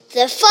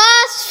The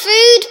Fast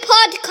Food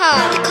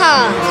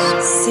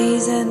Podcast.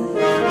 Season 5.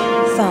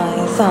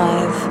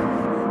 How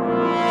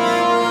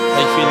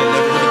you feeling?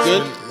 Everybody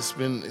good? It's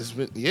been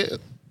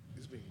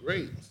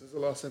great. Since the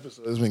last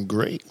episode, it's been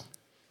great.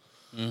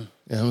 You know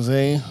what I'm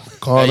saying?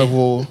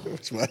 Carnival,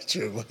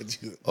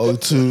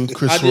 O2,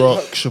 Chris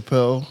Rock,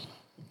 Chappelle.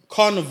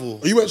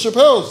 Carnival. You went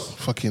Chappelle's?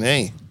 Fucking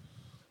A.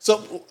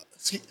 So,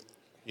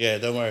 Yeah,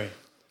 don't worry.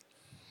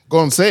 Go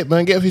on, say it,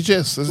 man. Get off your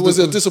chest. was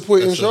it a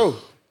disappointing show?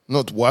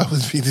 Not why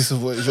was it a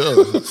disappointing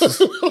show?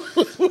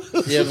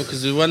 Yeah,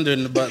 because we're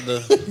wondering about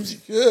the.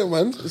 Yeah,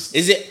 man.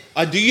 Is it?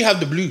 Do you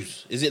have the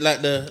blues? Is it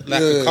like the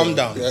a come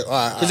down? Yeah,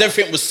 Because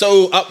everything was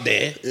so up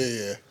there.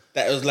 Yeah.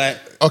 That it was like.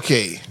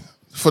 Okay.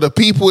 For the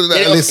people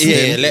that are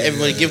listening, let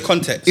everybody give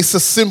context. it's a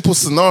simple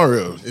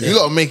scenario. You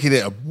got to make it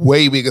a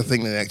way bigger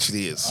thing than it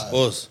actually is.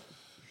 Pause.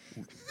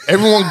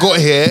 Everyone got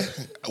here,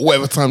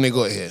 whatever time they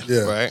got here,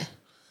 Yeah. right?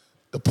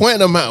 The point of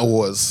the matter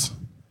was,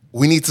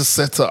 we need to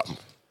set up.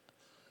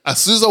 As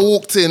soon as I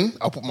walked in,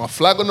 I put my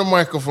flag on the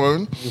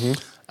microphone,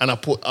 and I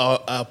put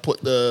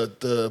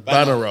the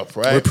banner up,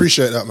 right? We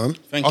appreciate that, man.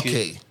 Thank you.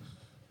 Okay.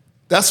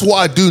 That's what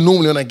I do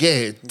normally when I get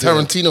here.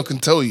 Tarantino can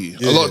tell you.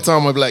 A lot of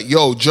time I'll be like,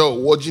 yo, Joe,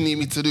 what do you need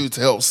me to do to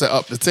help set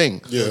up the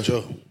thing? Yeah.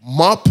 Joe.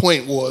 My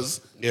point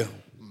was, Yeah.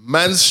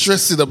 man's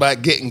stressing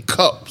about getting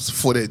cups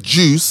for their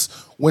juice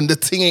when the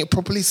thing ain't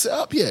properly set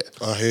up yet.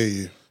 I hear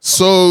you.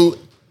 So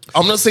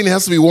I'm not saying it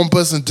has to be one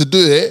person to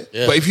do it,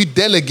 but if you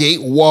delegate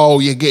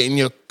while you're getting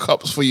your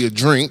cups for your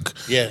drink,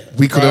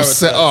 we could have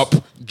set up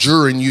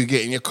during you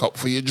getting your cup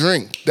for your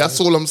drink.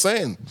 That's all I'm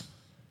saying.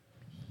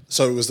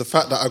 So it was the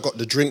fact that I got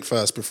the drink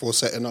first before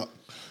setting up.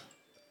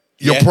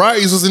 Your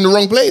priorities was in the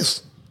wrong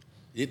place.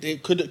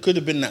 It could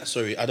have been that.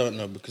 Sorry, I don't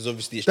know because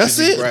obviously it's That's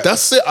Trizzy it. Bright.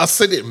 That's it. I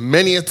said it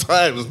many a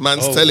times.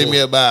 Man's telling me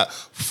about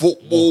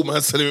football.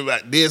 Man's telling me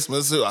about this.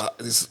 Man's telling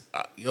this.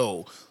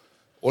 Yo,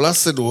 all I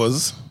said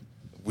was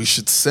we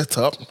should set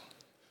up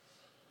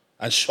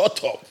and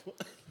shut up.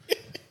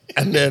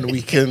 and then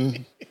we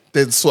can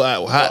then sort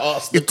out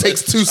how. It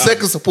takes 2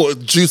 seconds to put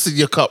juice in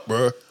your cup,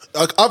 bro.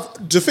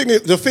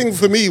 The thing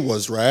for me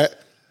was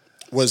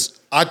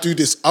I do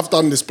this. I've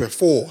done this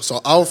before,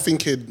 so I was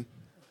thinking.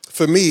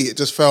 For me, it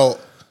just felt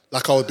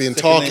like I was being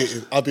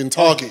targeted. I've been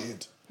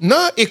targeted.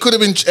 No, it could have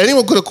been.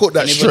 Anyone could have caught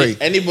that straight.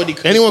 Anyone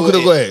could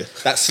have got it.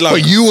 That slug.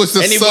 But you was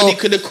the anybody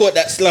could have caught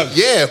that slug.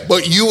 Yeah,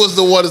 but you was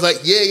the one that's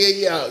like,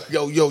 yeah.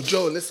 Yo,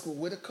 Joe, let's go.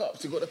 Where the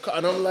cups? You got the cup?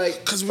 And I'm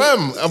like,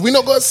 fam, have we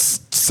not got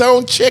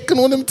sound check and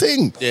all them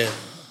things? Yeah,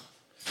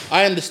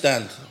 I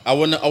understand. I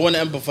want to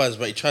empathize,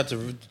 but he tried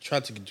to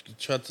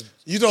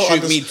You don't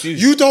shoot me too.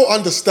 You don't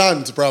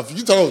understand, bruv.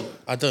 You don't.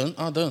 I don't.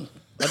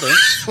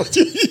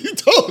 You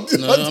don't.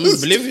 No, I'm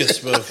oblivious,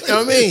 bro. You know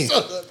what I mean?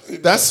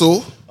 That's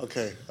all.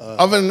 Okay.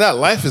 Other than that,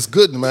 life is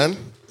good, man.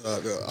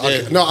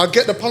 I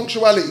get the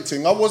punctuality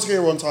thing. I was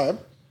here on time.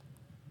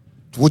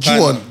 What do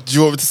you want? Do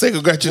you want me to say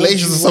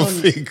congratulations or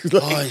something?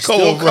 Like, come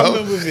on,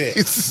 bro. With it.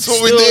 It's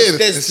what we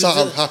did.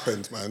 Something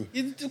happened, man.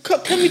 Can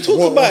we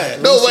talk about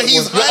it? No, but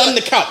he's on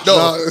the couch.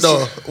 No,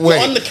 wait.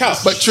 We're on the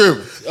couch. But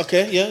true.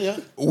 Okay, yeah.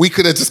 We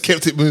could have just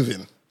kept it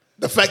moving.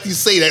 The fact you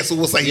say that's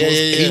almost like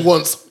he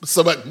wants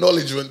some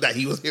acknowledgement that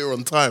he was here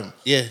on time.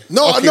 Yeah.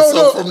 No.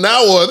 From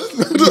now on,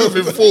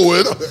 moving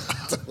forward,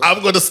 I'm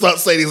going to start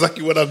saying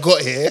exactly when I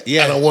got here.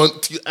 Yeah. And I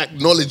want to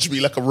acknowledge me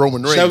like a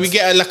Roman Reigns. Shall we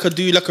get a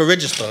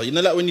register? You know,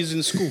 like when you was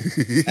in school.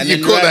 And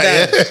you caught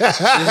that,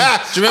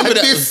 yeah? Do you remember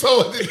that?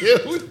 Someone in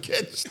here would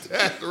catch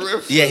that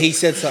reference. Yeah, he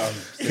said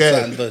something.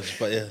 Dodge,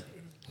 but yeah.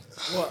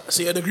 What?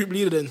 So you're the group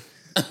leader then?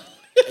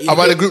 Am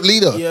I the group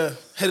leader? Yeah.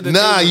 Head of the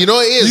table. You know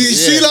what it is? You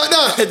see like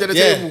that? Head of the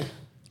table.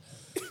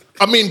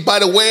 I mean, by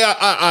the way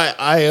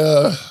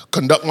I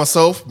conduct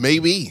myself,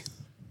 maybe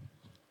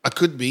I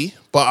could be,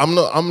 but I'm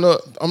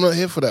not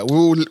here for that.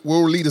 We're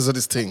all leaders of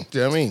this thing. Do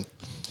you know what I mean?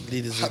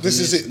 This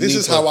is it. This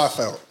is how I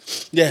felt.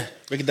 Yeah,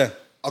 break it down.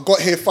 I got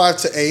here 5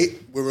 to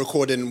 8. We're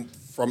recording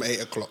from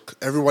 8 o'clock.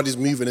 Everybody's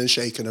moving and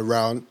shaking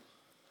around.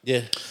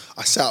 Yeah.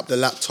 I set up the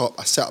laptop.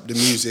 I set up the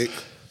music.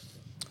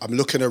 I'm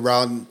looking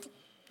around.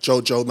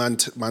 Jojo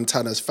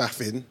Montana's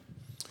faffing.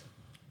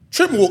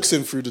 Trim walks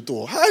in through the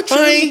door. Hi, Trim.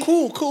 Hi.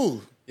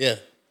 Cool. Yeah.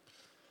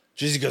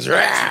 Drizzy goes,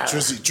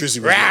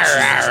 Drizzy.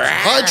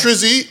 Hi,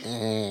 Drizzy.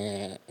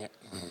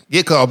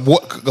 Yeah,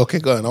 okay,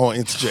 go on. I want to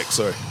interject.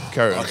 Sorry.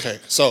 Carry on. Okay,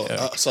 so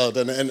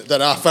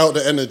then I felt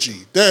the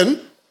energy.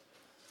 Then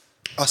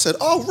I said,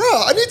 "Oh,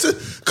 right, I need to,"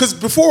 because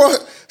before I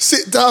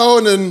sit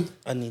down and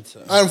I need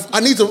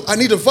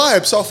a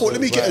vibe. So I thought, let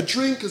me get a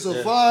drink as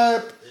a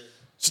vibe.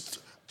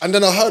 And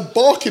then I heard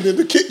barking in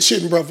the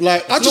kitchen, bruv.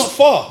 Like not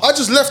far. I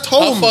just left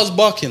home. How far's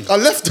barking? I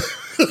left.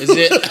 Is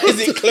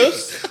it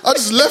close? I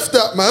just left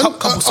that, man.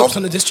 Couple stops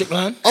on the district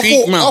line. I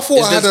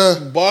thought I had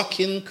a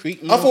barking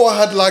creek. I thought I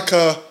had like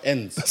a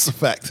ends. That's a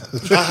fact.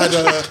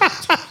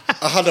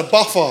 I had a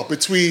buffer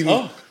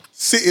between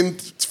sitting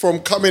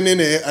from coming in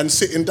here and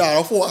sitting down.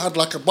 I thought I had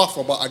like a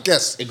buffer, but I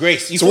guess a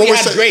grace. You thought it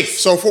had grace.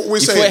 So what we're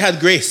saying, thought it had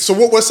grace. So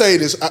what we're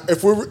saying is,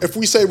 if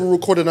we say we're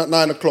recording at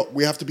 9 o'clock,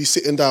 we have to be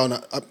sitting down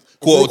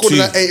Quarter Recording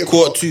at 8 o'clock.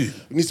 Quarter two.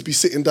 We need to be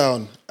sitting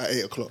down at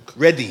 8 o'clock.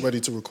 Ready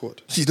to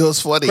record. You know what's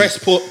funny?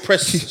 Press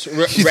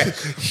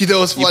rec. You know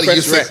what's funny? You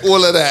press said rec.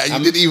 all of that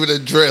and you didn't even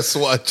address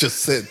what I just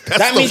said. That's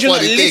That the means you're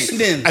not funny thing.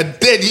 listening. And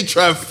then you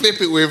try and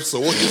flip it with, so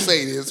what you're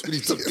saying is we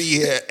need to be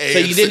here. So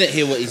you didn't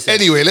hear what he said.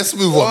 Anyway, let's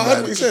move I on, heard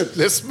man. what he said.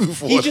 Let's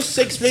move on. He just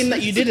explained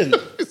that you didn't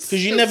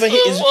because you never So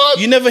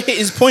hit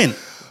his point.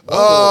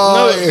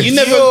 Oh, No, you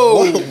never.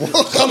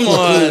 Come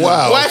on.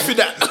 Wow. Why for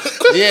that?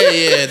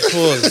 Yeah,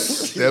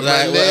 pause. Yeah, Like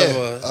man, there.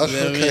 whatever. You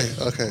know what I mean?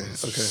 Okay.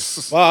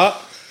 But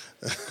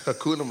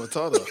Hakuna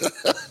Matata.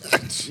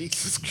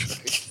 Jesus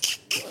Christ.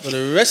 for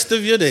the rest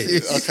of your day,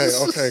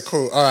 Okay,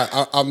 cool. All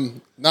right,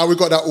 now we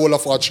got that all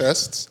off our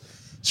chests.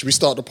 Should we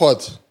start the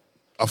pod?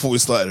 I thought we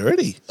started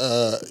already.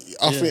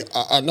 I think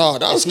no,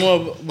 that was it's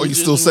more. Or you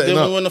still setting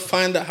then up? we want to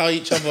find out how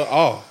each other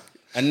are,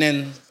 and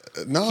then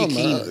no,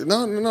 Kiki.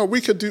 man. No. We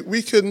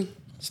can.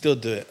 still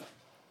do it.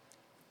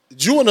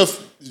 Do you want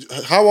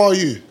to? How are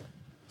you?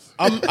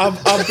 I've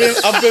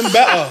been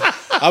better.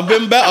 I've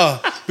been better.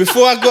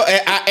 Before I got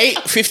it at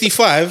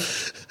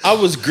 8:55, I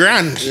was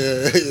grand.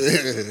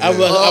 I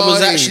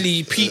was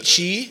actually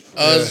peachy.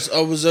 I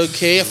was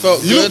okay. I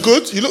felt You good. look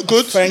good. You look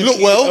good. Thank You look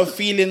well. I'm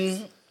feeling.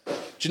 Do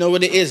you know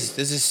what it is?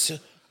 There's this.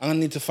 I'm gonna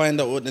need to find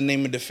out what the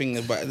name of the thing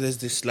is, but there's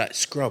this like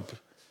scrub.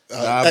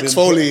 that I've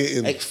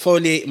been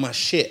exfoliating my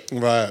shit,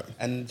 right?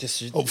 And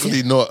just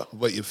hopefully not,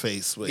 but your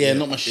face. But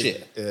not my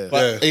shit. Yeah.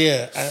 But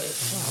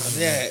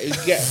it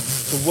get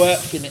to work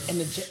feeling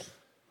energetic.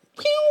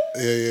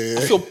 Yeah.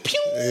 I feel pew.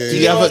 Do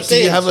you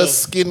have a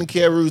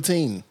skincare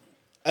routine?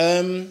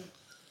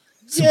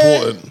 It's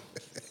important.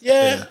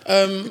 Yeah.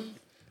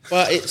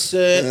 But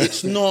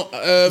it's not.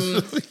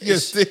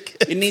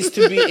 It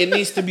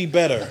needs to be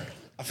better.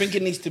 I think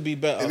it needs to be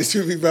better. It needs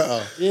to be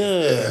better.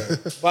 Yeah.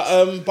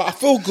 But I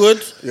feel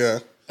good. Yeah.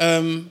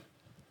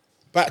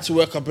 Back to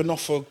work. I've been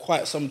off for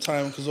quite some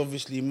time because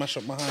obviously mash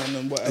up my hand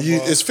and whatever.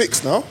 It's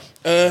fixed now.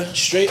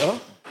 Straighter.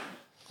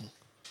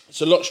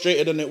 It's a lot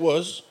straighter than it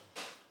was.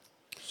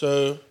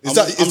 So is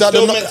that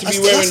still meant to be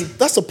wearing?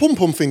 That's a pom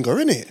pom finger,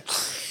 isn't it?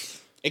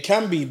 It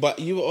can be, but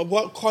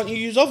what can't you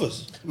use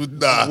others?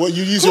 Nah. What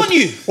you use? Can't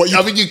you?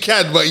 I mean, you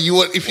can, but you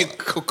want if you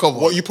come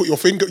on. What you put your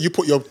finger? You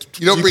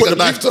don't bring a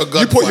knife to a gunfight.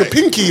 You put your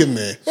pinky in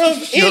there.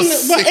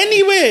 Bruv, but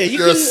anywhere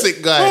You're a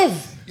sick guy.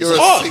 You're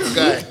a sick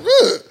guy.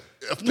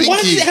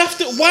 Why do you have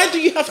to? Why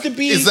do you have to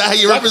be? Is that how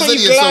you why represent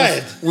can't you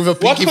yourself? glide? With a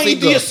pinky Why can't you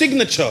finger? do your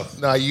signature?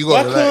 Nah, you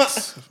gotta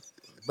relax.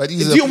 But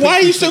Why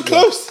are you so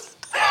close?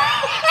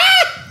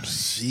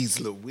 Jeez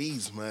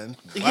Louise, man.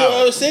 You get what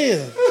I was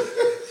saying?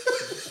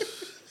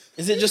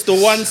 Is it just the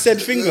one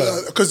said finger?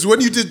 Because when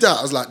you did that,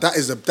 I was like, that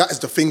is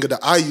the finger that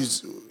I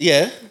use.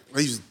 Yeah. I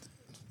use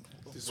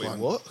this one.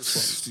 What?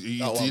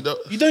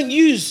 You don't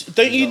use.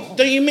 Don't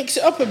you mix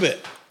it up a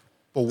bit?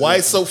 But why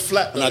it's so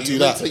flat? When I do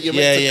that.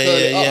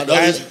 Yeah.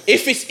 And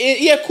if it's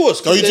of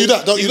course. Don't you do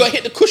that? Don't you got to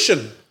hit the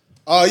cushion.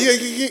 Oh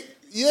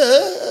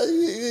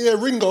yeah,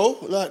 Ringo,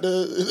 like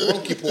the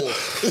monkey paw,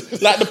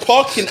 like the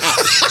parking app.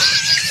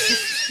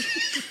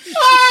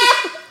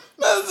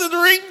 That's a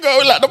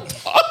Ringo, like the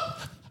park.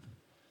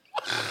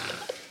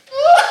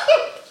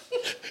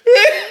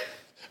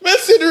 Man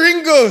said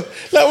Ringo,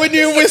 like when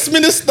you're in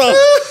Westminster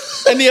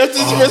and you have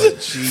to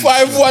press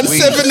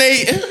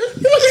 5178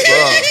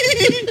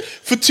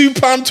 for £2.20.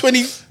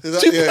 £2.20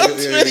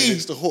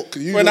 It's the hook.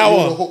 For an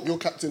hour. You're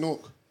Captain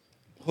Hook.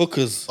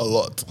 Hookers. a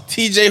lot.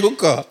 TJ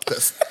Hooker.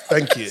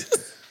 Thank you.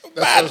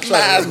 Bad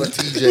man.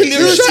 TJ.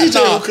 William You're TJ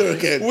Shatner. Hooker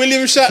again.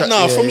 William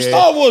Shatner from yeah.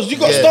 Star Wars. You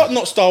got Yeah.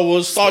 not Star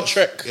Wars, Star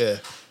Trek. Yeah.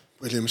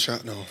 William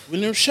Shatner.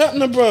 William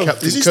Shatner, bro.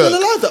 Captain Is he Kirk. still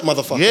alive, that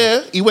motherfucker?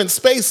 Yeah, he went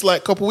space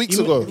like a couple weeks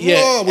ago. Yeah.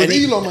 Oh, with and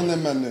he- Elon and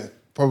them man there.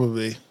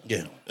 Probably.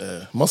 Yeah.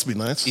 Must be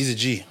nice. He's a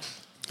G.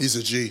 He's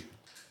a G.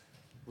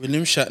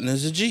 William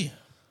Shatner's a G.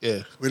 Yeah.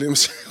 William.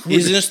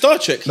 He's in Star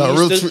Trek. No, He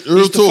real used to- tr- he real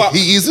used to talk, fuck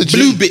he is a G.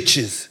 Blue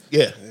bitches.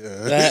 Yeah.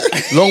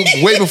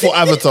 Like, Way before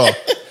Avatar.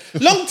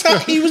 long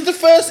time. He was the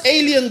first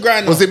alien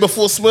grinder. Was it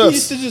before He Smurfs?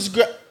 used to just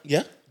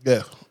yeah.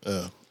 Yeah.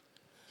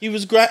 He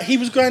was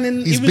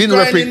grinding. He's been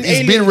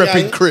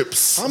repping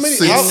Crips. How many?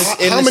 since-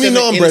 How many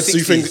naan breads do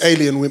you 60s. think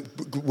alien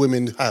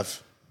women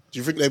have? Do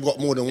you think they've got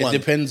more than It one?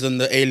 depends on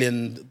the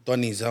alien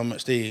donnies. How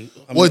much they?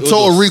 How Well, many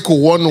Total oodles Recall,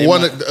 one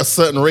might- a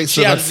certain race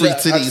She that had had- three had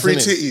titties. Three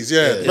innit? titties,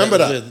 yeah. Remember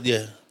that?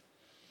 Yeah.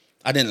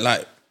 I didn't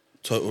like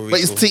Total Recall. But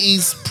is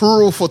titties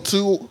plural for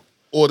two,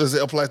 or does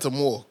it apply to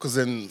more? Because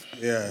then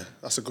Yeah,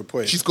 that's a good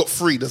point. she's got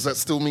three. Does that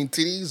still mean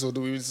titties, or do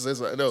we say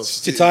something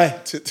else? Titai.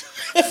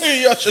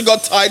 Yeah, she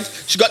got tied.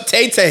 She got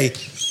Tay-Tay.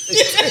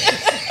 She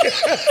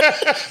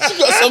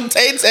got some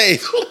Tay-Tay.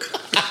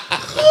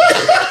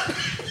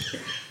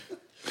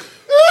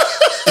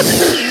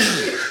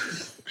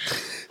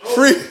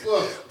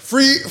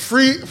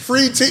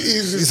 Free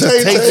titties. It's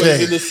a Tay-Tay. I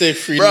was gonna say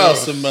Free Bro,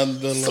 Nelson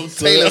Mandela. Some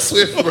Taylor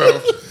Swift, bro.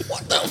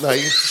 What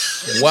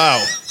the?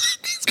 Wow.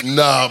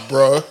 Nah,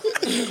 bro.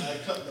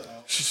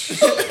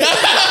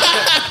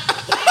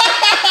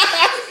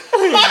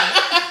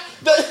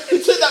 He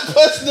took that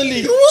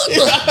personally.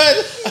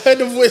 I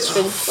heard a voice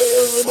from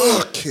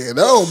fucking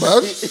hell,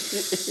 man.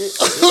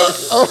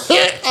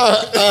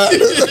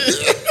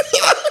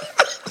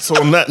 So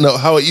on that note,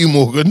 how are you,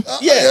 Morgan?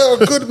 Yeah,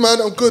 I'm good,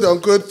 man. I'm good.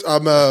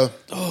 I'm a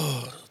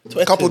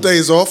couple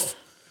days off.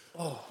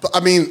 But I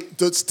mean,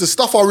 the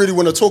stuff I really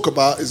want to talk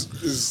about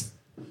is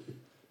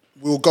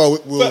we'll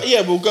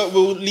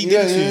lead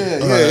into.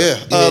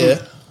 Yeah.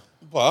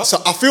 But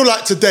so I feel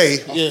like today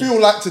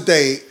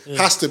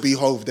has to be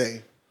Hove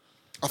Day.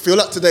 But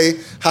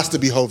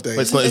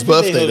it's not his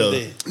birthday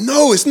though.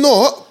 No, it's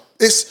not.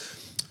 It's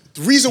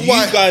the reason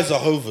why you guys are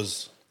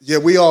Hovers. Yeah,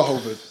 we are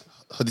Hovers.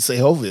 How do you say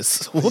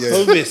Hovis?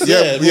 Hovis,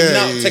 yeah.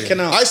 Taken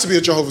out. I used to be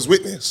a Jehovah's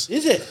Witness.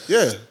 Is it?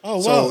 Yeah. Oh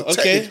wow. So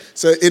okay.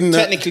 So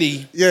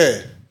technically,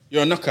 yeah,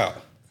 you're a knockout.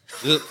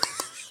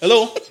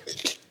 Hello.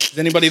 Is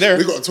anybody there?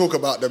 We got to talk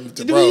about them,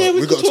 bro.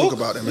 We got to talk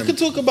about them. We can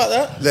talk about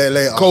that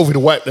later. COVID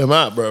wiped them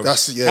out, bro.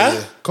 That's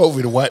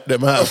COVID wiped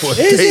them out. Is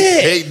it?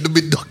 They ain't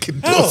been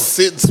knocking doors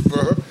since,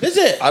 bro. Is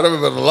it? I don't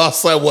remember the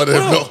last time one of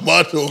them knocked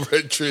my door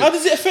entry. How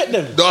does it affect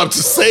them? No, I'm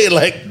just saying,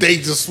 like they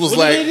just was What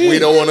like, do? we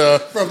don't want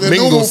to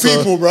mingle. Normal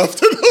people, bro.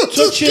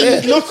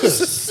 Touching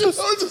knockers.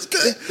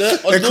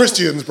 They're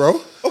Christians, bro.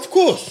 Of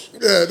course.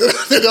 Yeah,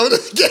 they don't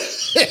get.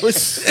 You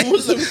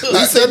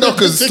said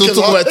knockers still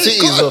talking about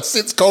titties.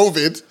 Since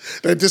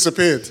COVID, they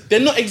disappeared. They're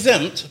not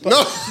exempt. But No,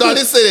 I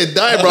didn't say they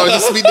died, bro. I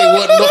just mean they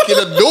weren't knocking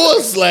the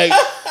doors, like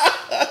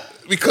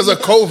because of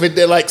COVID.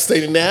 They're like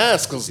staying in their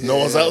house because no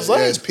one's outside.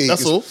 Yeah, it's peak.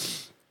 That's all.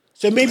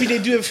 so maybe they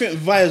do everything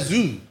via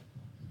Zoom.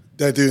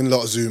 They're doing a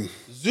lot of Zoom.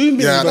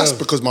 Zooming, Yeah, bro. that's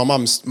because my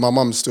mum's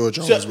still a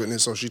Jehovah's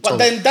Witness, so she told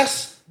me.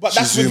 That's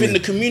She's within zooming. the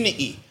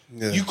community.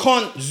 Yeah. You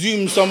can't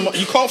Zoom someone.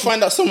 You can't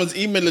find out someone's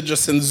email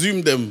address and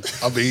Zoom them.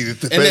 I mean, it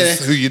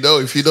depends who you know.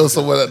 If you know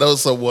someone that knows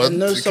someone, And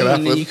know it can someone,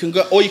 happen. and you can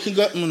go. Or you can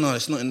go. No,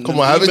 it's not. In, Come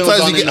on, how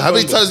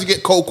many times you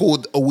get cold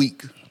called a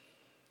week?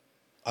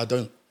 I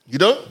don't. You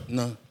don't?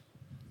 No.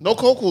 No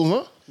cold calls,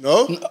 no?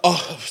 No?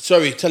 Oh,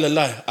 sorry. Tell a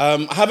lie.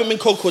 I haven't been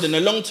cold called in a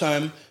long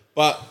time.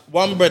 But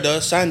one brother,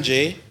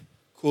 Sanjay,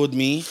 called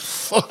me.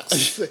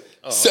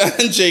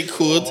 Sanjay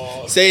called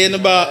saying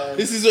about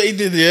this is what he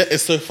did here.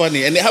 It's so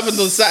funny, and it happened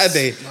on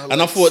Saturday.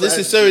 And I thought this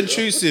is so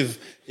intrusive,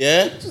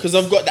 yeah, because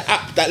I've got the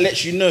app that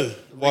lets you know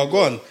while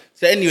gone.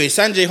 So anyway,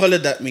 Sanjay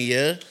hollered at me,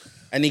 yeah,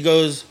 and he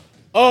goes,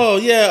 "Oh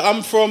yeah,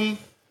 I'm from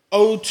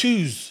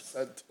O2s."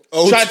 Yeah.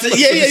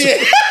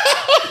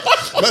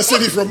 That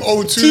said he's from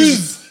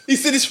O2s. He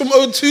said it's from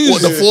O2s.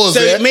 What, the fours, So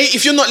yeah? mate,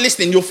 if you're not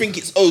listening, you'll think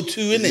it's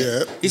O2, innit?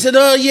 Yeah. He said,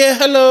 "Oh yeah,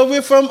 hello,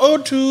 we're from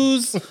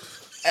O2s."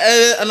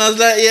 And I was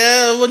like,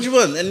 "Yeah, what do you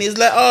want?" And he's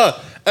like,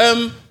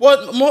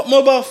 what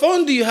mobile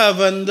phone do you have?"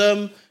 And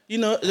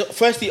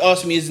first he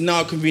asked me, "Is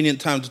now a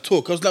convenient time to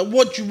talk?" I was like,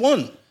 "What do you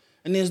want?"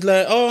 And he's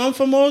like, "Oh, I'm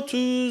from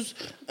O2s."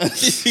 And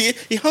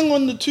he hung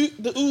on the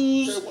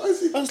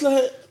oohs. I was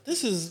like,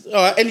 "This is all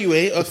right."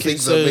 Anyway, okay,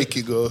 Things so that make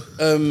you go.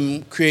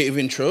 creative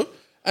intro,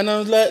 and I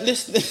was like,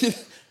 "Listen,"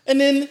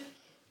 and then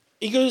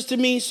he goes to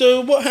me,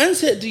 "So what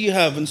handset do you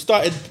have?" And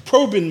started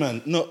probing,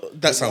 man. No,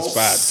 that sounds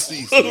bad.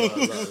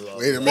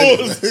 Wait a minute.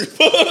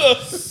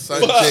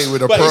 Sanjay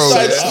with a But he pro.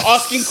 started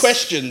asking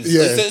questions.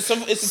 Yeah. It's a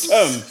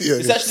term. Yeah,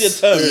 It's yeah. actually a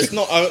term.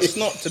 It's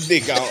not to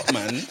dig out,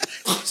 man.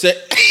 So,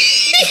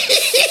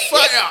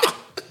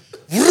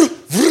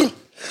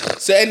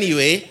 so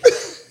anyway,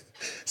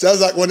 Sounds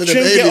like one of them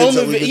try and get aliens on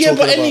that with we've it. been Yeah, but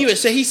talking about. anyway,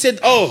 so he said,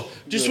 "Oh,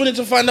 just wanted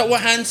to find out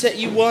what handset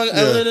you want."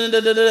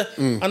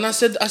 And I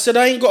said,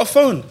 "I ain't got a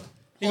phone."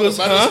 He goes,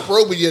 Man "Huh? was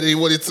probing you and he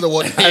wanted to know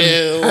what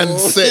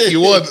handset you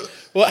want.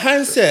 What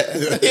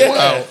handset?" Yeah.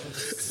 Wow.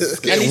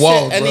 And he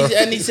wild, said, bro.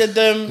 and he said,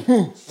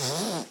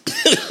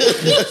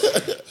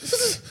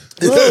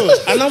 bro,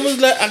 and I was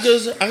like, I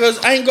goes,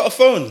 "I ain't got a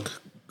phone."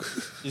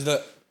 He's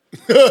like,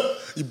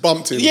 You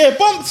bumped him. "Yeah,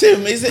 bumped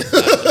him." He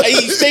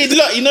stayed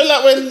like,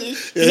 like when when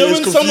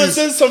someone confused.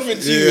 says something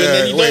to you and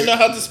then you don't know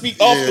how to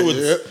speak afterwards.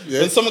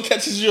 Yeah. When someone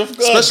catches you off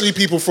guard. Especially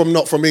people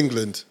not from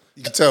England.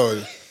 You can tell.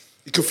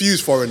 You confuse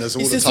foreigners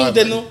all He the says, "So time.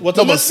 then, man. what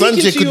No, am I but speaking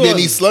Sanjay to could you be in on?"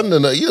 East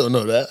London. You don't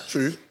know that.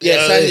 True. Yeah,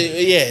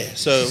 Sanjay, yeah.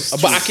 So,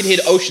 but I can hear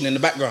the ocean in the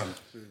background.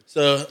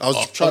 So, I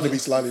was trying to be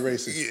slightly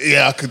racist.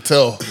 Yeah, I could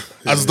tell.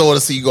 I just don't want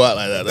to see you go out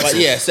like that. That's but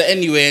yeah, so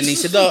anyway, and he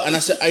said, "Oh," and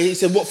he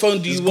said, "What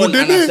phone do you want?"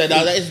 And I said,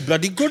 "Oh, that is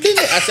bloody good,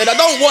 isn't it?" I said, "I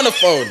don't want a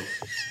phone."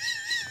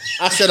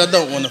 I said, "I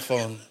don't want a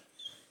phone."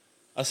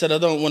 I said, "I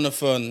don't want a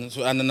phone,"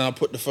 so, and then I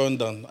put the phone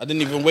down. I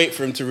didn't even wait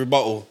for him to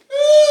rebuttal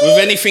with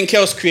anything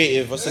else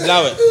creative. I said,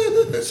 "Allow it."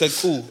 I said,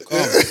 "Cool, calm."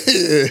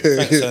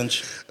 Thanks,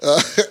 Sanj.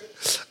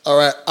 All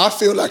right. I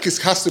feel like it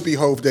has to be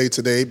Hove Day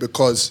today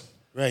because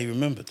Right, you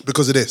remembered.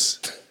 of this.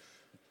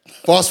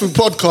 Fast Food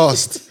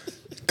Podcast,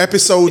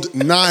 episode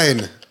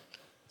 9,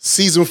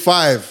 season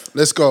 5.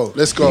 Let's go.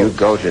 You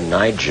go to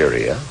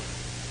Nigeria,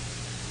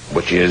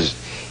 which is,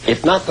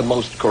 if not the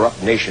most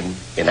corrupt nation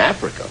in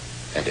Africa,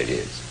 and it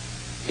is,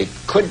 it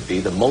could be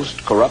the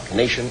most corrupt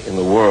nation in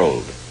the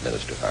world,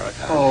 Minister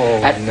Farrakhan.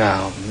 Oh,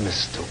 now,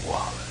 Mr.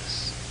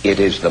 Wallace. It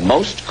is the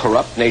most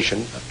corrupt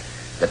nation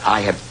that I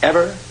have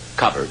ever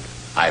covered.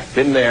 I've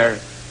been there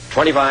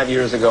 25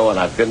 years ago, and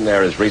I've been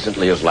there as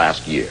recently as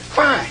last year.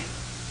 Fine.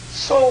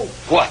 So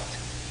what?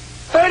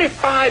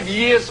 35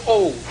 years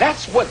old.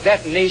 That's what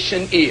that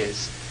nation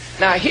is.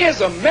 Now here's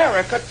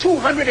America,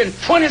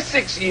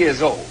 226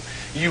 years old.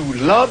 You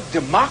love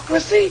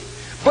democracy,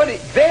 but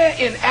there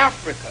in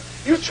Africa,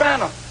 you're trying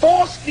to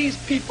force these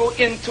people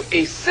into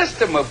a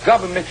system of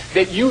government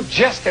that you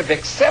just have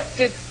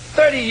accepted.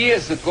 30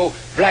 years ago,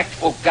 black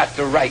folk got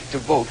the right to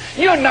vote.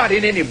 You're not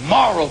in any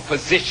moral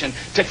position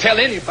to tell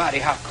anybody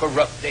how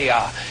corrupt they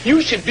are.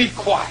 You should be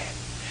quiet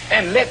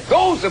and let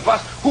those of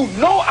us who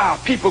know our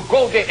people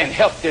go there and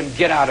help them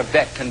get out of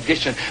that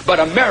condition. But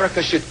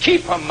America should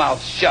keep her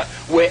mouth shut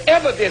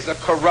wherever there's a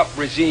corrupt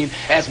regime,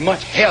 as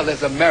much hell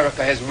as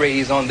America has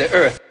raised on the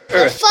earth.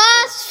 The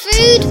Fast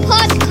Food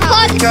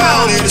Podcast.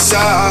 Down in the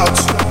South,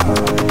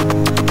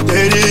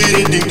 they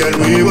didn't think that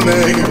we were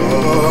making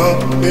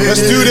up. Let's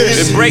do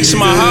this. It breaks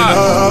my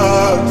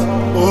heart.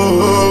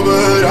 Oh,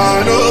 but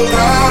I know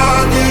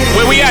God.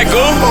 Where we at, Goo?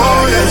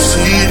 Oh, yes,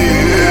 he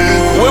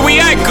did. Where we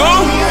at,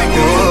 Goo?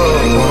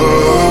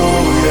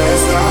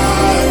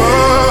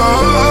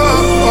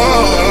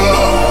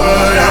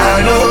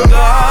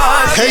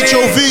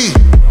 HOV.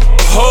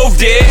 Hove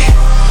did.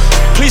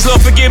 Please Lord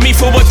forgive me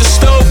for what the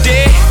stove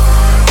did.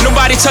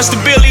 Nobody touched the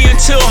billy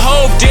until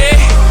Hove did.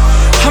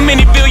 How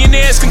many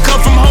billionaires can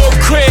come from Hove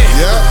crib?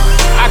 Yeah.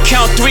 I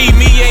count 3,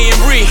 me, A,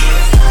 and Bree.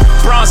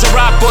 Bronze and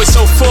rock boy,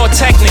 so 4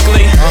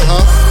 technically.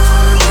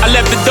 I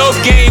left the dope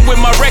game with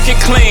my record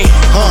clean.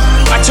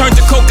 I turned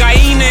the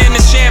cocaine into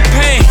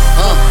champagne.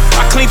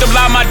 I cleaned up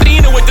La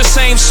Madrina with the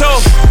same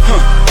soap.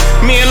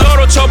 Me and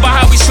Loro talk about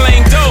how we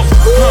slang dope.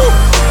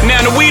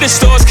 Now the weed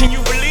stores, can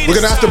you believe We're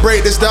gonna have to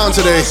break this down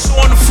today.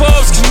 On the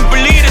Forbes, can you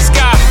believe this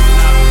guy?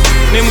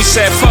 Then we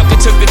said fuck it,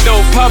 took the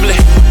dope public.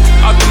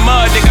 Out the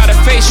mud, they gotta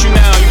face you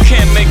now. You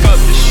can't make up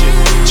this shit.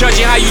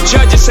 Judging how you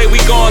judge it, say we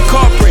going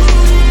corporate.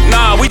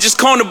 Nah, we just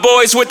corner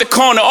boys with the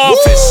corner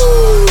office.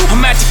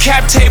 I'm at the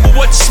cap table,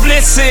 what the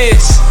splits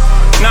is.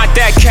 Not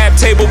that cap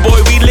table, boy,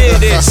 we live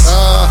this.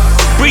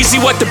 Breezy,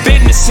 what the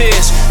business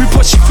is. We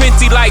push your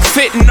 50 like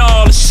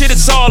fentanyl. The shit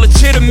is all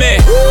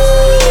legitimate.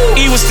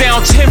 E was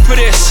down 10 for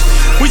this.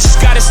 We just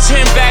got his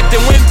 10 back,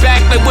 then went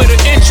back like where the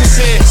interest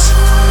is.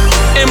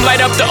 M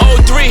light up the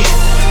 03.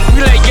 We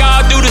let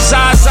y'all do the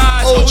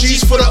Zazas.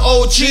 OGs for the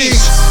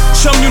OGs.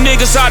 Some you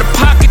niggas out of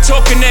pocket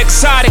talking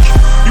exotic.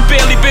 You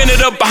barely been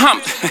it up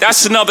behind.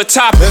 That's another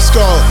topic. Let's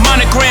go.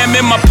 Monogram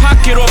in my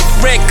pocket off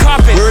the red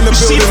carpet. We're in the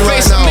you see the building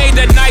face right I made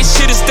that night,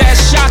 shit is that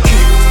shocking.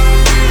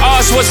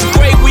 Ours wasn't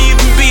great, we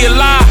even be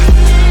alive.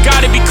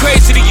 Gotta be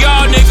crazy to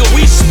y'all, nigga,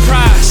 we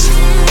surprised.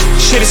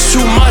 Shit is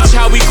too much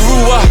how we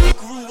grew up.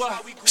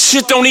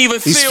 Shit don't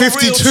even He's feel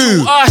 52.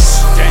 real to us.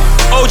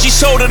 OG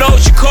sold it,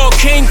 OG called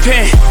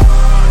Kingpin.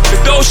 If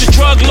those are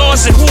drug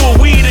laws, then who are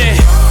we then?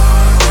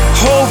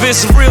 Hove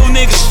is a real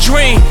nigga's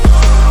dream.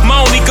 My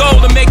only goal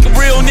to make a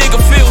real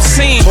nigga feel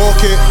seen. Talk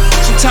it.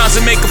 Sometimes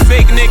I make a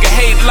fake nigga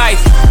hate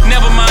life.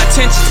 Never my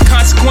intentions, the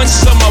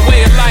consequences of my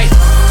way of life.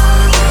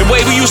 The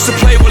way we used to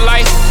play with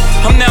life,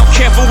 I'm now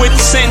careful with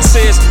the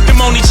sentences. Them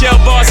only jail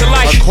bars of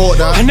life.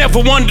 I never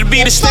wanted to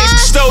be the state's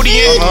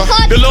custodian.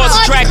 The laws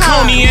are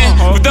draconian.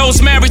 With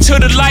those married to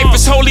the life,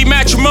 it's holy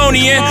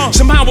matrimonian.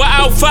 Somehow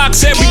I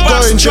outfox every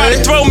box and try to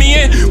throw me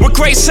in with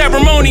great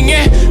ceremony.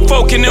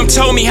 Folk in them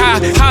told me how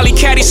Holly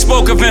Caddy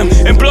spoke of him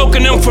and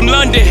bloking them from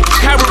London,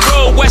 Harrow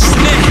Road, Western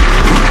End.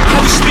 I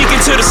was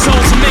speaking to the souls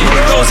of men.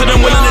 Those of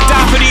them willing to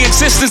die for the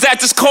existence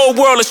that this cold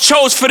world has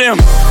chose for them.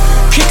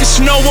 Kicking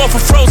snow off a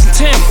frozen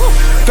Tim.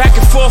 Back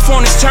and forth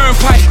on his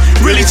turnpike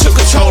really took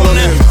a toll on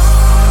him.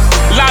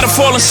 A lot of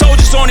fallen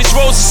soldiers on these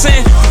roads of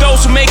sin.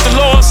 Those who make the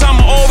laws,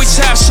 I'ma always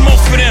have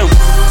smoke for them.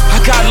 I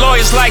got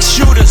lawyers like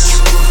shooters,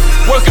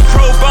 working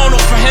pro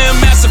bono for him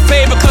as a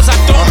favor cause I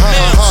don't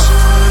limbs.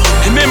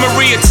 In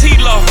memory of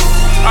T-Lo,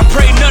 I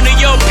pray none of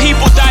your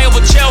people die over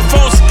jail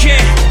phones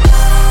again.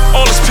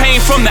 All this pain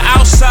from the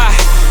outside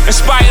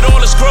inspired all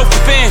this growth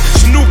within.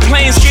 Some new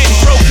planes getting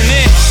broken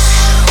in.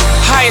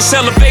 Highest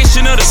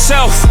elevation of the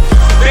self.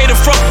 They done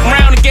fuck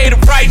around and gave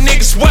the right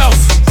niggas wealth.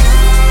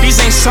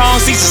 These ain't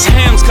songs, these is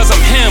hymns, cause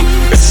I'm him.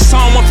 This is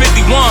Psalm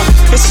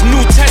 151, this is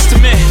New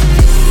Testament.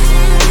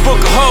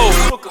 Book of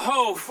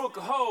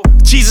Hove.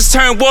 Jesus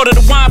turned water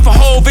to wine for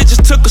Hove, it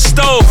just took a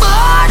stove.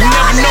 You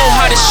never know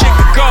how this shit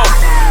could go.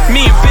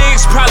 Me and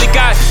Biggs probably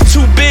got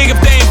too big if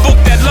they ain't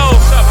booked that low.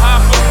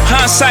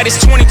 Hindsight is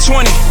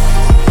 2020.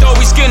 Though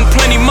he's getting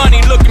plenty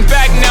money, looking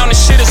back now this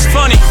shit is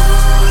funny.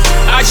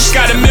 I just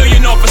got $1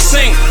 million off a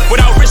sink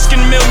without risking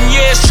a million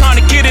years trying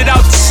to get it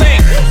out the sink.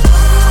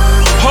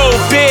 Whole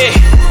big.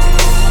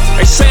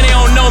 They say they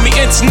don't know me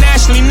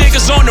internationally,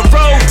 niggas on the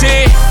road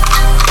did.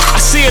 I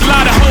see a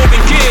lot of Hove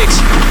gigs.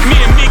 Me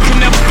and me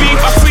can never beef.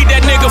 I freed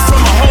that nigga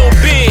from a whole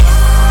big.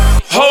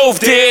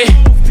 Hove did.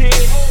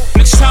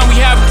 Next time we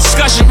have a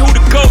discussion, who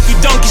the GOAT? You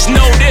donkeys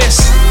know this.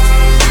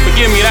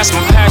 Forgive me, that's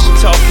my passion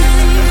talking.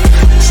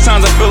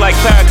 Sometimes I feel like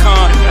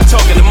Farrakhan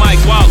talking to Mike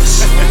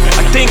Wallace.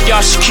 I think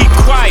y'all should keep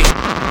quiet.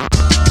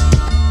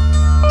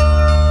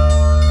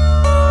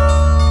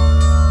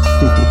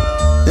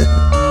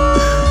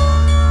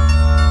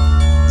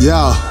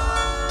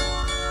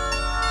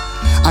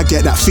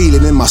 Get that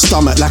feeling in my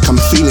stomach like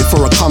I'm feeling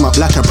for a come up,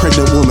 like a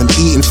pregnant woman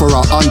eating for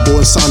her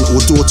unborn son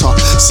or daughter.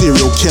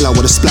 Serial killer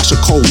with a splash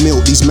of cold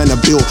milk. These men are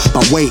built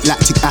by weight,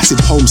 lactic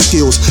acid, home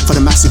skills. For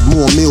the massive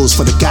more meals,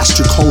 for the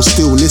gastric hole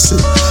still.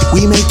 Listen,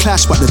 we may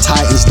clash but the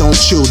titans don't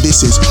chill.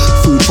 This is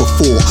food for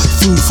four,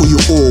 food for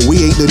you all.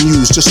 We ain't the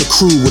news, just a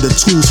crew with the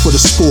tools for the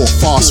sport.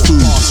 Fast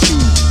food.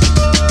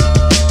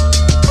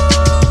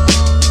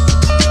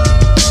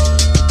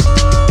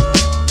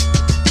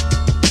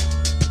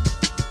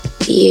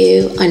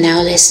 You are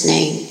now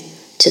listening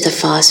to the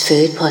Fast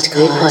Food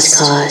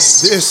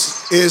Podcast.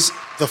 This is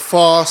the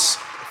Fast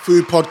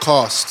Food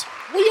Podcast.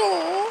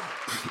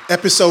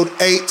 Episode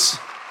 8.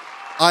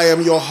 I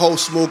am your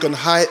host, Morgan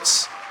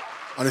Heights.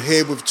 I'm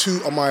here with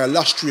two of my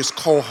illustrious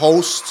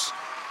co-hosts,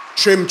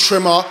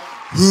 Trimmer,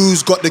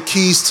 who's got the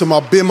keys to my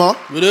bimmer.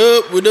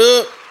 What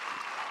up?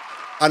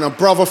 And a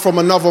brother from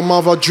another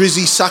mother,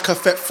 Drizzy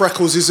Sakafet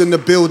Freckles, is in the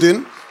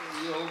building.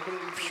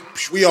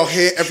 We are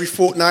here every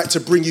fortnight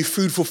to bring you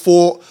food for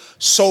thought,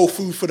 soul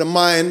food for the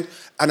mind,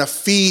 and a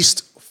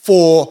feast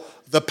for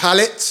the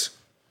palate.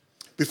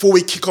 Before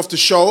we kick off the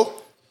show,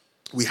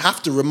 we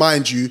have to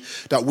remind you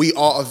that we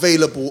are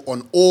available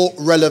on all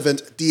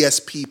relevant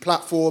DSP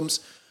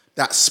platforms.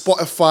 That's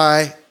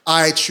Spotify,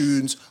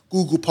 iTunes,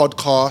 Google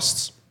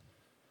Podcasts.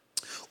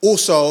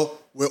 Also,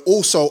 we're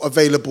also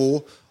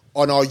available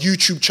on our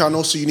YouTube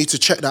channel, so you need to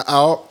check that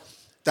out.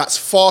 That's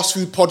Fast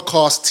Food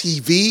Podcast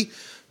TV.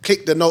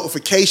 Click the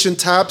notification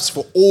tabs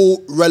for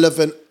all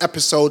relevant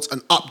episodes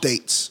and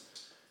updates.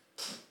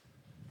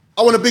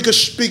 I want a big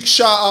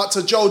shout out to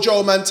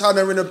Jojo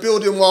Montana in the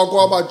building while I go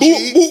on my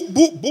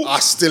G. I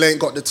still ain't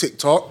got the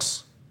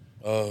TikToks.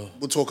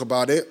 We'll talk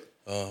about it.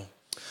 I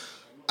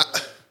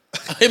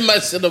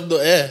might set up the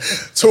air.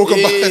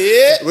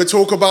 We'll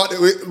talk about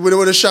it. We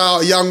want to shout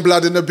out Young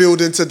Blood in the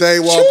building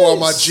today while I go on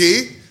my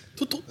G.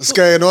 What's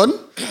going on?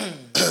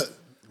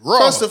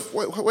 First of,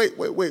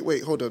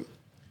 wait, hold on.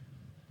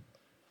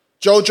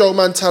 Jojo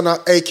Montana,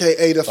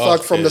 a.k.a. the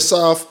thug from the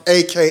south,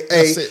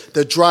 a.k.a.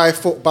 the dry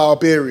foot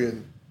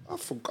barbarian. I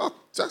forgot.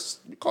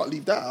 You can't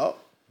leave that out.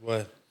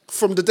 What?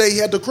 From the day he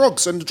had the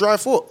crocs and the dry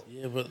foot.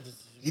 Yeah, but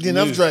he didn't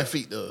have dry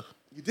feet though.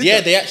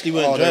 Yeah, they actually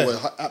weren't dry. They were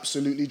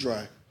absolutely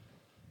dry.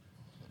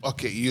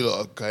 Okay, you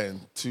lot are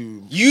going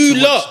too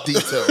much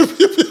detail.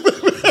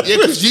 Yeah,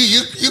 because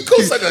you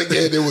called said like,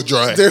 yeah, they were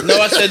dry.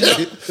 No, I said no.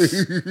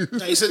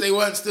 No, he said they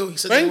weren't still. He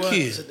said Thank they weren't.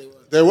 you. He said they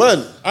weren't. They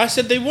weren't. I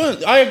said they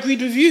weren't. I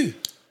agreed with you.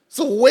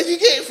 So where'd you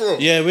get it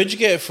from? Yeah, where'd you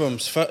get it from?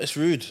 It's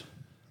rude.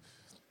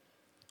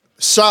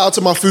 Shout out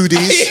to my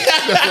foodies.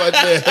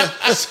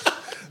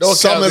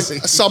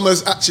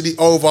 Summer's actually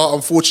over,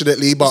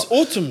 unfortunately, but it's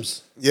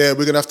autumn's. Yeah,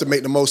 we're gonna have to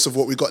make the most of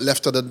what we got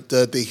left of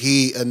the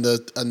heat and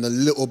the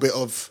little bit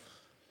of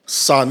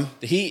sun.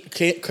 The heat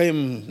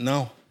came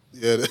now.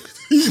 Yeah, the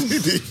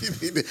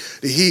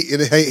heat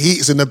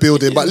is in the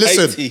building. But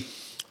listen,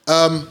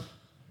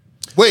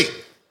 wait.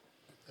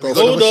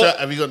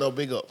 Have you got no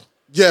big up?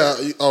 Yeah.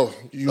 You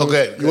want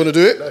to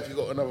do it? No, if you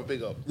got another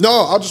big up.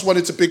 No, I just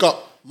wanted to big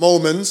up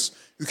Moments,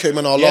 who came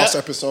in our last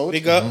episode.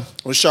 Big up.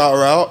 We'll shout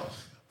her out.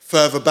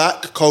 Further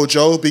back,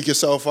 Kojo, big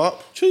yourself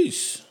up.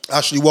 Cheers.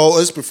 Ashley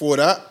Walters before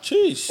that.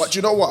 Cheers. But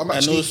you know what?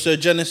 And also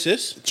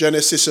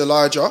Genesis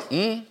Elijah.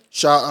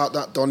 Shout out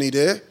that Donnie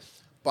there.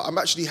 But I'm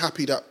actually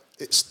happy that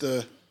it's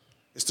the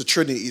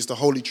Trinity, it's the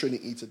Holy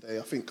Trinity today.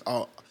 I think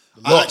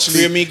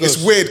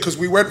it's weird because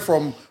we went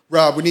from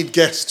we need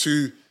guests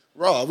to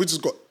we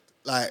just got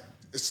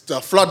it's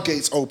the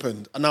floodgates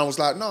opened, and I was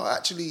like, no,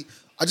 actually,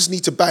 I just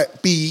need to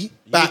be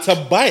back.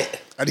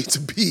 I need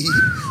to be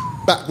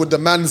back with the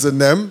mans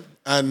and them,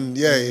 and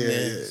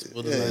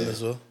with the man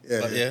as well.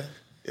 Yeah.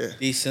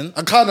 Decent.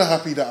 I'm kind of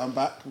happy that I'm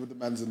back with the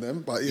mans and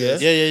them, but yeah.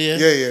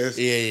 Because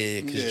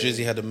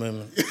Drizzy had a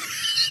moment.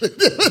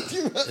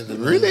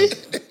 Really?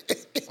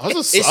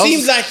 It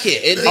seems like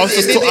it. I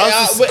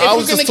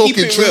was just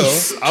talking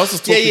truth.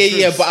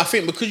 Yeah. But I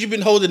think because you've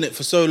been holding it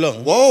for so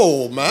long.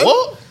 Whoa, man.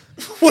 What?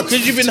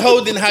 Because you've been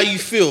holding how you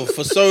feel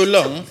for so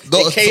long.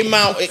 It came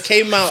out.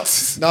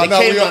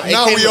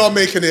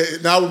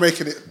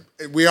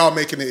 We are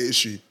making it an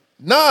issue.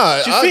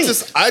 Nah,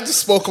 I just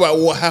spoke about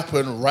what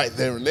happened right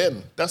there and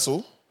then. That's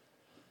all.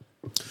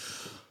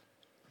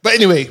 But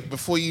anyway,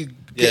 before you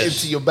get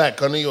into your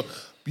back, I know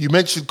you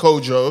mentioned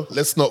Kojo.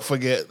 Let's not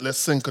forget. Let's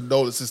send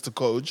condolences to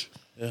Koj.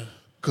 Yeah.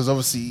 Because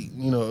obviously,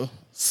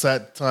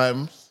 sad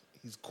times.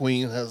 His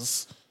queen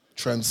has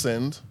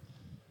transcended.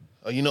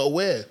 Are you not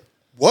aware?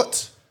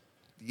 What?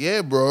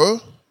 Yeah, bro.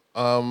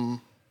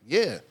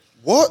 Yeah.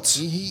 What?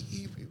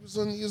 He was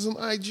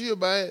on IG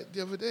about it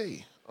the other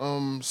day.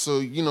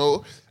 So,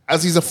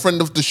 as he's a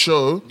friend of the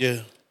show.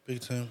 Yeah, big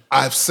time.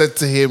 I've said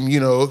to him,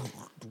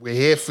 we're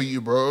here for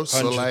you, bro. 100.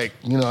 So, I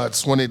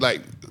just wanted,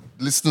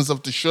 listeners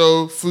of the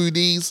show,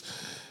 foodies,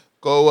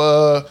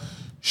 go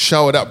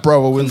shower that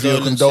brother with your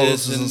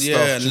condolences and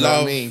stuff. Do you know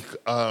what I mean?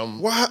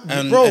 What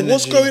happened? Bro,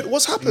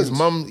 what's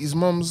happened?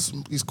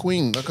 His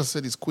queen, like I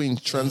said, his queen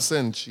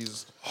transcends.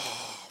 She's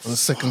on the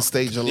second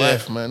stage of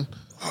life, man.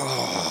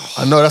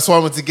 I know, that's what I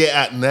want to get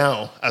at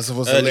now, as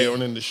opposed to later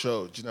on in the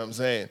show. Do you know what I'm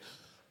saying?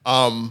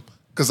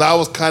 Because I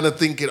was kind of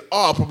thinking,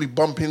 I'll probably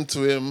bump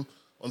into him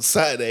on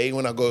Saturday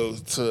when I go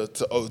to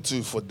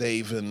O2 for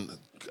Dave and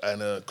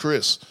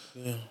Chris.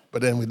 Yeah.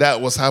 But then with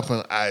that, what's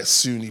happened, I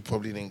assume he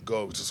probably didn't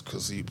go just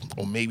because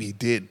or maybe he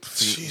did.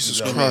 Jesus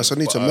Christ,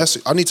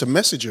 I need to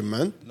message him,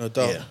 man. No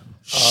doubt. Yeah.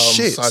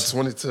 Shit. So I just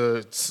wanted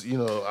to,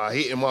 I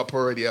hit him up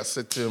already. I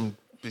said to him,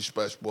 bish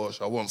bash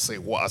bosh. I won't say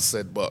what I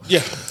said, but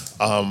yeah. So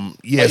I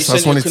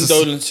just wanted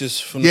condolences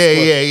from yeah.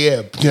 You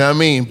know what I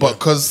mean? But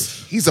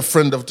because he's a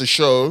friend of the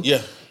show,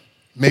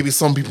 maybe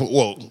some people,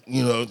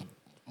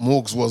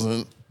 Morgs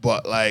wasn't,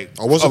 but like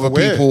other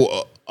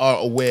people are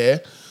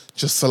aware.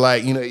 Just to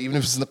even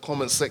if it's in the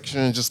comment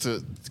section, just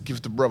to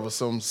give the brother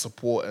some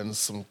support and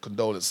some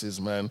condolences,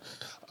 man.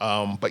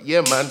 But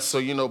yeah, man.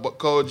 So but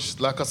Coach,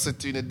 like I said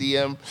to you in the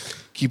DM,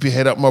 keep your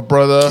head up, my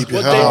brother. Keep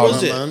your head up,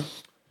 was it? man.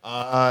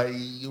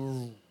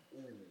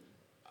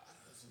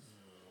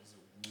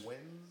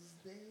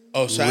 Wednesday.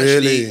 Oh, so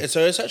really? It's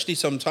actually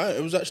some time.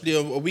 It was actually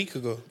a week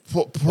ago.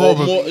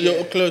 Probably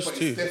or close but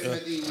to. It's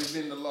definitely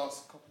within the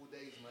last couple of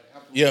days, man. It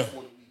happened Yeah.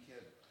 before the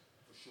weekend,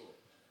 for sure.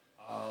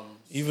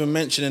 Even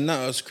mentioning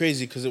that was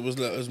crazy because it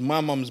was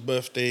my mum's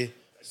birthday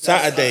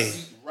Saturday.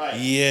 Right.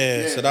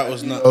 Yeah, so that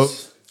was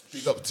nuts.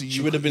 Big up to you.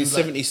 She would have been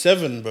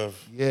 77, bruv.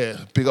 Yeah,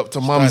 big up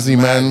to Mumsy,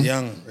 man.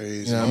 Young.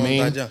 Crazy. You know what I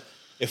mean? Young.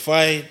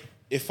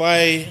 If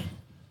I,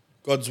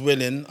 God's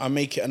willing, I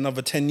make it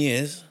another 10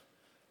 years,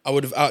 I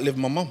would have outlived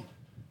my mum.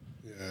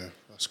 Yeah,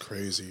 that's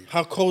crazy.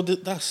 How cold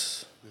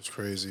that's? It's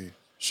crazy.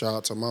 Shout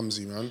out to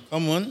Mumsy, man.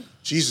 Come on.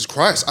 Jesus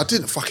Christ, I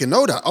didn't fucking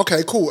know that.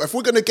 Okay, cool. If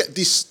we're going to get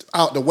this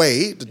out the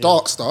way, the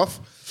dark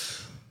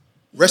stuff,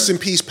 rest in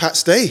peace, Pat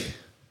Stay.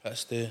 Pat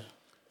Stay.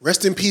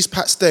 Rest in peace,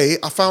 Pat Stay.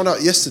 I found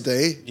out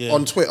yesterday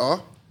on Twitter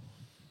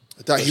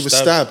that he was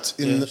stabbed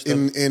in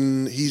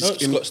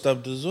got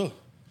stabbed as well.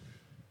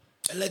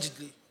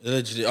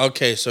 Allegedly.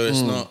 Okay, so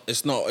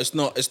it's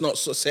not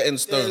set in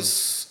stone.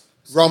 There's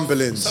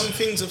rumblings. Some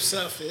things have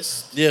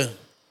surfaced. Yeah.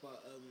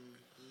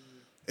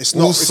 It's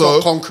not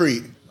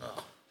concrete.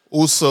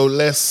 Also,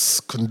 let's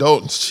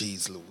condolence.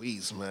 Jeez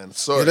Louise, man.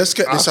 Sorry. Yeah, let's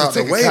get this out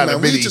of the way,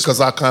 man.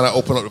 Because I kind of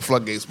open up the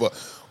floodgates. But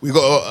we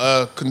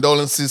got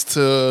condolences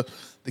to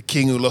the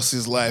king who lost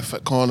his life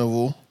at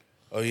Carnival.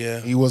 Oh, yeah.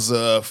 He was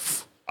I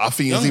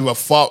think he was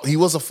either he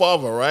was a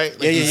father, right?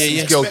 Like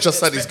his girl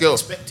just had his girl.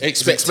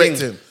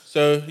 Expecting.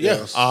 So,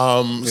 yeah.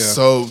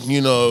 So,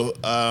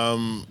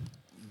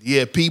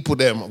 people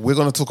them. We're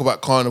going to talk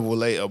about Carnival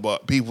later,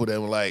 but people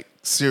them, like,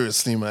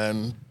 seriously,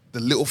 man,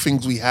 the little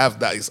things we have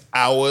that is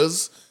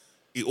ours,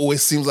 it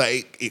always seems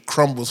like it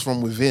crumbles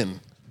from within.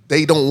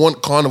 They don't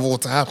want Carnival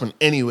to happen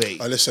anyway.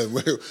 Listen,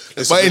 but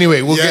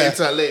anyway, we'll get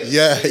into that later.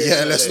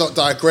 Yeah, let's not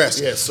digress.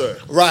 Yes, sir.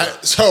 Right,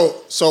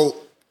 so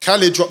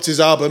Khaled dropped his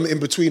album In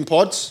Between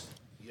Pods.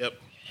 Yep.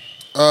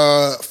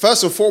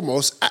 First and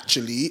foremost,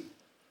 actually,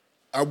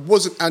 I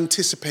wasn't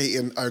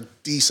anticipating a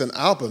decent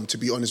album, to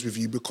be honest with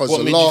you, because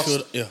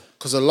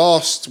the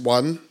last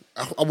one,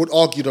 I would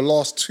argue the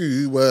last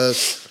two were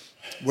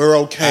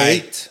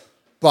okay. Right.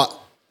 But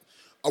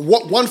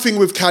one thing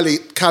with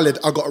Khaled,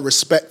 I got to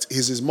respect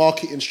his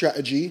marketing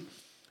strategy,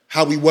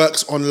 how he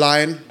works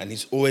online. And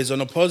he's always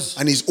on a pause.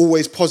 And he's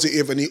always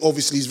positive, and he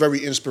obviously is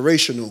very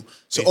inspirational.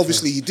 So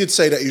obviously he did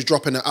say that he was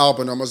dropping an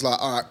album. I was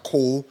like, all right,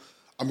 cool.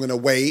 I'm going to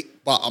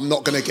wait, but I'm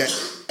not going to get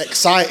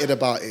excited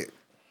about it.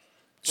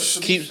 But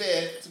to be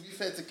fair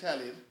to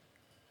Khaled,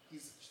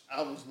 his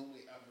albums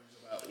normally average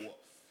about 15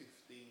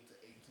 to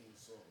 18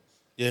 songs.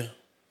 Yeah.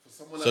 For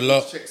someone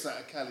that checks out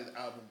a Khaled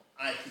album,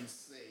 I can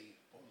say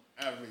on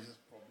average it's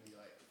probably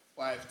like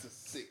 5 to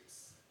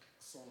 6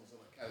 songs on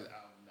a Khaled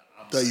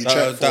album that you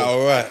check for. That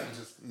all right.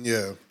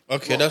 Yeah.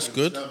 Okay, that's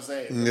good. You know what I'm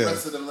saying? The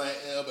rest of them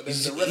but then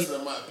the rest of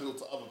them might appeal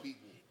to other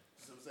people.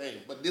 You know what I'm saying?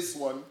 But this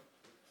one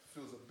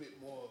feels a bit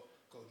more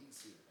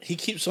cohesive. He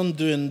keeps on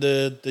doing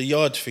the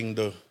yard thing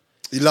though.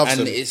 He loves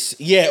them.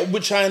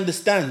 Which I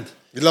understand.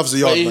 He loves the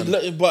yard,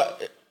 man.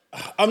 But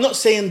I'm not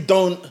saying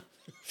don't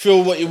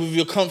feel what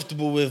you're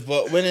comfortable with,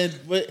 but when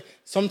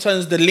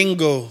sometimes the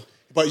lingo.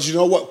 But you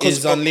know what?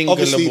 Is unlinguable.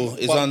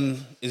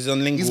 Is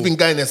unlinguable. He's been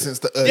going there since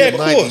the early 90s. Of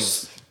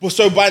course. Well,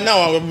 so by now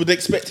I would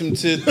expect him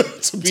to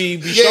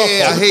be sharper.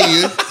 Yeah, I hear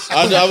you.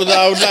 I would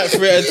like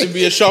for it to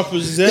be as sharp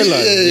as his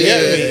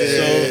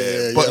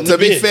hairline. But to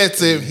be fair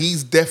to him,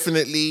 he's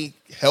definitely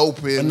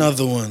helping.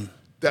 Another one.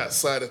 That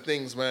side of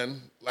things, man.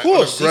 Like, of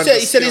course.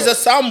 He said he's a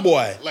sound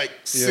boy. Like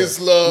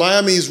Sizzler.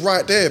 Miami is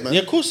right there, man.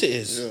 Yeah, of course it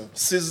is. Yeah.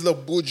 Sizzler,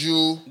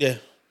 Buju. Yeah.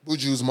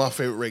 Buju's my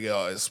favourite reggae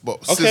artist.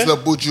 But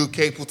Sizzler, Buju,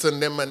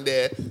 Capleton, them and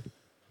there,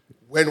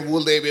 when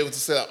will they be able to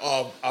say that,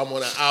 I'm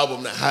on an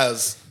album that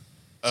has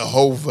a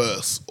whole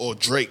verse or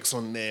Drake's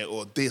on there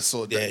or this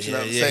or that? You know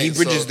what I'm saying? He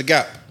bridges the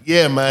gap.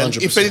 Yeah, man.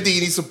 100%. If anything, he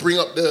needs to bring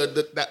up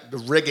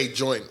the reggae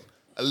joint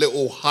a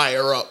little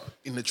higher up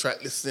in the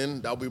track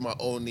listing. That'll be my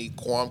only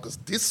qualm, because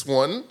this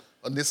one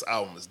on this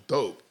album is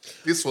dope.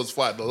 This was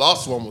fire. The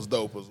last one was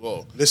dope as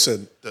well.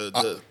 Listen,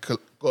 go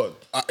on.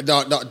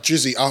 no,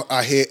 Drizzy,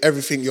 I hear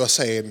everything you're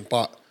saying,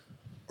 but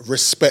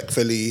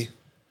respectfully,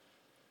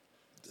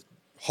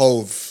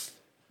 Hove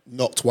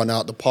knocked one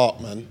out the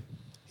park, man.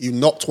 He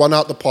knocked one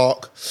out the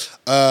park.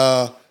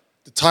 The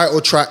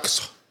title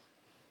tracks.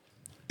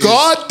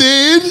 God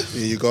did.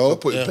 There you go. I'll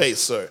put your pace,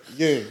 sir.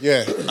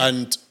 Yeah.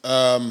 And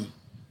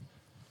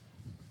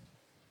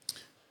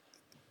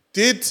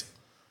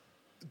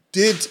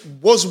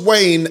was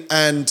Wayne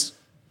and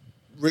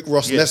Rick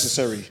Ross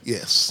necessary?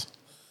 Yes.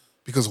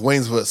 Because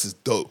Wayne's verse is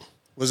dope.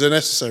 Was it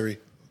necessary?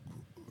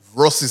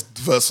 Ross's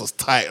verse was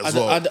tight as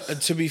well.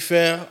 To be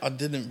fair, I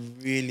didn't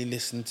really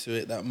listen to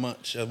it that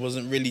much. I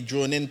wasn't really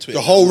drawn into it.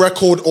 The whole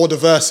record or the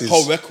verses?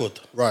 Whole record.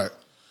 Right.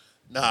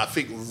 Nah, I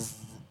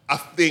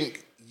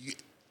think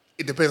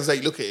it depends how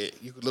you look at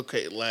it. You could look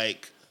at it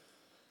like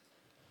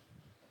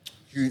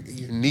you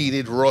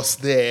needed Ross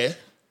there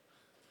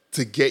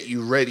to get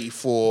you ready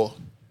for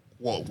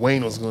what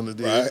Wayne was going to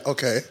do. Right,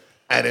 okay.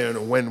 And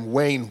then what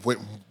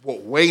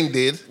Wayne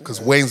did, because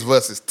Wayne's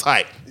verse is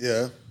tight.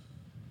 Yeah.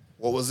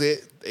 What was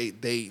it?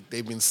 They've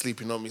been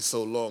sleeping on me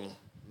so long.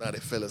 Now they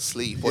fell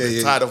asleep. Or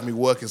they're tired of me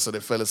working, so they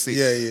fell asleep.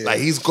 Yeah. Like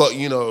he's got,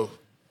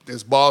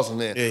 there's bars in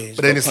there. Yeah,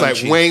 but then it's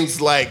punchy. like Wayne's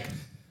like,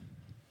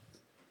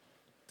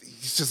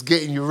 he's just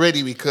getting you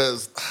ready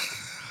because.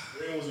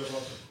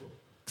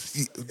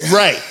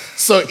 Right.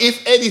 So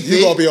if anything,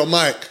 you gotta be on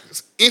mic.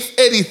 If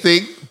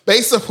anything,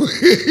 based on what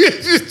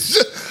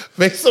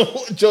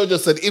Jojo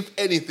said, if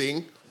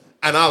anything,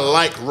 and I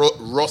like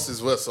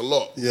Ross's verse a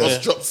lot. Yeah.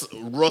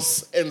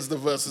 Ross ends the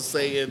verse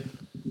saying,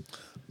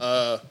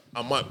 I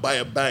might buy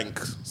a bank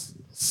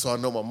so I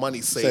know my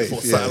money's safe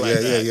or something like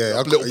that.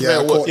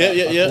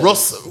 Yeah.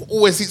 Ross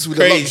always hits with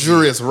a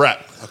luxurious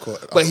rap.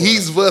 But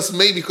his verse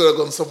maybe could have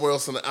gone somewhere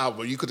else on the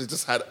album. You could have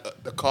just had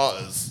the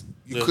Carters.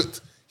 You could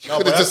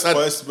have just had...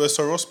 But it's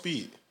a Ross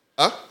beat.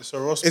 Huh? It's a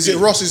Ross Is beat. it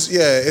Ross's?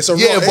 Yeah, it's a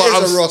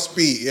Ross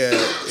beat. Yeah,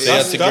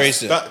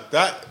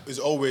 that is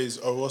always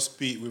a Ross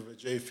beat with a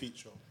J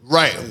feature.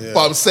 Right,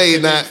 but I'm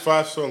saying that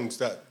 5 songs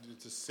that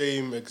it's the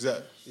same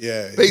exact.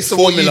 Yeah, based on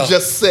what you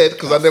just said,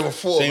 because I never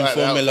thought Same about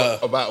formula.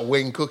 that about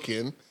Wayne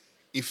cooking.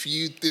 If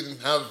you didn't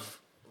have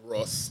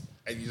Ross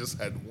and you just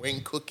had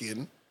Wayne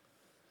cooking,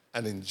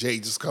 and then Jay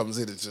just comes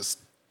in and just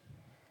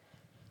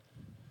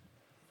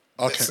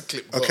lets the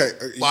clip go.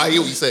 But I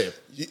hear what you're saying.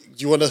 Do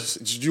you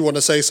want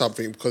to say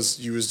something because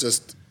you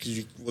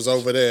was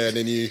over there and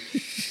then you?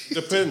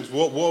 Depends.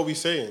 What are we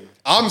saying?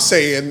 I'm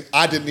saying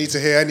I didn't need to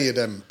hear any of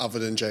them other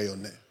than Jay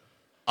on there.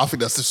 I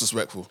think that's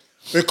disrespectful.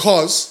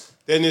 Because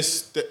then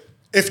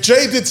if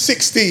Jay did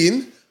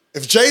 16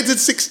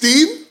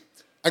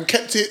 and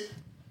kept it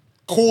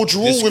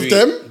cordial with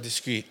them,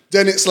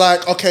 then it's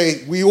like,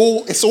 okay,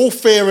 it's all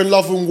fair in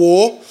love and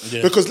war.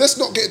 Yeah. Because let's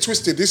not get it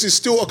twisted. This is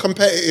still a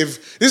competitive.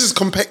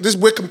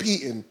 We're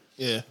competing.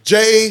 Yeah.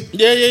 Jay.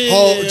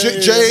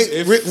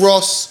 Jay. Rick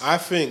Ross. I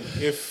think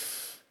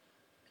if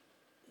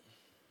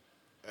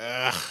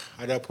how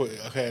do I put it?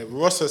 Okay,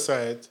 Ross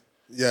aside.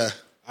 Yeah.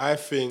 I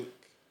think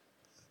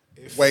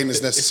if Wayne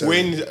is necessary.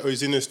 If Wayne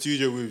is in the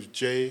studio with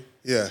Jay.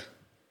 Yeah.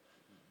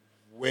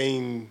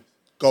 Wayne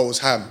goes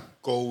ham.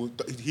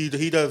 He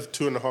does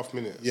 2.5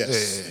 minutes.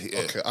 Yes. Yeah.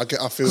 Okay. I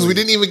feel. Because we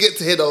didn't even get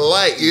to hear the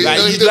light.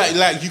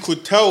 Like you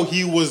could tell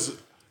he was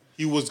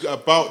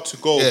about to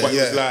go, but he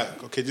was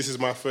like, okay, this is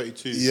my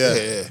 32.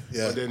 Yeah.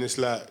 But then it's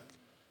like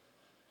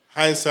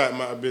hindsight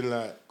might have been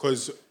like,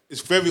 because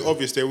it's very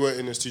obvious they weren't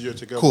in the studio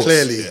together.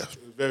 Clearly. It's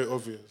very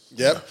obvious.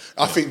 Yep.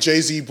 I think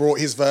Jay-Z brought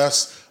his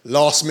verse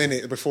last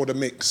minute before the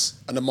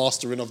mix and the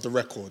mastering of the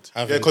record.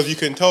 Yeah, because you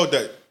can tell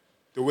that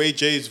the way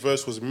Jay's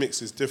verse was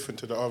mixed is different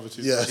to the other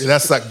two. Yeah.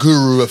 That's that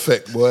guru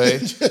effect, boy.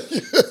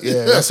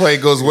 Yeah, that's why he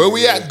goes, where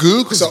we at,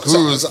 Guru? Because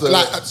Guru's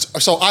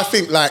so I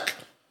think like,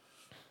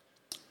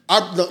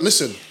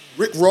 listen,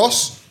 Rick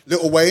Ross,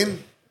 Lil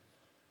Wayne,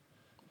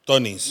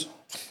 Donnies.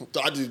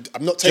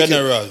 I'm not taking.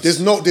 Generals. There's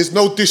no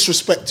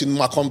disrespecting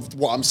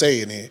what I'm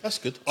saying here. That's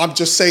good. I'm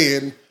just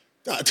saying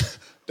that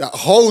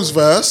Ho's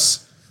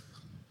verse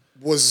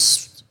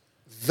was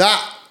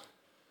that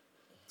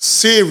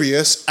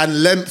serious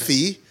and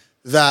lengthy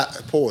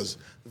that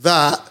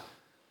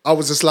I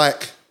was just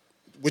like,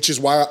 which is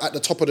why at the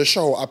top of the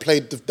show I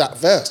played that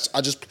verse.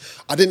 I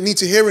didn't need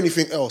to hear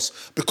anything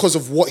else because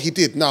of what he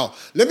did. Now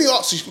let me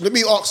ask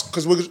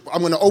because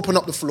I'm going to open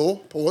up the floor.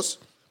 Pause.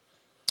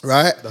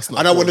 Right,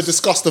 and I want to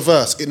discuss the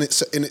verse in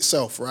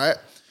itself. Right.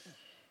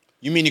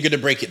 You mean you're going to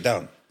break it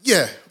down?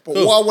 Yeah, but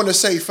what I want to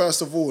say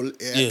first of all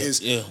is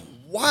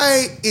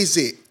why is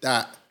it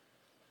that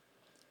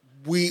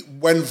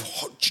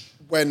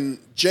when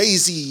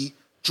Jay-Z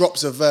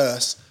drops a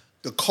verse,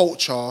 the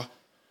culture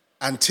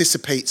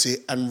anticipates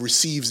it and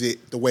receives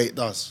it the way it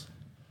does?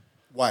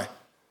 Why?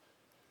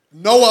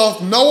 No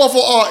other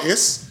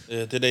artists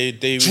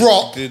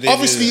drop.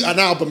 Obviously, an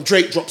album.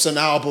 Drake drops an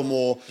album,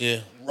 or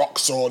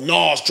Rocks or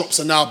Nas drops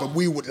an album.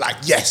 We would like,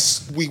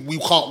 yes, we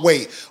can't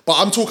wait. But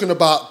I'm talking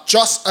about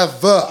just a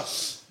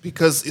verse.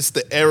 Because it's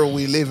the era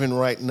we live in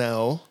right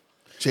now.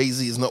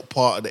 Jay-Z is not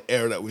part of the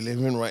era that we live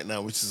in right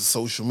now, which is a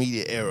social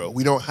media era.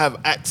 We don't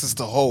have access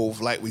to Hove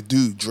like we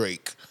do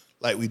Drake,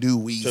 like we do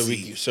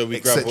Weezy. So we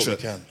grab what we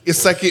can.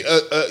 It's like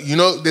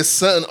there's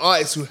certain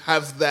artists who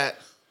have that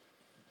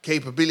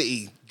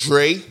capability.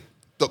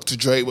 Dr.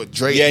 Dre,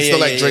 it's not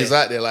like Dre's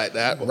out there like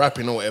that,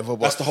 rapping or whatever.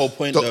 But that's the whole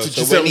point, though.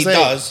 So when he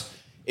does,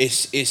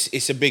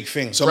 it's a big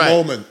thing. It's a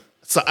moment.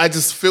 So I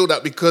just feel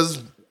that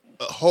because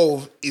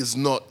Hove is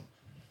not,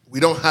 we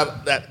don't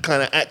have that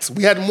kind of access.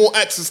 We had more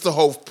access to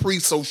Hove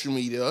pre-social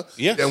media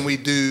than we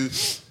do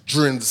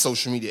during the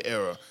social media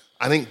era.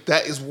 I think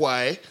that is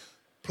why,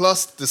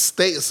 plus the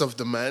status of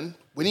the man,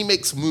 when he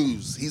makes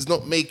moves, he's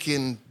not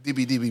making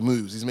dibby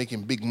moves. He's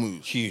making big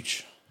moves.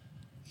 Huge.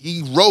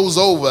 He rolls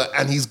over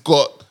and he's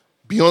got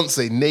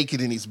Beyonce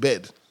naked in his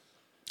bed.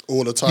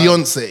 All the time.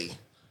 Beyonce.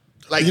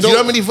 Like, you know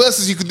how many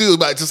verses you could do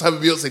about just having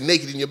Beyonce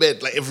naked in your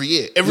bed, like every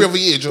year? Every other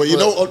year. But you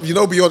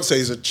know Beyonce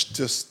is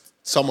just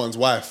someone's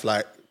wife.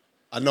 Like,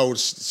 I know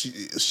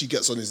she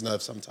gets on his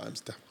nerves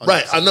sometimes. 100%.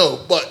 Right, I know,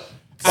 but...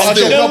 Do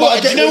you know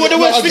what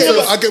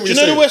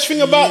the worst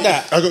thing about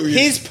that?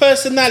 His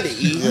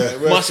personality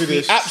must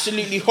be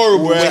absolutely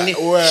horrible. When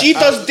she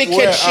does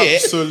dickhead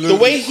shit, the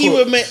way he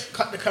would make...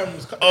 Cut the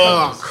cameras. Cut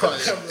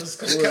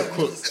the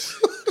cameras.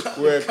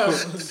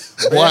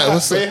 Why?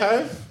 What's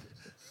that?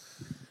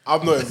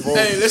 I'm not involved.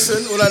 Hey,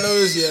 listen, all I know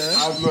is,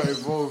 I'm not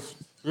involved.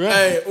 Right.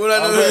 Hey, all I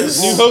know is...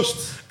 New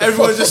host.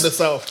 Everyone just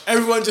stay off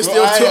Twitter.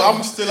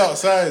 I'm still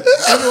outside.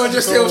 Everyone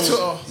just stay off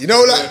Twitter. You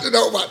know, right.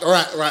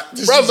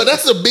 Bro, but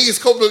that's the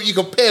biggest compliment you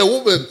can pay a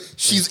woman.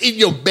 She's in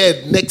your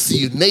bed next to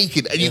you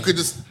naked, and you could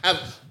just have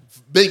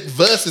big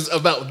verses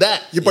about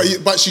that. Yeah,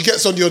 but she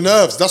gets on your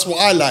nerves. That's what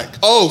I like.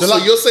 Oh, so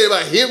you're saying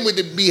about him with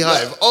the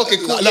beehive? Okay,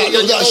 cool.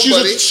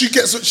 She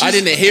gets. I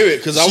didn't hear it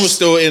because I was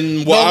still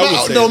in what I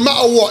was saying. No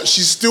matter what, she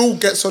still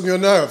gets on your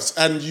nerves,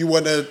 and you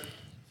want to.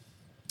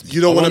 You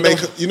don't want to make...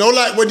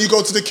 like when you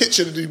go to the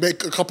kitchen and you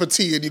make a cup of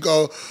tea and you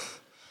go,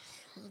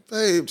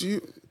 babe, do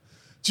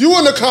you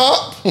want a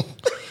cup?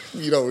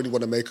 You don't really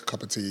want to make a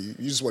cup of tea.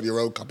 You just want your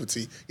own cup of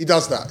tea. He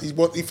does that. He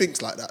thinks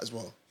like that as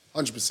well.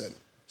 100%.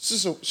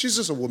 She's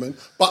just a woman.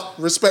 But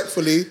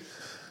respectfully...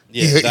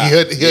 He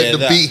heard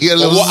the beat.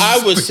 What I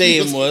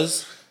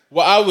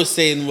was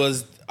saying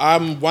was,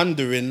 I'm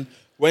wondering...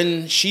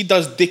 When she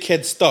does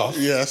dickhead stuff,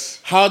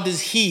 how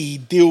does he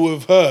deal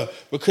with her?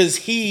 Because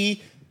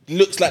he...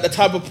 looks like the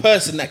type of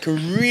person that can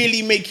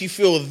really make you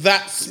feel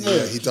that small.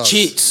 Yeah, he does.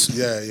 Cheats.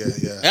 Yeah.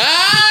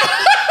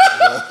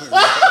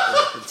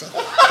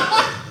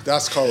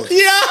 That's cold.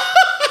 Yeah.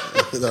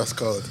 That's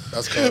cold.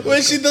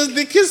 When she does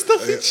the kiss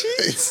stuff, he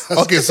cheats.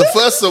 Okay, so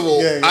first of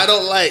all, I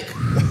don't like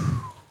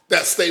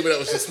that statement that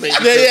was just made.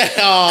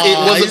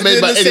 It wasn't made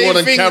by anyone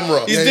on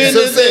camera. He's doing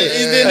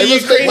the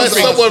Ukraine by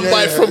someone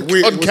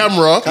on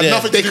camera.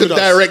 They could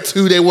direct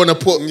who they want to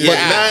put. But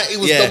now it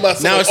was done by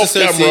someone off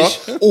camera.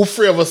 All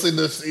three of us in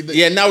the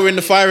now we're in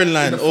the firing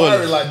line.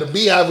 The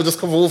beehive would just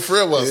cover all three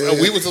of us, and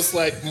we were just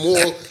like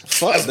more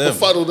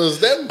befuddled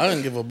as them. I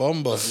don't give a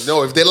bomber.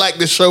 No, if they like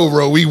the show,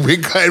 bro, we're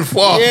going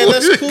far. Yeah,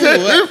 that's cool.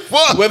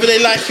 Whether they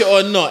like it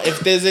or not, if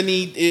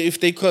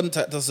they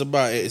contact us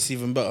about it, it's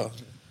even better.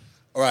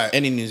 All right.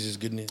 Any news is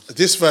good news.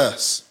 This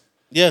verse.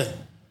 Yeah.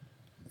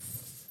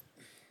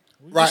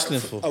 Right.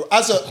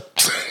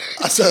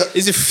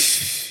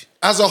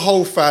 As a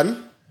whole fan. Do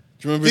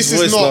you remember his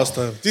voice last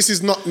time? This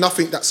is not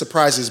nothing that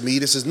surprises me.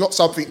 This is not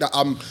something that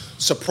I'm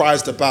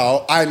surprised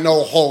about. I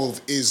know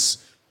Hove is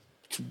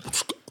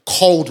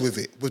cold with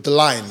it, with the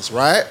lines,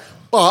 right?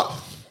 But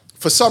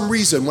for some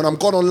reason, when I'm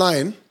gone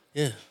online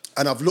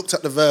and I've looked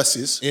at the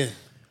verses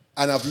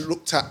and I've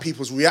looked at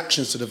people's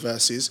reactions to the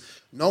verses,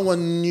 no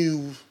one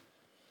knew...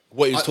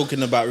 what he was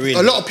talking about, really.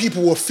 A lot of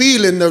people were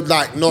feeling they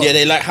like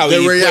how he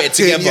put it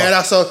together. Yeah,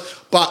 that's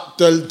but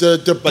the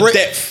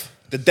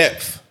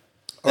depth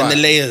and the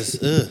layers.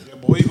 Yeah,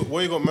 but what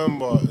you got to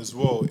remember as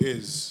well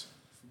is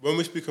when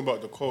we're speaking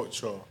about the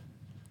culture,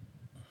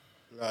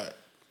 like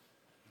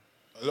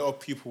a lot of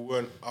people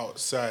weren't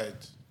outside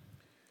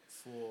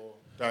for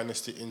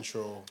Dynasty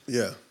intro.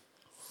 Yeah.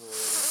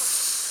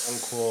 For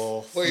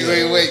Encore.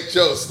 Wait,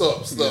 Joe,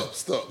 stop. No,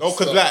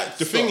 because like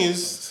the thing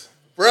is.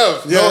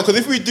 Bro, no, because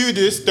if we do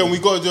this, then we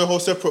got to do a whole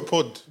separate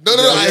pod. No,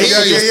 I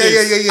hear you.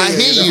 I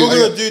hear you. If we're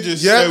going to do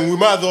this, then we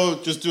might as well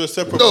just do a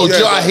separate pod. No,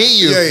 Joe, I hear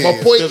you. My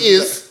point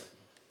is,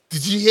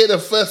 did you hear the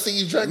first thing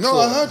you drank? No,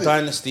 I heard it.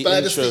 Dynasty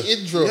intro.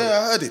 Yeah,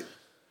 I heard it.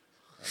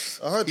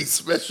 He's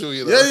special,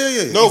 you know.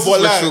 Yeah. No, he's but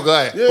a special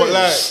guy.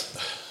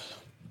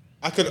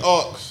 I could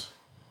ask,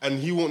 and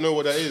he won't know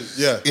what that is.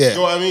 Yeah. You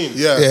know what I mean?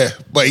 Yeah.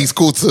 But he's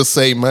cool to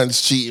say man's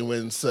cheating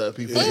when certain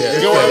people. You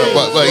know what I mean?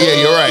 But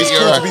yeah, you're right. It's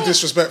cool to be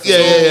disrespectful.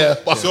 Yeah.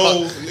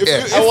 So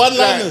if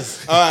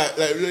one-liners. All right,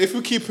 like if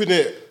we're keeping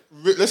it,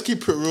 let's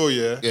keep it real,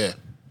 yeah. Yeah.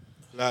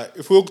 Like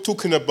if we're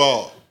talking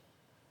about,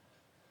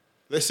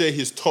 let's say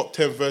his top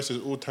 10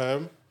 verses all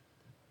time.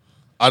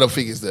 I don't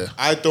think it's there.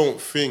 I don't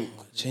think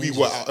we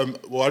were.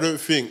 I don't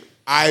think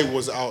I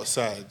was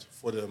outside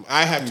for them.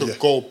 I had to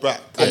go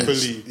back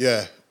properly.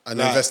 Yeah. And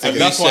investigate.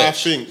 And that's why I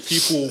think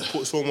people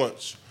put so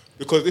much.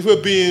 Because if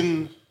we're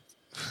being,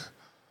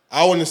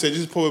 I want to say this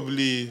is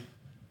probably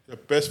the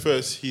best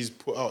verse he's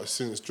put out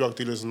since Drug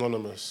Dealers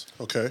Anonymous.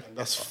 Okay. And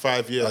that's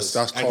 5 years.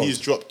 That's and cold. he's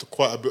dropped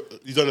quite a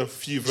bit. He's done a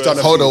few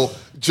verses. Hold on,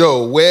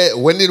 Joe.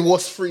 When did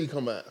What's Free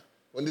come out?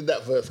 When did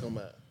that verse come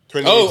out?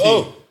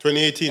 2018.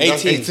 2018.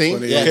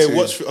 18. Yeah.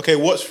 Okay,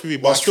 What's Free?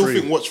 But I still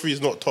think What's Free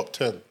is not top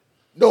 10.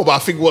 No, but I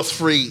think What's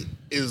Free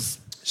is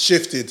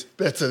shifted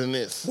better than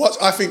this. I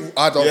don't think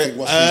What's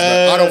Free's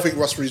better. I don't think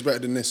What's Free's better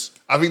than this.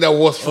 I think that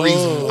What's Free's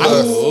is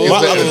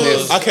better than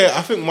this. Okay,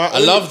 I think I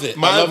loved it.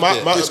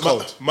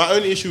 My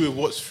only issue with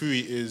What's Free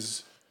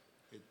is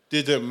it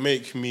didn't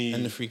make me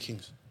and the Three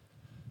Kings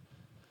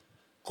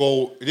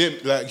go. It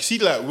didn't, like, see,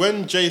 like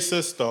when Jay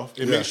says stuff,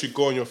 it makes you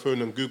go on your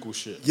phone and Google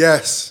shit.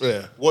 Yes.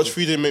 Yeah. What's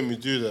Free didn't make me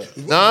do that.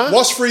 Nah.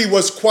 What's Free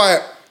was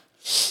quite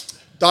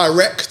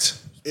direct.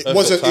 It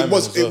wasn't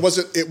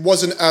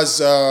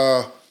as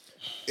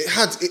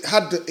it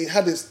had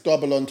its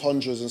double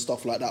entendres and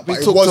stuff like that. We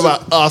But it talked wasn't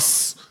about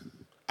us.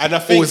 And I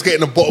think always getting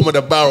the bottom of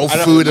the barrel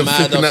food and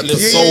flipping that to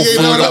soul food.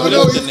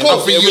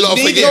 I think you lot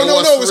are forgetting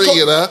What's Free,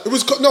 you know? It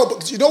was no,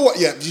 but you know what?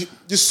 Yeah,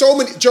 there's so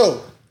many.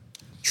 Joe,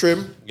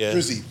 Trim,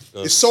 Drizzy.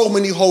 There's so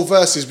many whole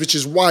verses, which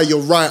is why you're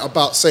right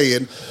about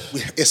saying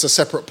it's a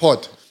separate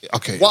pod.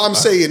 Okay. What I'm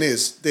saying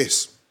is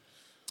this: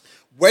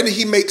 when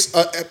he makes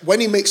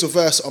a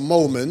verse a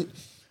moment,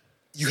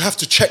 you have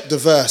to check the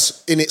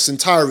verse in its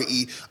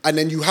entirety, and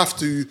then you have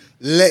to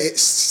let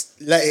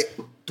it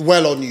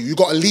dwell on you. You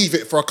got to leave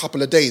it for a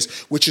couple of days,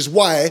 which is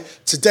why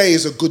today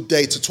is a good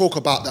day to talk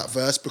about that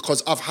verse,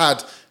 because I've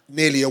had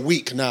nearly a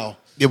week now.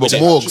 Yeah, but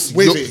Morgs,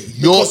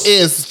 your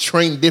ears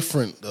train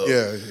different though.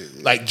 Yeah.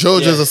 Like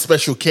Georgia's a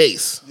special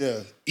case.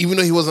 Yeah. Even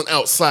though he wasn't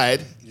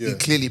outside, he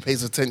clearly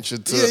pays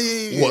attention to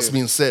what's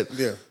being said.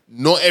 Yeah.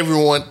 Not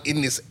everyone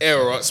in this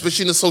era,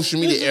 especially in the social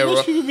media era,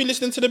 most people be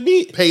listening to the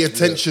beat. pay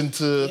attention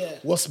to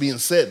what's being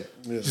said.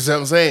 Yeah. You see what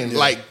I'm saying?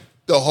 Like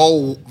the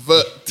whole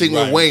thing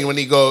with Wayne when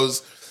he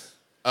goes,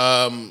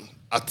 I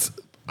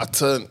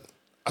turn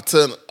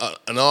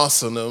an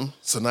arse on them,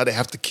 so now they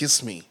have to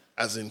kiss me,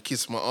 as in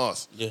kiss my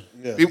arse. Yeah.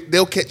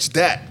 They'll catch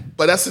that,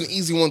 but that's an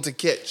easy one to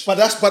catch. But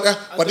this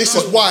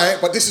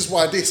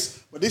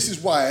is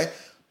why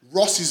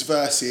Ross's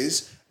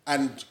verses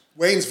and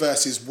Wayne's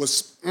verses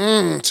was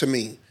to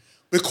me.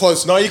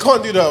 Because no, you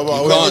can't do that. No,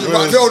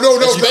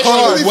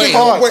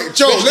 wait,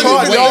 Joe.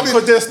 Let me.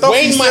 Because there's stuff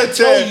Wayne he might said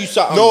tell there. you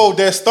something. No,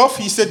 there's stuff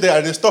he said there,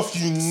 and there's stuff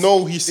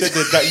he said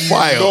there that you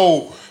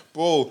know,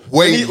 bro.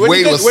 Wayne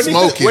was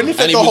smoking. When he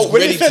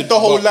said the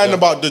whole line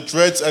about the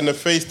dreads and the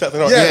face tat,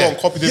 and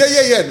copy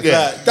this.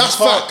 Yeah. That's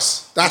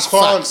facts. That's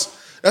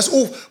facts. That's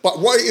all. But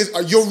what it is,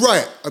 you're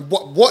right.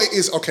 What it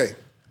is, okay.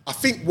 I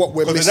think what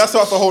we're missing. That's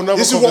a whole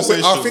nother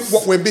conversation. I think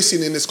what we're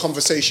missing in this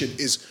conversation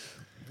is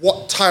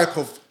what type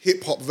of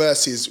hip hop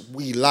verses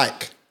we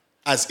like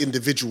as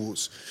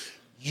individuals.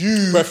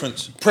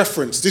 Preference.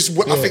 This is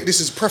what I think. This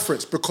is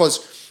preference, because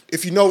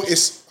if you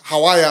notice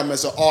how I am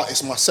as an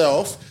artist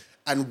myself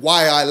and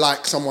why I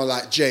like someone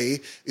like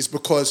Jay is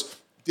because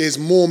there's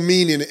more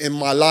meaning in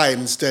my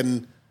lines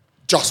than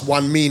just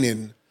one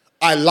meaning.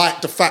 I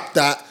like the fact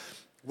that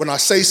when I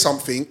say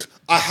something,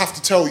 I have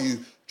to tell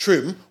you,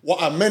 Trim,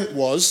 what I meant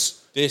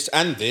was this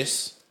and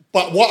this.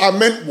 But what I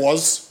meant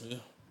was,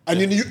 and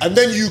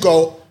then you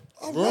go,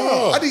 oh,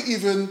 wow, I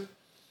didn't.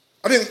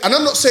 And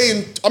I'm not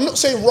saying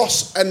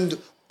Ross and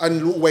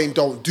Lil Wayne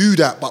don't do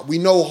that, but we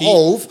know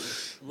Hove.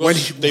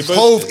 He's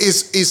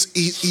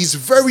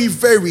very,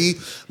 very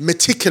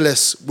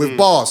meticulous with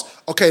bars.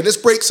 Okay, let's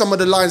break some of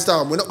the lines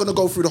down. We're not going to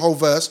go through the whole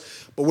verse,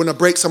 but we're going to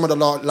break some of the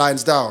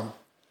lines down.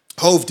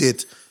 Hove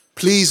did,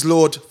 please,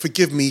 Lord,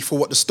 forgive me for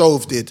what the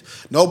stove did.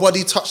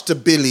 Nobody touched the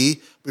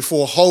billy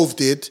before Hove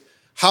did.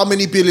 How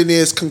many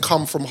billionaires can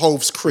come from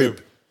Hove's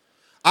crib?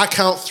 I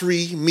count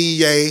 3, me,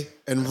 Ye,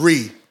 and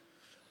Ree.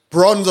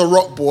 Bron the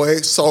rock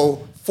boy,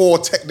 so 4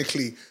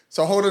 technically.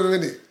 So hold on a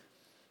minute.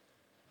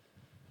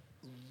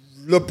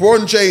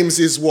 LeBron James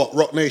is what?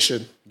 Rock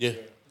Nation. Yeah.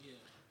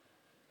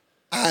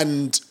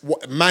 And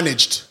what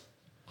managed.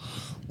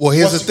 Well,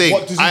 here's the thing.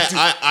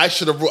 I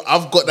should have.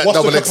 I've got that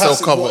double XL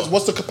cover.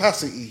 What's the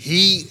capacity?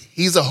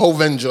 He's a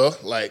Hovenger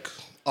like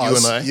you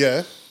and I.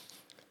 Yeah.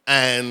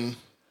 And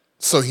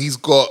so he's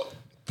got.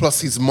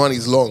 Plus his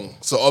money's long,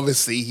 so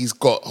obviously he's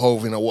got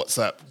Hove in a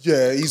WhatsApp.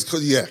 Yeah,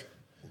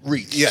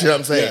 reach. Yeah. You know what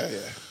I'm saying? Yeah.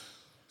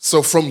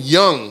 So from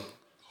young,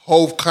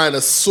 Hove kind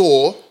of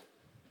saw.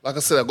 Like I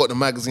said, I got the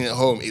magazine at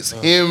home. It's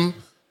him,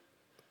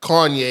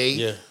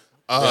 Kanye,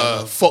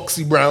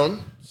 Foxy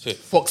Brown. Sick.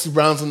 Foxy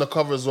Brown's on the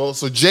cover as well.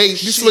 So Jay,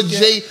 this is what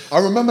Jay. I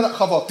remember that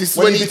cover. This is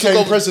when he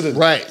became president.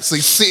 Right. So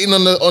he's sitting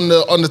on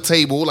the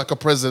table like a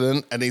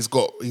president, and he's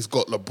got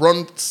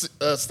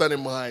LeBron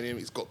standing behind him.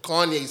 He's got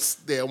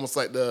Kanye there, almost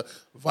like the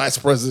vice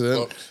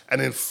president,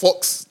 and then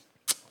Foxy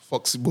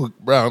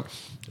Brown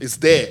is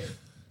there.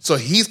 So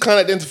he's kind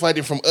of identified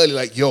him from early,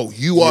 like, yo,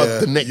 you are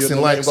the next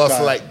in line, regards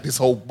to like this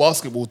whole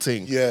basketball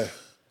thing. Yeah.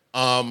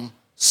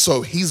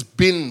 So he's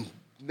been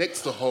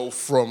next to Hov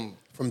from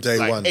From day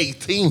like one.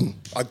 18.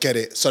 I get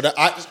it. So that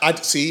I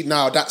see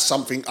now that's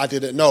something I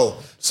didn't know.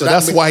 So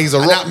that's why he's a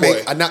rock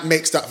boy. And that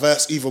makes that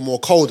verse even more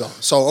colder.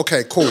 So,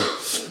 okay, cool.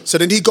 So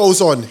then he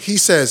goes on. He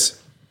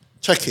says,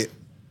 check it.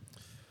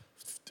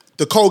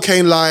 The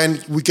cocaine line,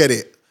 we get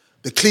it.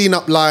 The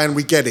cleanup line,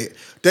 we get it.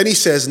 Then he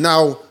says,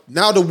 now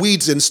the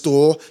weed's in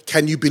store.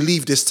 Can you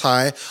believe this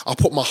tie? I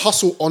put my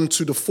hustle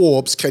onto the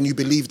Forbes. Can you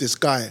believe this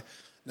guy?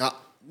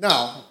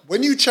 Now,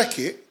 when you check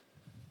it,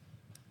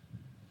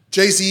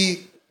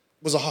 Jay-Z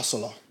was a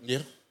hustler. Yeah.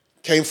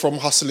 Came from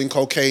hustling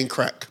cocaine,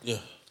 crack. Yeah.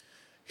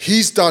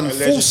 He's done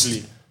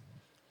Allegedly.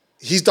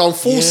 He's done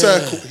full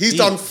circle. He's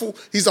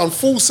done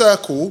full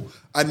circle,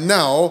 and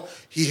now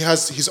he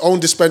has his own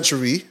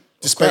dispensary,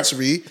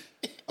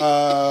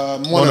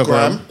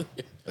 monogram.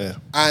 Yeah.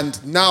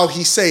 And now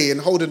he's saying,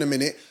 hold on a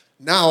minute,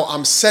 now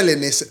I'm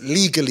selling this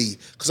legally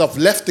because I've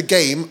left the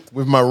game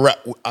with my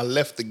I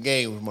left the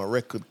game with my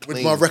record clean.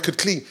 With my record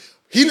clean.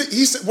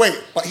 He said,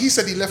 wait, but he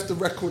said he left the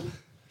record.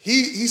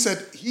 He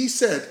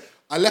said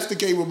I left the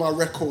game with my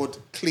record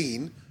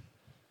clean.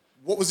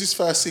 What was his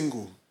first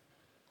single?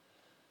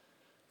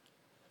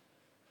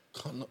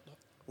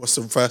 What's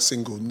the first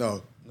single?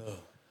 No.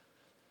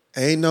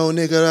 Ain't no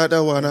nigga like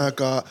the one I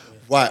got.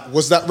 Right.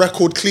 Was that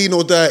record clean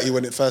or dirty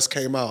when it first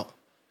came out?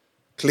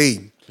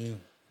 Clean.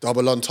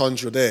 Double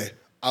entendre there.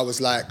 I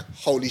was like,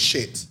 holy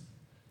shit.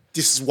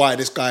 This is why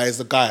this guy is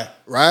the guy,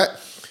 right?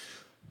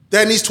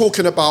 Then he's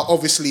talking about,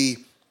 obviously,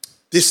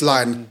 this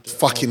line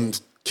fucking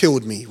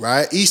killed me,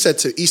 right? He said,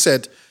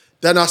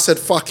 then I said,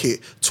 fuck it,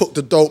 took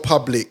the dope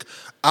public.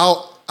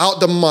 Out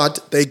the mud,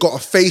 they gotta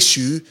face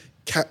you.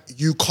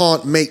 You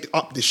can't make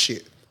up this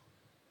shit.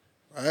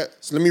 Right?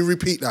 So let me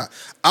repeat that.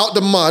 Out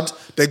the mud,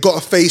 they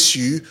gotta face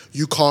you.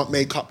 You can't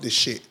make up this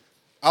shit.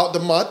 Out the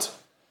mud,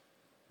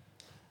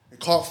 they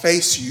can't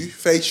face you.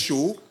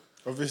 Facial.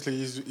 Obviously,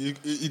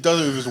 he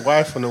does it with his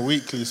wife on a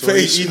weekly, so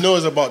he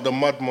knows about the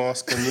mud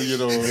mask and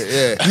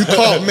Yeah. You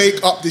can't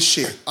make up this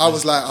shit. I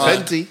was like,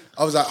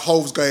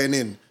 Hove's going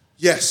in.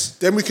 Yes.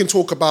 Then we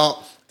talk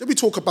about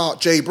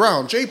Jay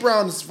Brown. Jay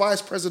Brown's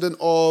vice president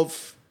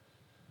of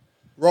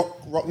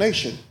Rock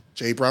Nation.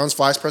 Jay Brown's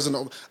vice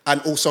president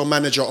and also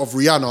manager of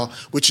Rihanna,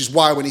 which is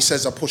why when he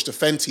says I pushed the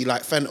Fenty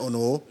like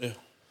fentanyl,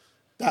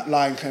 that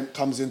line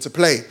comes into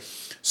play.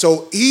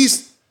 So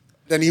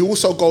then he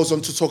also goes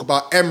on to talk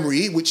about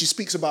Emery, which he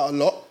speaks about a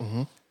lot.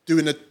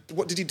 Doing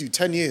what did he do?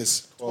 10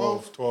 years?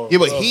 12. Yeah,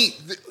 but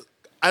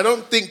I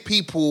don't think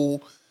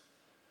people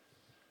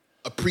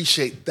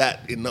appreciate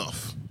that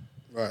enough.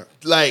 Right.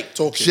 Like,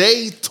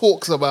 Jay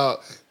talks about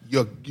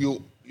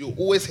you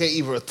always hear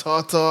either a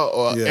Tata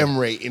or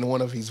Emery in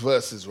one of his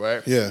verses,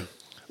 right? Yeah.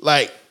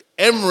 Like,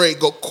 Emery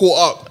got caught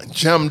up and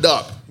jammed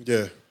up.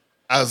 Yeah.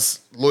 As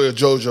lawyer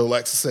Jojo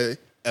likes to say,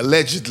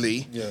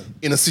 allegedly,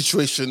 in a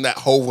situation that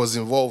Hove was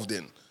involved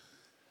in.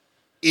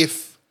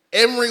 If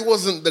Emery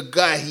wasn't the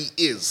guy he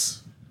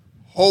is,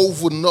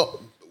 Hove would not.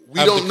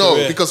 We don't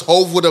know because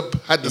Hove would have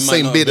had the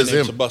same bid as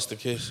him. To bust the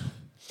case.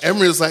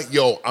 Emery was like,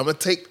 "Yo, I'm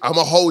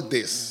gonna hold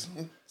this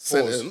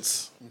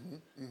sentence.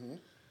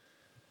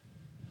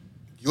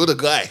 You're the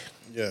guy.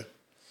 Yeah,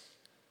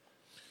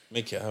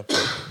 make it happen.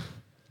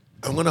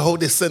 I'm gonna hold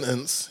this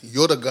sentence.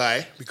 You're the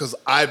guy because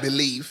I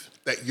believe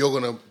that you're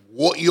gonna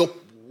what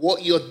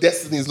your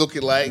destiny is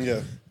looking like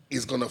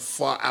is gonna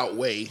far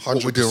outweigh 100%.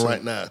 What we're doing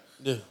right now.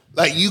 Yeah.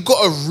 Like you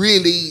gotta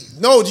really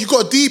you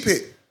gotta deep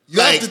it. You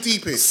have to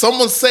deep it.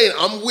 Someone's saying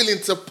I'm willing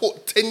to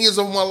put 10 years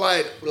of my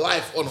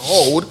life on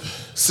hold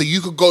so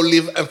you could go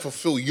live and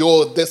fulfill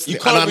your destiny. You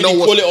can't really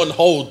call it on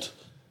hold.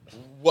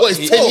 What,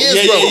 it's 10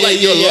 years,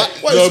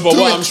 bro? No, but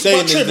what I'm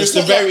saying is the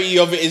severity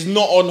of it is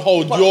not on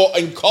hold. You're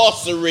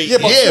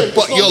incarcerated.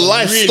 But your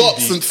life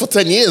stops for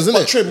 10 years, isn't it?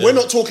 But Trim, we're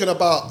not talking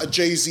about a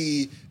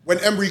Jay-Z, when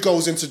Emery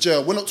goes into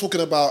jail, we're not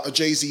talking about a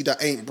Jay-Z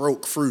that ain't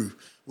broke through.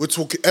 We're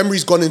talking,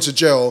 Emery's gone into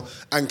jail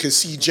and can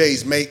see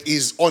Jay's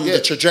is on the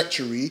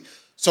trajectory.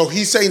 So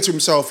he's saying to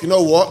himself, you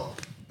know what?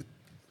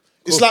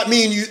 It's like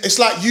me and you, it's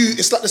like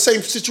the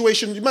same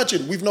situation.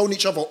 Imagine, we've known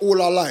each other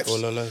all our lives.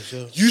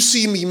 You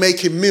see me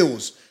making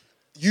meals.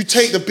 You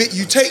take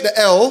the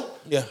L,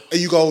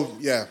 and you go,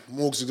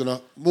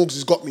 Morgs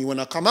has got me when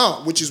I come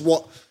out, which is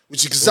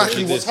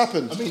exactly what's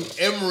happened. I mean,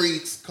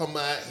 Emery's come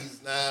out,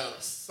 he's now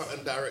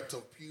something director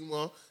of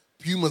Puma.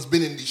 Puma's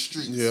been in the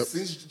streets. Yep.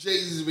 Since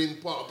Jay-Z's been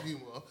part of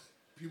Puma,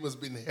 Puma's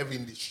been heavy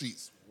in the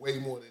streets, way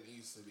more than he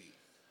used to be.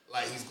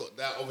 Like, he's got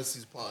that,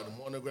 obviously he's part of the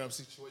monogram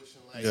situation.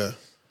 Like,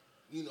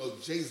 you know,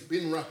 Jay's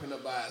been rapping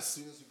about as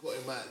soon as we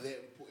got him out there,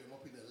 we put him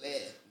up in the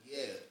lair.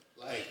 Yeah,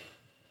 like,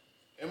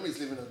 Emery's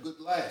living a good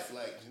life,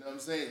 like, you know what I'm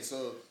saying?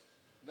 So,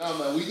 nah,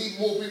 man, we need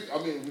more people.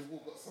 I mean, we've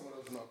all got some of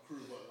those in our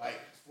crew, but, like,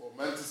 for a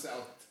man to say,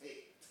 I'll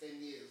take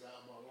 10 years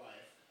out of my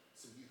life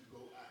so you can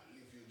go out and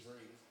live your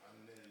dreams,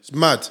 and then... It's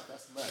mad.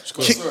 That's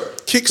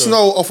mad. Kick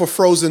Snow off a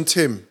Frozen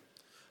Tim.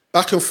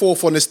 Back and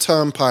forth on this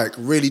turnpike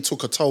really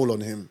took a toll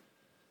on him.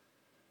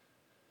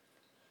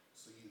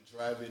 So you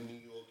drive in New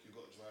York, you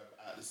got to drive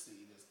out of the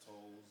city, there's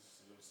tolls,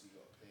 so obviously you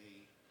got to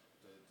pay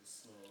the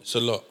snow. It's a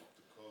lot.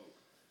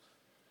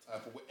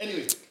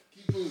 Anyway,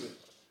 keep moving.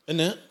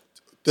 Innit?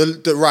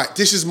 Right,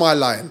 this is my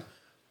line.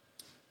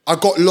 I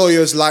got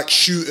lawyers like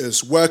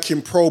shooters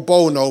working pro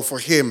bono for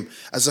him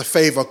as a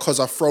favour because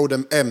I throw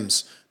them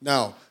M's.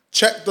 Now,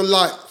 check the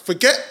line.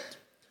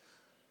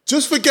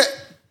 Just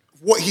forget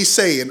what he's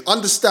saying.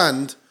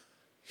 Understand,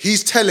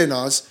 he's telling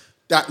us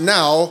that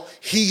now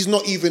he's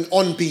not even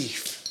on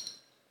beef.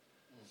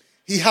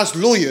 He has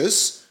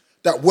lawyers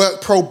that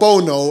work pro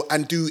bono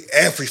and do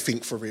everything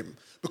for him.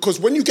 Because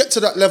when you get to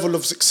that level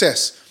of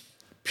success,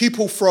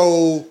 people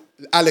throw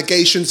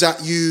allegations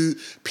at you,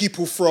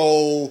 people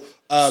throw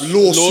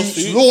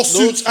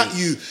lawsuits at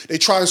you. They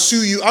try and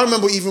sue you. I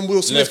remember even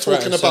Will Smith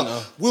talking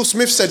about. Will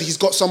Smith said he's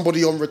got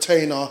somebody on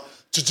retainer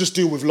to just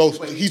deal with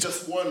lawsuits. He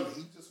just won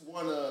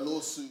a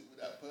lawsuit with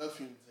that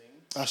perfume thing.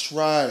 That's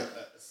right.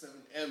 At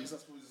 7M's.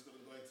 That's probably just going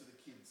to go into the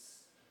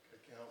kids'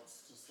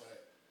 accounts, just like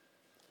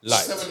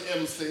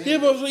 7M's to him. Yeah,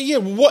 but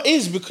what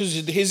is, because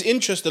his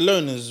interest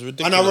alone is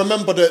ridiculous. And I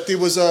remember that there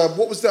was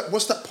what's that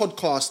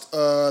podcast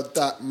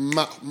that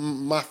Matt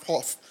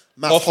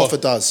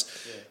Hoffa does?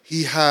 Yeah.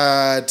 He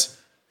had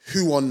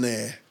who on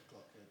there?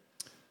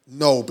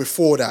 No,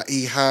 before that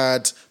he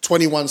had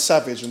 21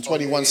 Savage, and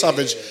 21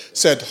 Savage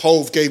said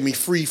Hove gave me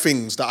 3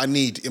 things that I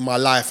need in my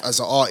life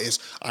as an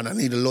artist, and I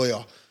need a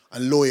lawyer.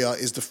 And lawyer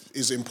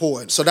is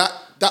important. So that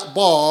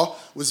bar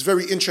was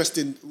very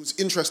interesting. It was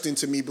interesting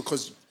to me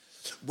because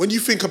when you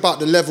think about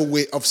the level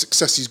of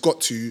success he's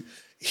got to,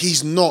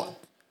 he's not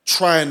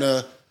trying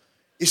to.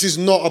 This is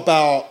no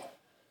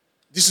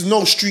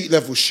street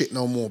level shit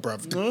no more,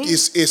 bruv. No?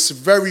 It's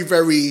very,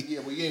 very.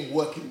 Yeah, but you ain't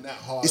working that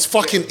hard. It's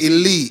fucking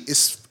elite.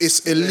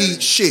 It's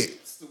elite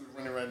shit. Still be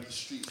running around these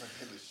streets like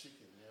headless chicken.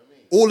 You know what I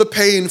mean? All the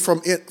pain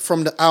from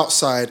the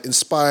outside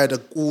inspired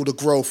all the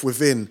growth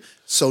within.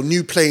 So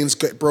new planes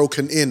get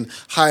broken in.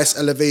 Highest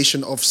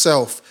elevation of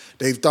self.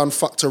 They've done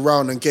fucked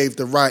around and gave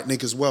the right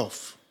niggas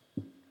wealth.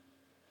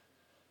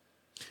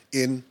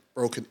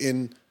 Broken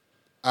in,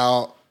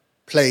 out,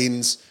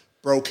 planes.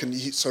 Broken.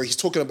 So he's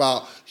talking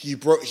about he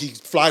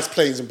flies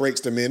planes and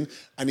breaks them in,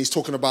 and he's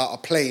talking about a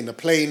plane. A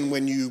plane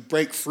when you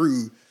break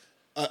through,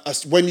 a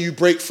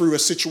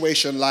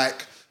situation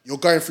like you're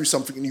going through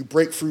something and you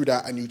break through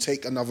that and you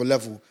take another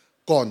level.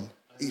 Gone.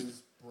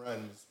 His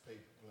brand's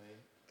paper plane.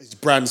 His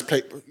brand's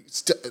paper.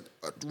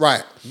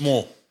 Right.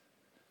 More.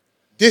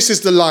 This is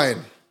the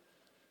line.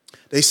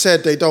 They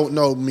said they don't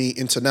know me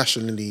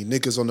internationally.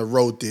 Niggas on the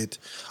road did.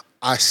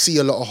 I see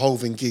a lot of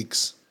Hove in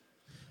gigs.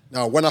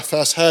 Now, when I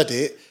first heard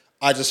it,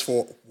 I just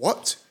thought,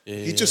 what?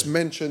 He just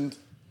mentioned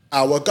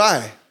our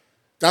guy.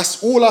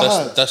 That's all I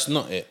heard. That's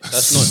not it.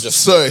 That's not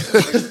just...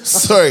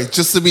 Sorry,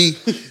 just to be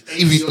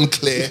even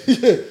clear.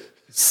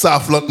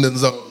 South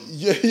London's own.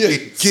 Yeah.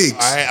 Gigs.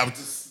 Alright,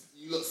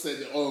 you lot said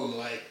your own,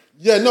 like...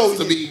 Yeah, no.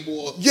 To be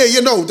more...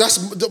 that's...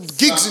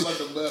 Gigs.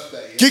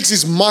 Gigs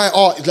is my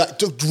art.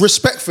 Like,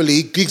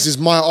 respectfully, Gigs is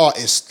my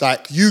artist.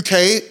 Like,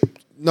 UK,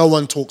 no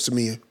one talks to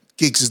me.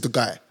 Gigs is the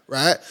guy,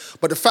 right?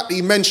 But the fact that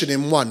he mentioned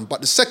him, one. But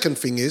the second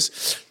thing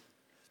is...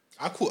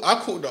 I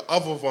caught the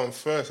other one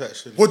first,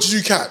 actually. What did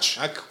you catch?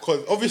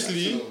 Because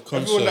obviously,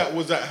 everyone that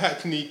was at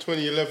Hackney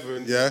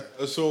 2011,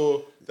 I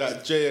saw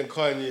that Jay and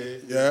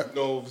Kanye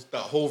knows that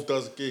Hove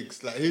does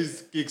gigs. Like,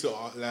 his gigs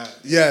are like...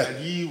 Yeah. And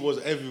he was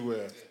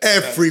everywhere.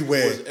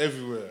 Everywhere. Like, he was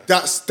everywhere.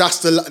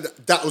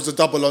 That was a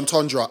double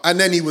entendre. And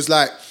then he was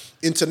like,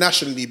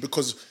 internationally,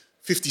 because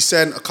 50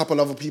 Cent, a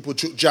couple other people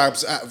took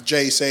jabs out of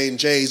Jay, saying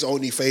Jay's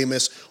only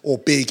famous or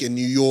big in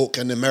New York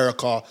and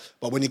America,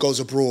 but when he goes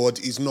abroad,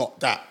 he's not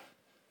that.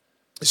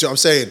 You see what I'm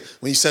saying?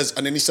 When he says,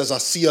 and then he says, I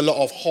see a lot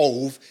of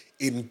Hove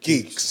in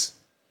gigs.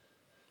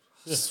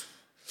 Yeah.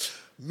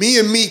 Me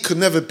and me could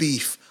never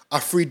beef.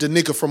 I freed the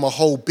nigga from a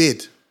whole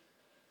bid.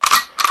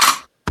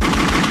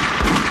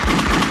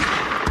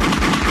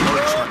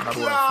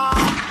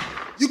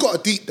 You gotta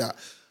deep that.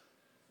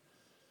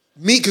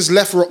 Meek has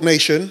left Rock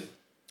Nation.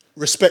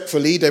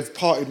 Respectfully, they've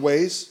parted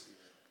ways.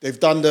 They've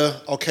done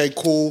the, okay,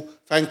 cool,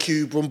 thank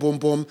you, boom, boom,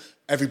 boom.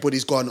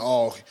 Everybody's gone,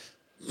 oh,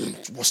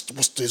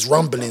 what's these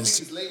rumblings?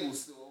 His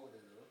label's still over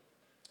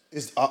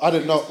there, though. I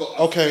don't know.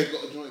 Okay. He's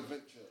got a joint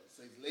venture,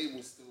 so his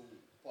label's still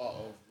part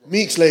of Rock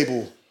Meek's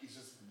label. It's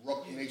just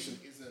Rock Nation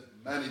isn't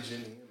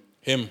managing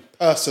him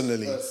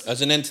personally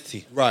as an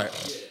entity. Right.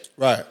 Yeah.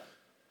 Right.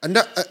 And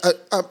that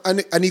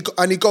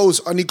and he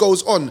goes on.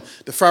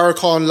 The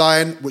Farrakhan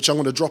line, which I'm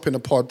going to drop in a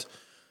pod,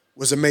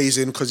 was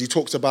amazing because he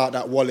talks about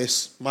that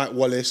Mike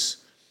Wallace.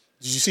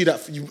 Did you see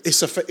that?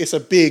 It's a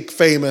big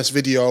famous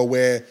video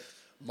where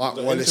Mike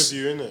Wallace.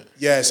 Interview, innit?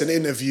 Yeah, it's an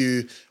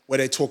interview where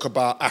they talk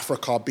about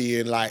Africa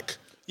being like.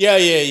 Yeah.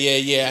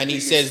 And he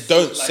says,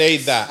 "Don't say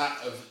that."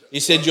 He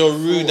said, "You're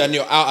rude and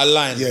you're out of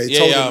line." Yeah, he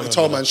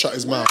told man shut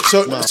his mouth.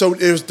 So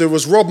there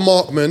was Rob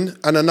Markman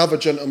and another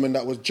gentleman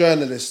that was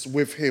journalists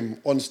with him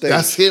on stage.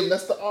 That's him.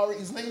 That's the Ari.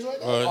 His name's right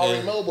now.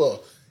 Ari Melba.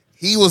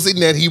 He was in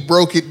there and he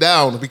broke it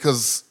down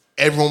because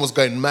everyone was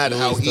going mad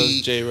how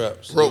he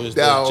broke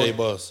down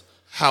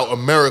how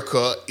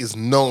America is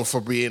known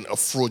for being a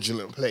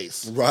fraudulent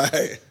place.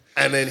 Right.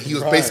 And then he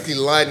was basically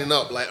lining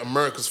up like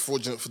America's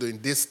fraudulent for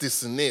doing this,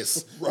 and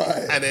this.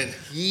 Right. And then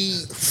he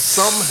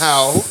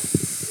somehow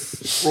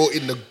brought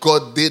in the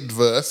God did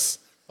verse.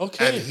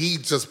 Okay. And he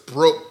just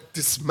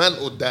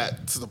dismantled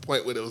that to the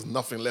point where there was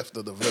nothing left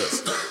of the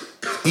verse.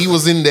 He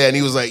was in there and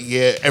he was like,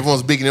 yeah,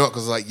 everyone's bigging him up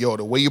because like, yo,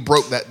 the way you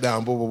broke that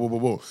down, blah, blah, blah, blah,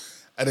 blah.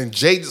 And then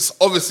Jay just,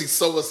 obviously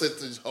someone said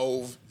to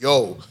Hove,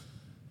 yo,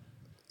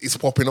 it's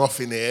popping off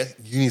in there.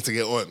 You need to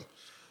get on.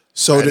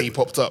 So and he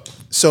popped up.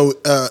 So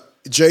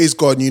Jay's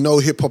gone. You know,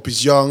 hip hop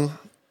is young.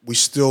 We're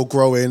still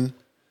growing.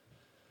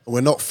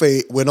 We're not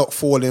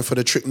falling for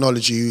the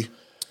technology,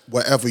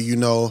 whatever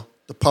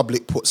the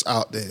public puts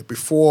out there.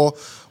 Before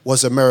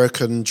was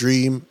American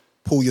Dream.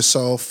 Pull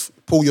yourself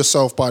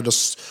by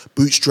the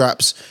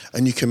bootstraps,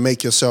 and you can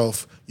make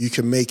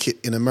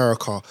it in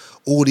America.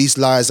 All these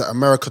lies that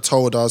America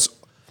told us,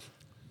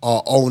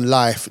 our own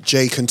life.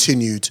 Jay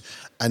continued,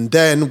 and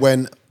then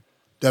when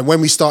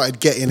we started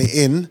getting it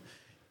in,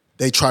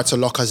 they tried to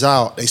lock us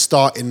out. They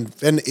start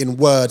inventing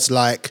words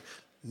like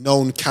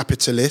known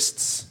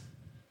capitalists.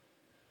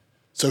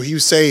 So he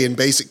was saying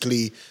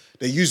basically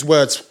they use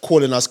words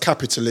calling us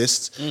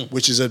capitalists,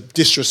 which is a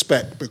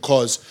disrespect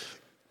because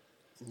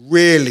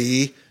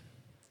really,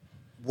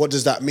 what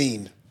does that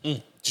mean? Do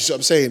you see what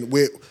I'm saying?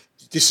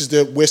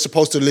 We're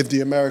supposed to live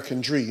the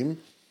American dream,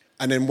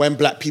 and then when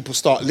black people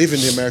start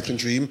living the American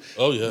dream,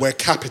 we're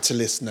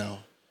capitalists now.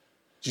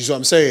 Do you see what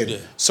I'm saying? Yeah.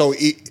 So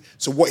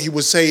what he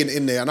was saying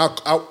in there, and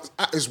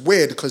it's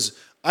weird because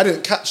I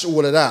didn't catch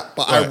all of that,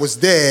 but I was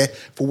there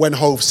for when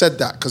Hove said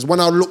that. Because when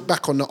I look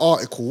back on the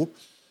article,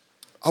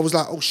 I was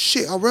like, oh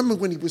shit, I remember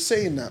when he was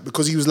saying that,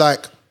 because he was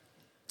like,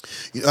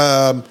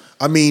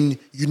 I mean,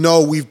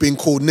 we've been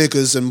called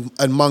niggers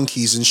and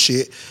monkeys and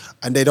shit,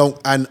 and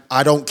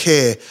I don't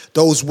care.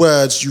 Those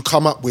words you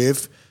come up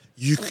with,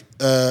 you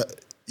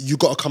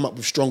got to come up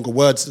with stronger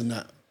words than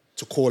that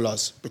to call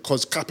us,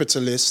 because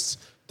capitalists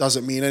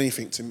doesn't mean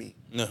anything to me.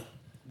 No.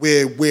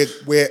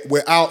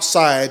 We're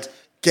outside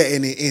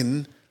getting it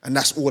in, and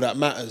that's all that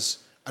matters.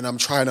 And I'm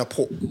trying to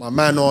put my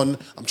man on,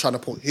 I'm trying to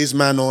put his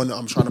man on,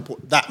 I'm trying to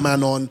put that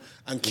man on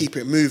and keep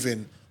it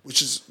moving,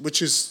 which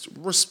is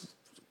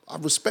I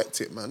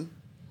respect it, man.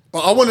 But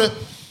I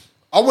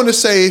wanna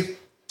say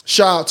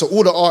shout out to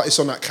all the artists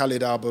on that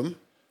Khaled album.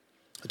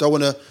 I don't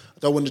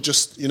wanna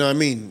just, you know what I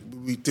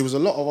mean? There was a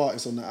lot of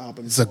artists on that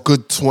album. There's a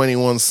good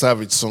 21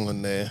 Savage song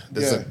on there.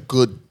 There's a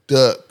good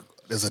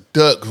There's a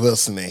Dirk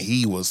verse in there.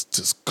 He was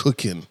just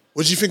cooking.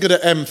 What do you think of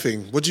the M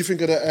thing? What do you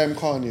think of the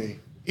Kanye?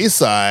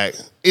 It's alright.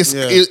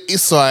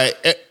 It's alright.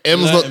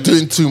 M's not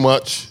doing too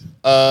much.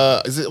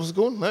 What's it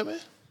called? Nightmare?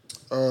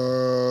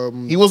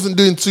 He wasn't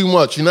doing too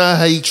much. You know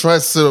how he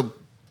tries to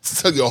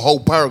tell you a whole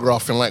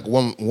paragraph in like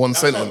one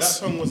sentence?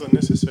 That song was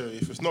unnecessary.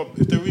 If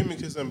the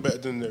remix isn't better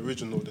than the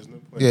original, there's no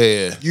point.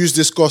 Yeah. Use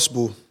This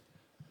Gospel.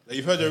 Like,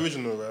 you've heard the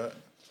original, right?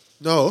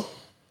 No.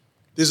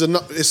 There's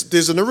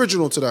an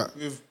original to that.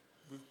 With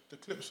the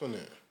clips on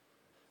it.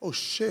 Oh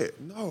shit!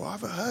 No, I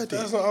haven't heard it.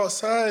 That's not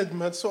outside, man.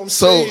 That's what I'm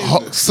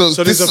saying. So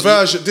there's a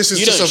version. This is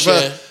just a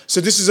version.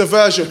 So this is a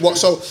version. What?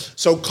 So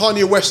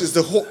Kanye West is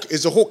the hook.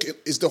 Is the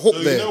hook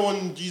there? You know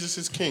when Jesus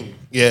is King.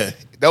 Yeah,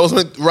 that was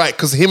right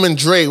because him and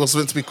Dre was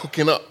meant to be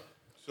cooking up.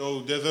 So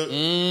there's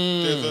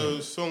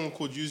a song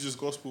called "Use This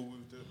Gospel"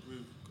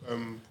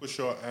 with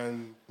Pusha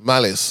and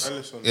Malice. On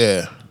it.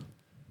 Yeah.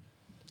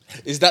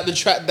 Is that the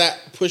track that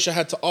Pusha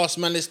had to ask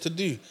Malice to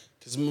do?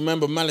 Because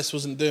remember, Malice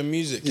wasn't doing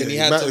music, and he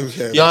had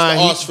to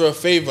ask for a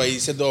favor. He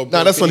said, "Oh,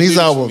 bro, that's on his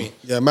album."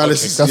 Yeah,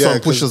 Malice. That's on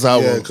Pusha's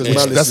album.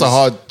 That's a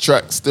hard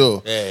track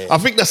still. Yeah. I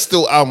think that's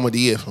still album of the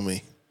year for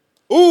me.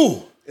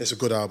 Ooh, it's a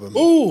good album.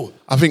 Ooh,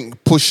 I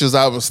think Pusha's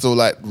album is still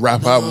like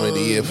rap album of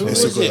the year for me.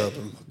 It's a good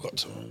album. I've got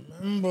to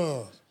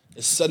remember.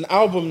 It's an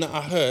album that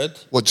I heard.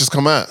 What just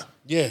come out?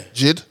 Yeah,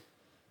 Jid.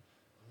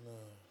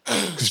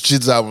 Because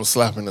Jid's album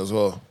slapping as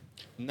well.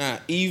 Nah,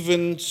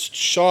 even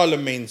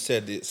Charlemagne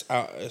said it's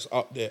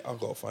up there. I've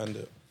got to find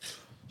it.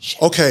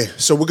 Okay,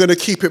 so we're gonna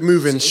keep it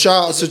moving.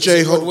 Shout out to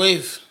J Ho.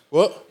 Wave.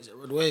 What? Is it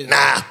Red Wave?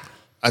 Nah,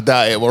 I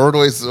doubt it. But Rod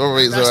Wave's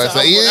alright. That's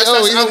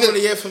the album of the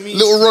year for me.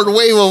 Little Rod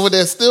Wave over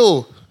there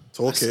still.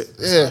 Talk it.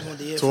 Yeah.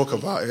 Talk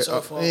about it.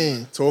 So far.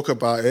 Talk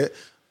about it.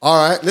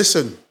 All right,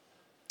 listen.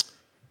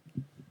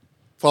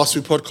 Fast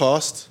Food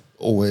Podcast.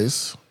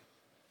 Always.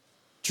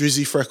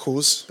 Drizzy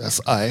Freckles.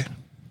 That's I.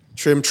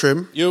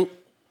 Trim. You.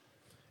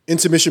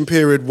 Intermission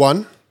period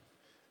 1,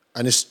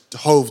 and it's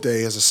Hove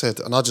Day, as I said,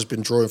 and I've just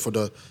been drawing for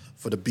the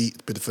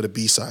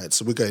B side,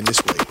 so we're going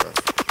this way, bro.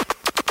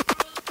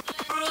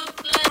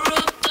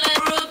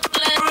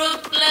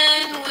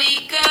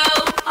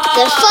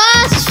 The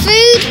Fast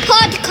Food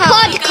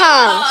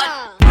Podcast.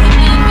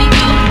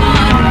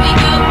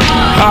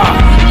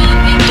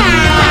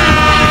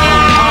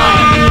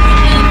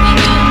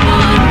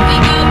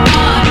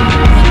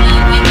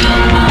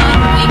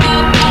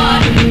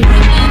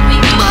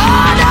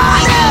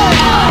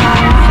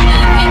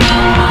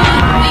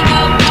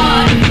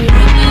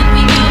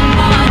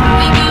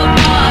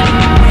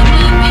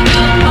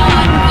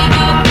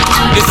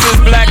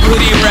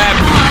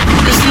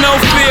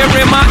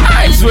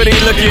 What he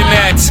looking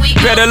at?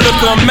 Better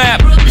look on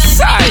map.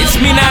 Besides,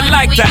 me not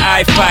like the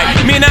eye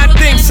fight. Me not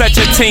think such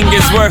a thing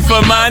is worth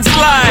a man's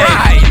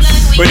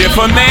life. But if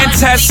a man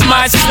tests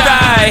my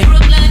style,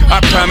 I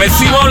promise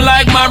he won't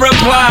like my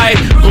reply.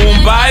 Boom,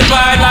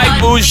 bye-bye like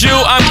Boujou,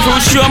 I'm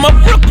crucial. I'm a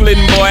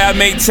Brooklyn boy, I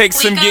may take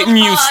some getting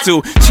used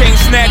to. Chain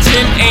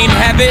snatching, ain't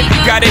have it,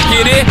 gotta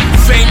get it.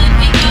 Same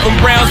from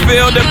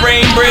Brownsville to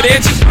Brain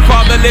British.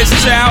 Fatherless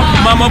child,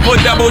 mama put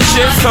double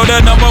shifts, so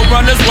the number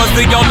runners was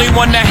the only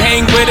one to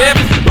hang with it.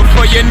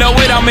 Before you know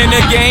it, I'm in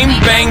the game,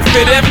 bang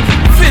fit it.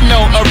 Fit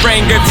no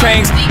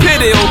orangutans,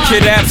 pit ill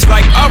kid apps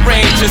like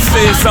oranges.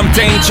 I'm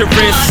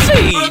dangerous.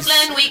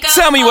 Jeez.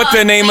 Tell me what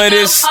the name of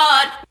this.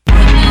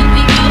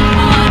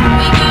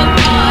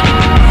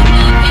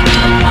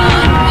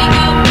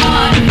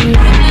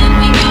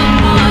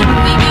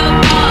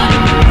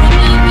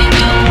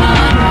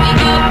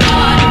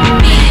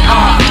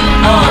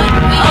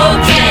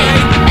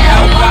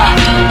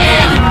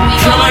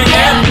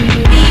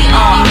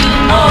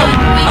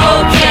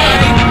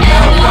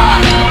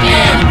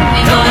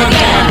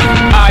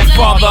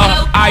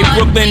 I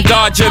Brooklyn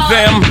Dodger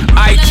them.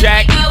 I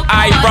jack,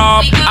 I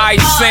rob, I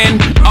sin.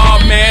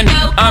 Oh man,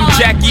 I'm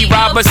Jackie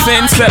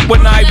Robinson. Except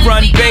when I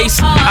run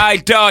bass,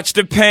 I dodge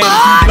the pen.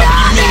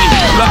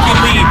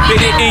 Luckily, they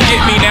didn't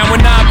get me. Now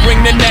when I bring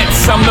the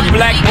nets, I'm the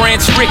Black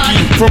Branch Ricky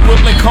from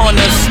Brooklyn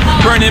Corners.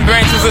 Burning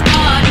branches of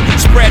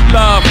spread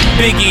love.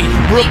 Biggie,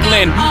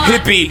 Brooklyn,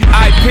 hippie.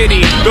 I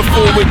pity the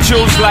fool with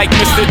jewels like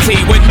Mr. T.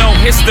 With no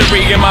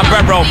history in my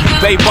barrel,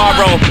 they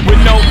borrow.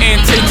 With no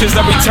intentions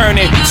of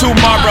returning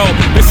tomorrow.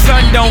 The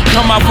sun don't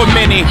come out for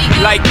many,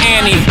 like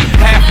Annie.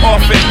 Half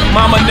orphan,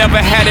 mama never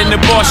had an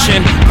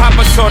abortion.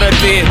 Papa sorta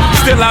did,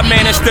 still I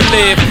managed to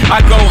live.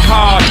 I go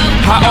hard,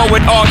 I owe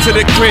it all to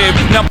the crib.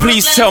 Now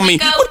please tell me,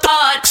 what the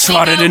f***'s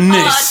harder than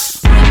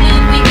this?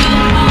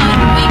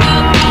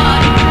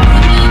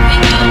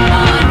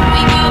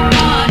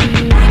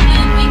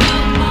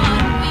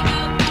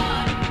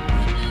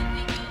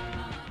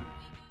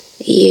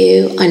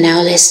 You are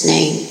now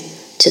listening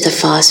to the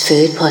Fast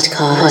Food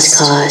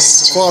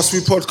Podcast. Fast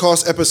Food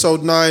Podcast,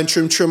 episode 9.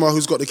 Trimmer,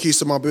 who's got the keys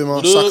to my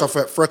bimmer.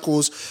 Sakafet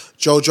Freckles,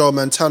 Jojo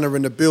Montana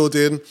in the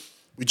building.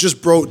 We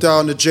just broke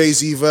down the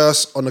Jay-Z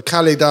verse on the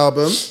Khaled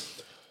album.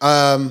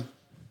 And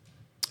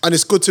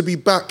it's good to be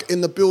back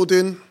in the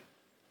building.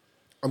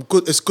 I'm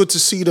good. It's good to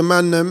see the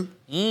man them.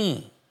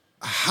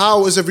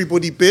 How has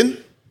everybody been?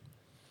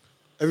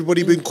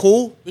 Everybody been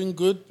cool? Been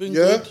good,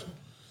 good.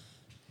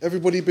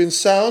 Everybody been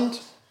sound?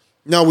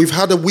 Now, we've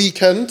had a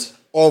weekend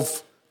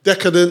of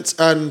decadence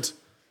and,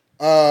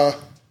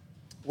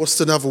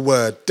 what's another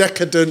word?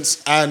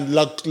 Decadence and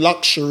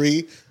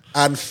luxury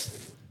and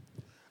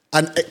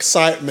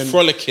excitement.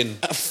 Frolicking.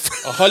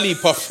 A Holly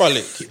puff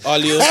frolic. I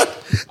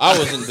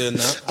wasn't doing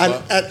that.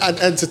 And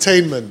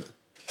entertainment.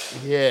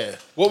 Yeah.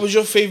 What was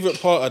your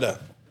favourite part of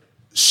that?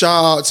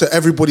 Shout out to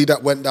everybody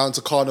that went down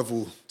to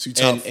Carnival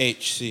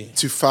NHC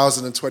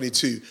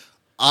 2022.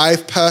 I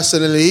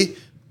personally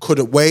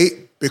couldn't wait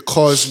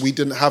because we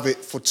didn't have it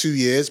for 2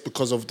 years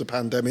because of the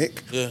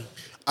pandemic. Yeah.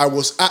 I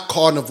was at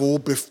Carnival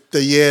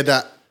the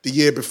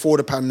year before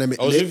the pandemic.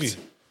 I was with you.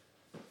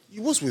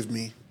 You was with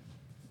me.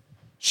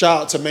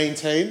 Shout out to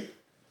Maintain.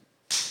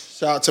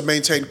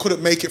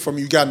 Couldn't make it from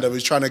Uganda. He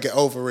was trying to get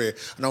over here.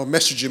 And I'm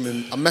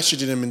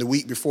messaging him in the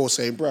week before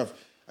saying, bruv,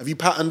 have you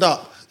patterned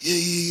up?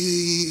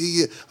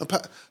 Yeah.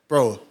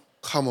 Bro,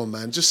 come on,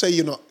 man. Just say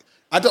you're not.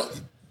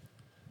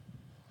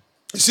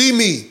 You see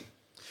me?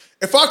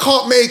 If I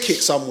can't make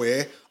it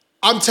somewhere,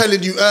 I'm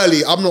telling you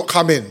early, I'm not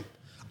coming.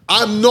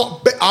 I'm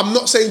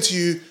not saying to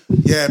you,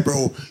 yeah,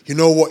 bro, you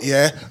know what,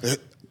 yeah.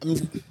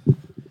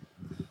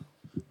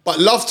 But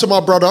love to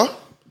my brother.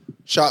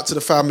 Shout out to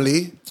the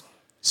family.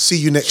 See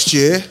you next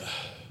year.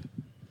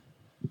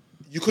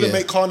 You couldn't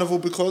make Carnival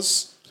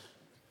because?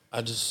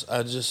 I just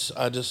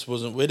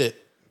wasn't with it.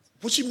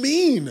 What do you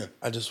mean?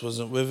 I just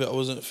wasn't with it. I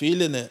wasn't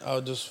feeling it. I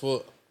just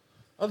thought,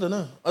 I don't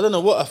know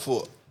what I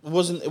thought. It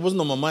wasn't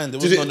on my mind. It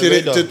wasn't on the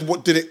radar.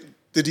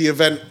 Did the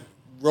event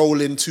roll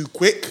in too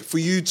quick for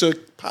you to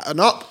pattern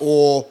up,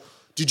 or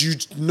did you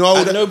know?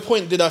 At no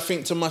point did I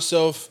think to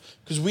myself,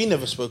 because we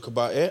never spoke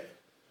about it,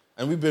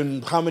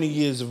 and how many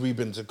years have we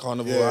been to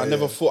Carnival? Yeah, I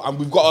never thought, and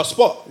we've got our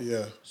spot.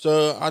 Yeah.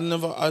 So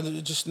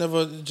it just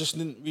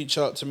didn't reach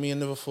out to me and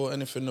never thought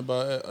anything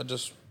about it.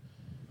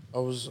 I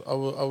was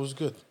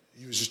good.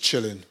 You was just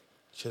chilling.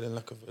 Chilling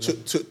like a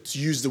villain. To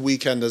use the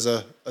weekend as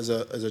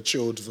a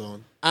chilled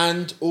zone.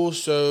 And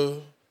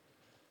also,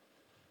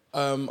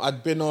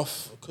 I'd been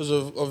off because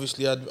of,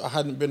 obviously, I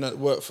hadn't been at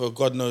work for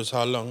God knows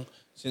how long,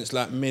 since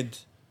like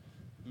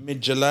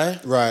mid-July.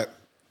 Right.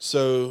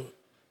 So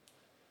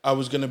I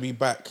was going to be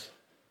back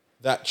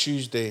that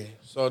Tuesday.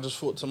 So I just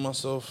thought to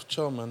myself,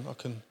 chill, man, I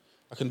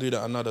can do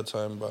that another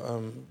time. But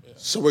yeah.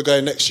 So we're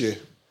going next year?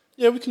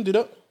 Yeah, we can do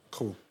that.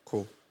 Cool.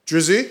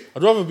 Drizzy?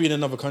 I'd rather be in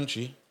another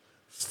country.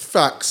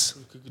 Facts.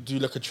 We could do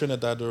like a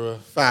Trinidad or a...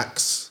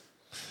 Facts.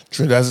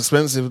 Trinidad's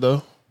expensive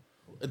though.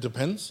 It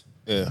depends.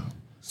 Yeah.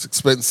 It's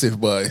expensive,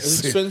 boys.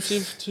 It's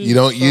expensive too. You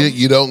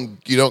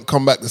don't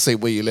come back the same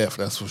way you left.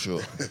 That's for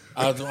sure.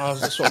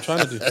 That's what I'm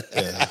trying to do.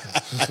 Yeah.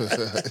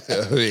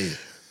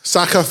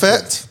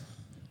 Sakafet?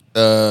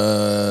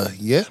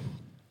 Yeah.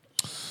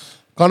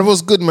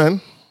 Carnival's good,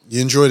 man.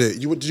 You enjoyed it.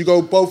 Did you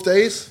go both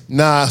days?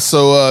 Nah,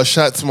 so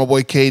shout out to my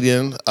boy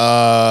Cadian.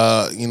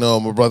 You know,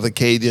 my brother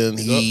Cadian.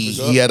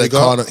 He had a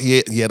carnival.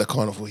 He had a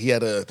carnival. He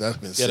had a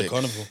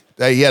carnival.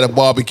 He had a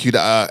barbecue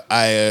that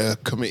I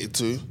committed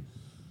to.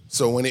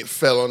 So when it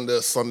fell on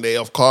the Sunday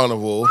of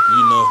Carnival,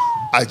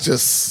 I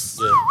just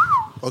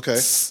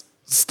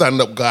stand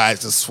up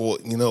guys just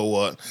thought, you know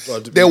what? I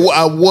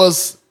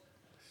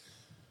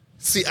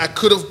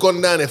could have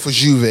gone down there for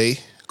Juve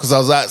because I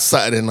was out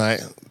Saturday night.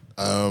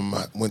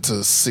 I went to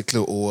a sick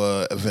little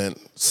event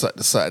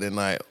the Saturday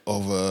night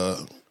of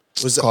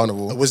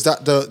Carnival. Was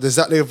that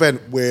the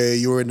event where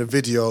you were in the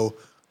video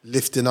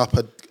lifting up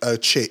a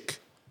chick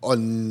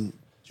on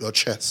your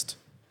chest?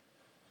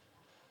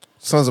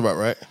 Sounds about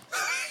right.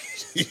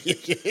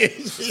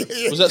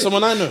 Was that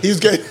someone I know? He's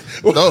getting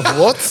no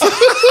what?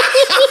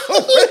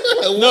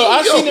 No,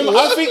 I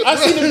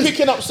seen him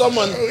picking up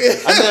someone and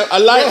a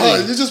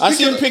lighty. I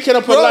seen him picking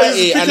up a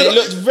lighty and it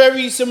looked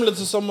very similar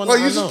to someone. Bro,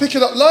 you're just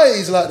picking up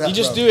lighties like that. You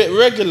just do it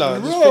regular.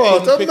 Bro,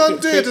 that man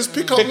did just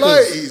pick up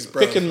lighties,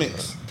 bro. Pick and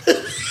mix.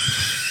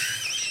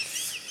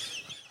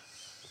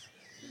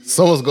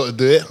 Someone's got to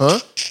do it, huh?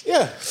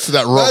 Yeah. To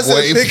that rock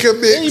wave. Pick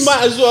and mix. Yeah, you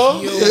might as well.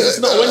 It's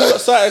not when you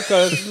got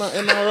sciatica. It's not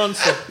in our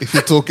answer. If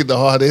you're talking the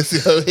hardest, you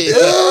know what I mean?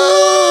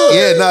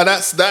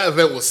 That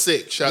event was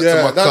sick. Shout out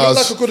to my that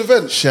looked like a good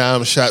event.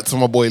 Sham, shout out to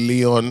my boy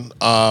Leon.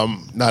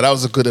 That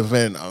was a good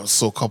event. I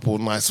saw a couple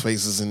of nice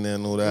faces in there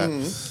and all that.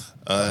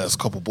 There's a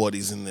couple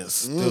bodies in there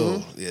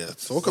still. Yeah,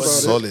 talk about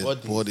solid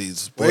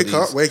bodies. Wake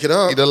it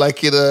up. You don't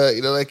like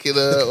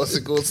it. What's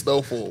it called?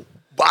 Snowfall.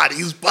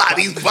 Bodies. Yeah,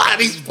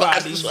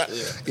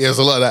 there's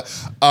a lot of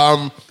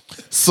that.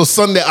 So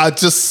Sunday I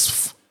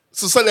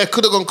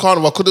could have gone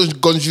Carnival. I could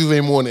have gone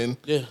Juve morning.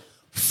 Yeah.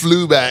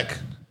 Flew back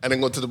and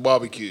then gone to the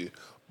barbecue.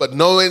 But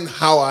knowing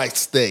how I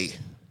stay,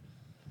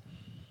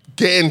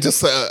 getting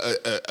just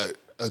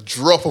a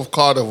drop of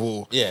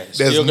Carnival,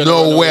 there's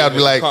no way I'd be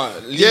like,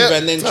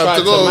 and then try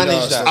to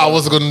manage that. I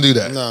wasn't going to do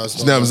that. No, it's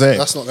not. You know what I'm saying?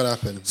 That's not going to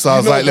happen. So I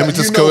was like, let me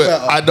just go.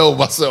 I know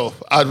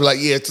myself. I'd be like,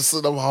 just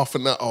another half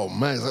an hour. Oh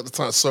man, it's at the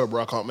time sober.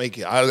 I can't make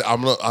it. I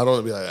don't want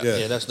to be like that.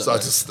 Yeah, that's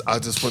not. So I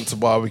just went to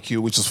barbecue,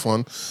 which was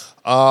fun.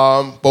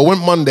 But went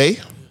Monday.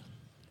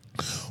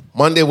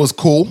 Monday was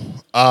cool.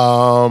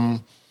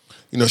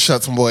 Shout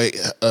out to my boy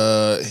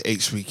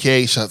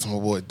HBK, shout out to my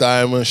boy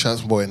Diamond, shout out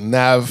to my boy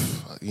Nav,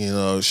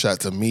 shout out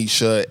to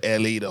Misha,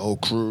 Ellie, the whole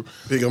crew.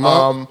 Big 'em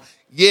up.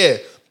 Yeah,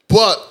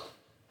 but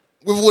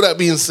with all that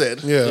being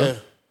said,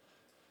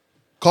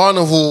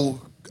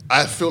 Carnival,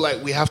 I feel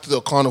like we have to do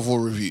a Carnival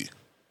review.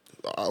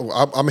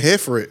 I'm here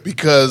for it.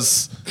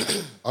 Because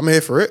I'm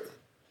here for it.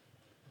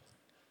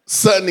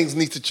 Certain things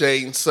need to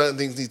change, certain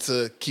things need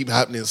to keep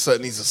happening,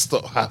 certain things to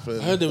stop happening.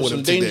 I heard there was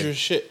some dangerous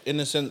shit in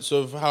the sense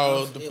of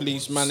how the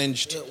police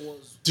managed.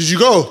 Did you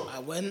go? I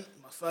went,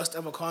 my first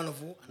ever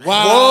Carnival.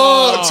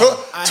 Wow.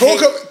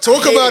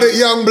 Talk about it,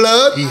 young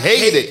blood. He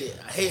hated it.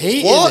 I hated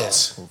it.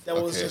 What? There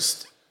was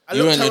just... I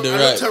You looked went to the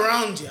right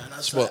around here and I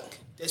was like,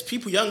 there's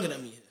people younger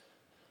than me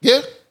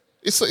here. Yeah,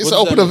 it's an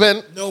open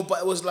event. No, but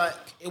it was like,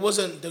 it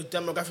wasn't the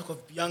demographic of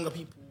younger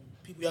people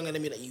younger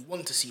than me that you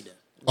want to see there.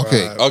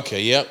 Okay. Right.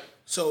 Okay, yep.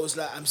 So it was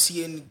like, I'm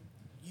seeing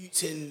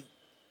youths in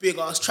big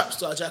ass trap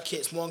star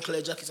jackets,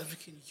 Moncler jackets. I'm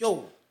thinking,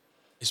 yo.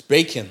 It's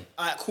bacon.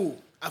 All right, cool.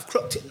 I've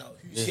clocked it now.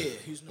 Who's here?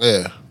 Who's not?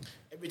 Yeah.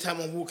 Every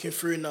time I'm walking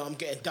through now, I'm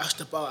getting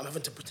dashed about. I'm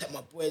having to protect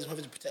my boys. I'm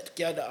having to protect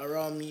the girl that are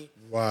around me.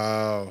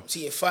 Wow. I'm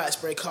seeing fights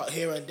break out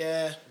here and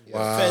there.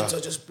 Wow. Feds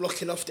are just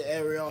blocking off the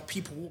area.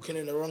 People walking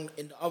in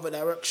the other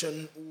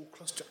direction, all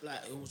clustered.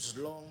 Like, it was just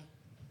long.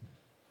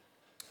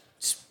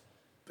 It's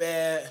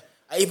bare.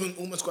 I even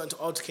almost got into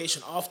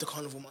altercation after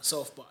Carnival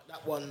myself, but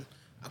that one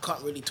I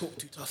can't really talk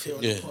too tough here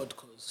on the pod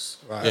because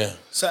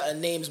certain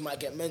names might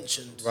get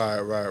mentioned.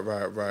 Right.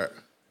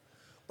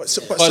 But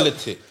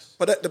Politics.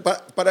 But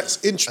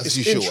that's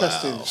interesting.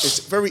 Wow. It's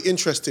very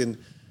interesting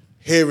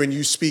hearing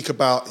you speak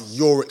about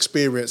your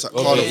experience at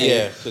Carnival.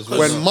 Yeah,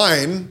 when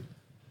mine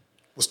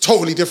was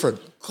totally different.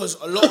 Because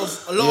a lot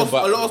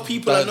of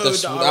people I know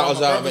that are my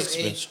brother's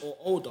age or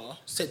older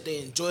said they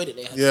enjoyed it,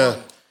 they had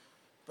fun.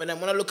 But then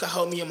when I look at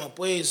how me and my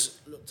boys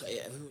looked at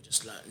it, and we were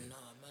just like, nah,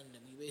 man,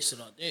 then we wasted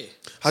our day.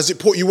 Has it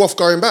put you off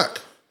going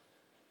back?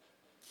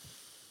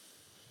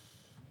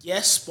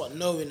 Yes, but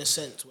no, in a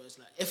sense where it's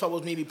like, if I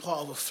was maybe part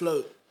of a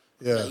float,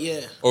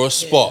 or a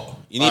spot.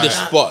 You need a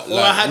spot.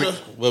 Like,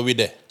 where we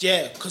there?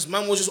 Yeah, because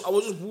man I was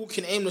just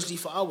walking aimlessly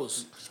for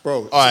hours.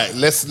 Bro. All right,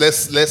 let's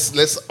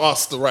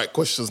ask the right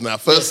questions now.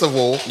 First of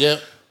all,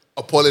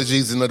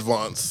 apologies in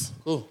advance.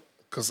 Cool.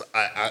 Because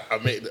I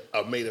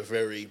made a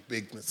very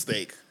big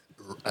mistake.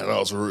 And I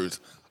was rude.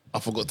 I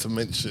forgot to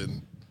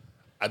mention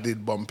I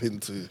did bump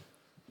into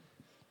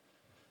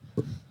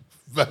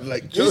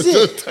like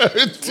Jojo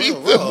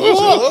Tarantino.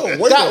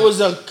 That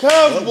was a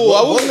curveball.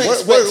 I wasn't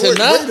expecting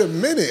that. Wait a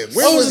minute.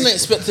 I wasn't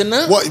expecting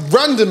that. What,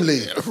 randomly?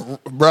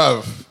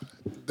 Bruv,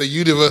 The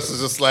universe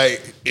is just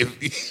like if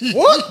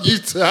what you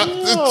tap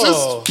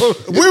just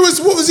what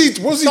was he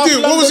doing?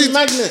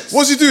 What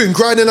was he doing?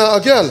 Grinding out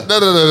a girl?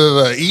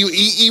 No.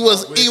 He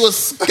was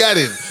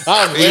scanning.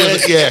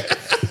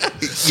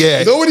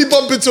 Yeah. Nobody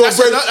bump into a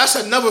friend. That's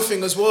another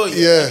thing as well.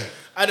 Yeah.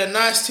 I had a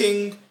nice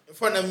thing in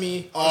front of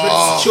me. I was ready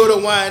to secure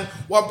the wine.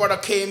 One brother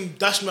came,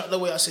 dashed me out the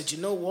way. I said, you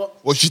know what?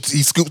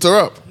 He scooped her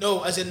up?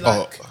 No, as in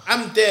like,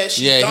 I'm there,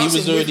 she's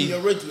dancing with me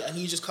already, and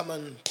he just come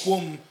and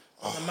boom,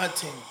 on the mad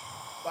thing.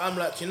 But I'm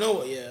like, you know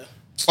what, yeah.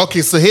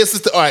 Okay, so here's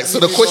the... All right, so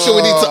the question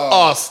we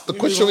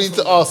need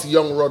to ask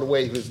young Rod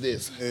Wave is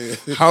this.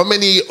 How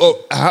many...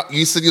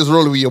 you said you was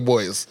rolling with your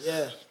boys.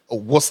 Yeah.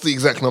 What's the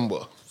exact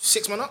number?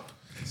 6 man up.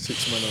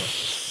 6 man up.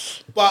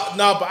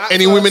 But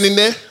any women in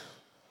there?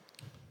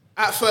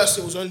 At first,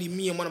 it was only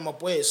me and one of my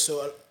boys,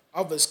 so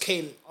others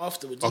came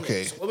afterwards.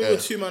 Okay. So when we were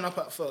 2 man up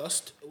at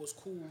first, it was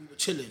cool, we were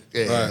chilling.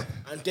 Yeah. Right.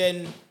 And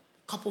then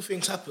a couple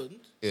things happened.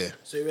 Yeah.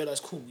 So we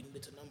realised, cool, we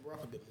needed to number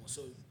up a bit more.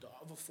 So the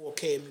other 4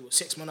 came, we were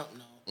 6 man up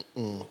now.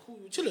 Cool,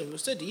 we were chilling, we were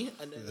steady,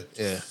 and then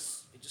it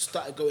just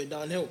started going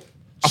downhill.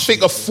 I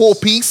think a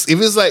 4-piece, if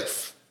it's like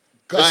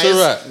guys,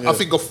 I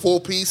think a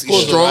 4-piece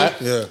is strong.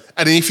 Right. Yeah.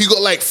 And then if you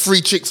got like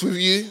 3 chicks with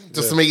you,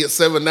 just to make it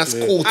 7, that's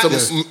cool. You know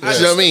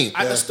what I mean?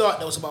 At the start,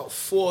 there was about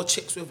 4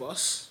 chicks with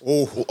us.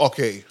 Oh,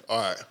 okay, all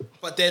right.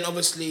 But then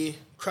obviously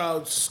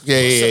crowds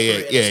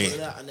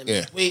Yeah. And then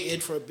we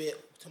waited for a bit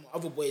till my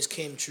other boys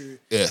came through.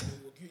 Yeah.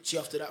 We were Gucci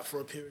after that for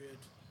a period.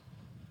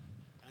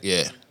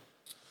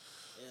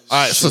 All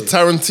right, so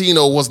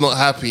Tarantino was not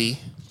happy.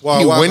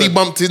 When he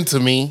bumped into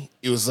me,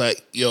 he was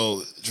like,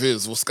 yo,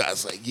 Driz, what's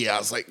guys? Like, yeah. I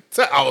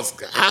was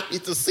happy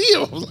to see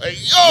him. I was like,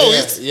 yo,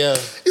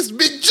 it's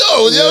Big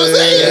Joe. You know what I'm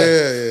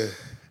saying?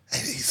 Yeah.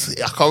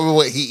 And I can't remember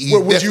what he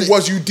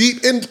was you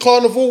deep in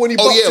Carnival when he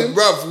bumped him?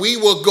 Bruv, we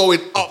were going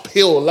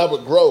uphill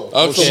Labrador Grove.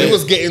 Okay. So we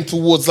was getting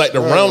towards like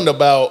the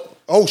roundabout.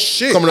 Oh,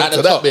 shit. Coming up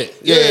to that bit.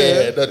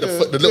 Yeah.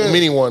 The little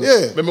mini one.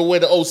 Yeah. Remember where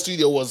the old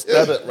studio was?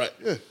 Right.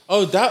 Yeah.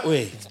 Oh, that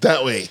way.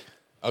 That way.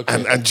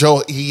 Okay. And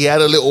Joe, he had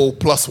a little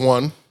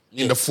 +1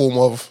 in the form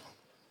of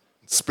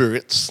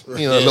spirits, a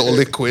little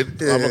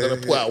liquid. I'm not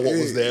going to put out what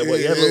was there, but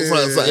he had a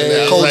little something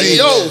there.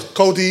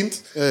 Codeine.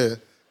 Yeah.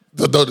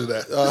 Don't do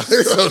that. Don't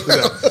do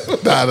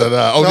that.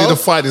 Nah. Only the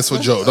finest for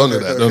Joe. Don't do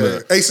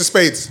that. Ace of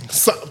spades.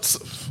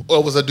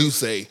 What was I do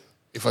say?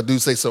 If I do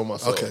say so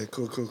myself. Okay,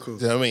 cool. Do you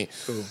know what I mean?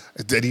 Cool.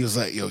 And then he was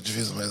like, yo,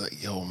 Driz, man. I was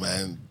like, yo,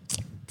 man.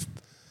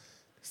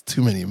 It's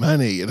too many man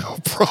here,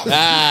 bro.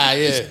 Yeah.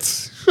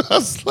 I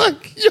was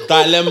like, yo.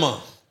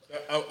 Dilemma.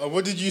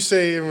 What did you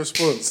say in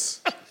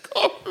response? I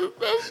can't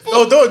remember.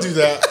 No, don't do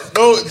that.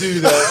 Don't do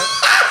that.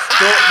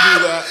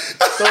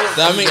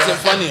 That makes it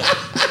funnier.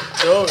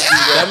 Don't do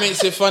that. That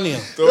makes it funnier.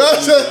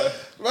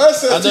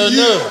 I don't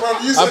know.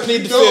 I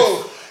plead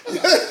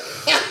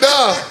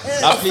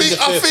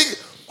the fifth.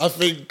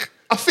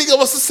 I think I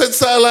must have said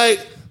something like,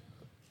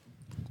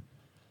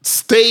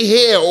 stay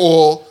here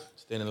or,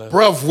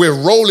 bruv, we're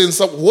rolling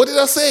something. What did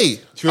I say?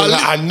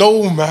 I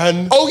know,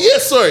 man. Oh, yeah,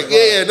 sorry.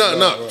 Yeah,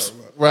 no.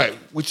 Right.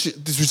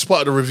 This was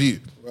part of the review.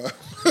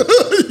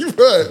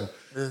 Right.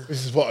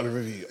 This is part of the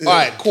review. All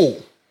right,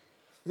 cool.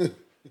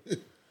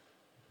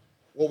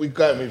 What we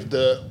got with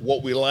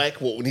what we like,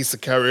 what we needs to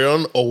carry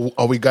on, or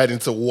are we guiding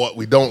to what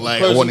we don't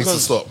like and what needs to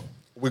stop?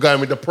 We're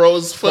going with the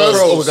pros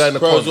first, or we're going to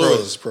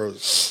the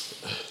Pros.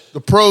 The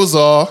pros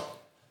are,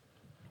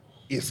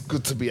 it's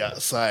good to be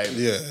outside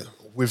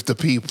with the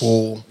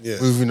people,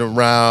 moving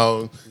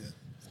around,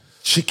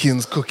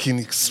 chickens cooking,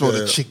 you smell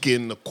the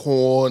chicken, the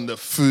corn, the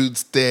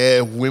food's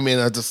there, women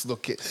are just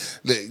looking.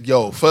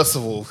 Yo, first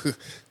of all,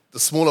 the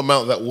small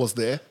amount that was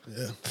there,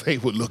 they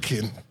were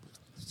looking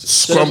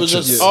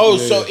scrumptious.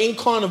 So in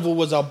Carnival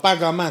was a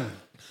bagger man.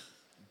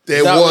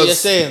 There was. What you're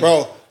saying?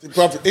 Bro,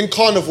 in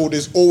Carnival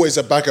there's always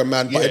a bagger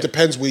man, but it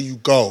depends where you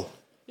go.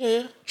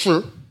 Yeah.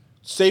 True.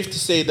 Safe to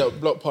say that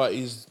block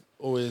parties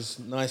always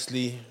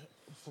nicely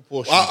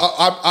proportioned.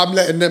 I'm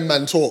letting them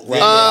man talk,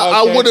 right?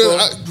 I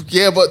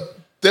wouldn't. But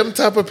them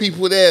type of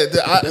people there.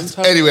 I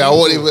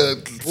won't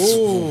even.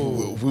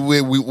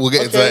 We'll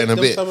get into that in a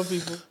bit. Type of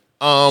people.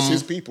 It's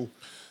his people.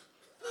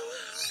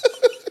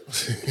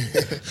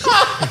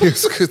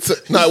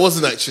 No, it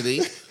wasn't actually.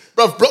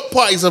 Bruv, block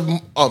parties are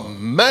a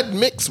mad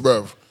mix,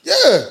 bruv.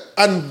 Yeah,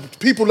 and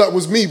people that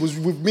was with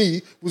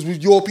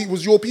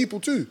your people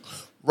too.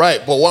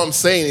 Right, but what I'm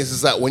saying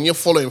is that when you're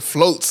following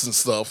floats and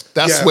stuff,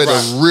 that's where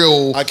the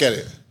real. I get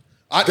it.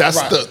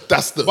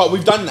 That's the. But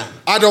we've done that.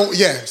 I don't.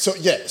 Yeah.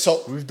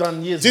 So we've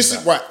done years. This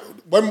is right.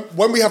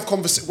 When we have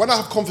when I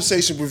have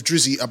conversation with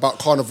Drizzy about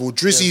Carnival,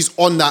 Drizzy's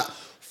on that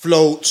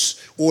floats,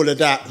 all of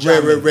that,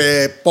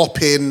 rare,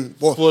 bopping.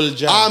 Full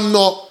jam. I'm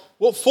not.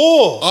 What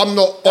for? I'm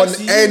not on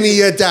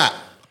any of that.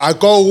 I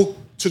go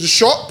to the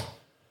shop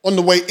on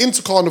the way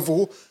into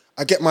Carnival.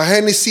 I get my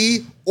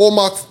Hennessy or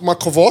my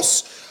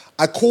Kavos.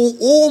 I call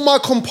all my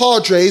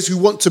compadres who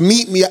want to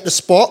meet me at the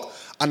spot,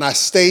 and I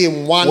stay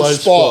in one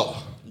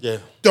spot. Yeah.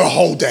 The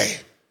whole day.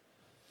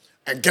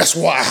 And guess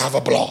what? I have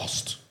a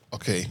blast.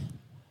 Okay.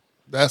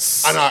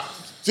 That's... And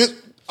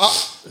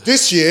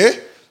this year,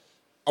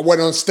 I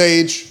went on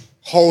stage,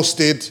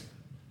 hosted,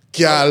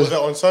 gal. Was that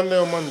on Sunday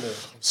or Monday?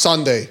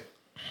 Sunday.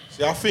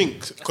 See, I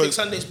think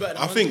Sunday's better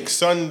than I think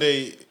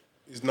Sunday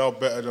is now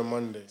better than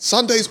Monday.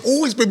 Sunday's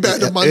always been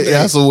better than Monday. It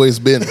has always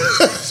been.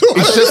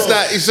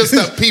 It's just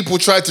that people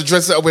try to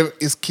dress it up with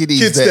it's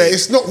Kids Day.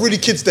 It's not really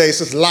Kids Day. It's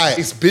just light.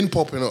 It's been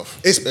popping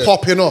off. It's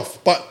popping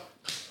off, but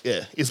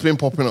yeah, it's been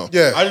popping off.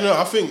 Yeah, I don't know.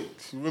 I think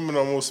women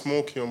are more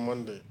smoky on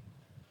Monday.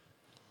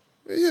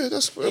 Yeah,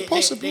 that's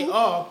possible. They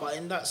are, but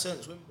in that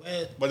sense,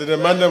 but then the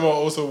man them are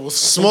also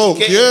smoke.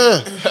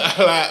 Yeah,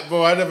 like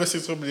bro, I never see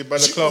somebody by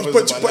the club.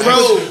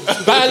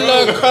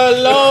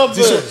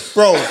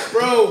 Bro,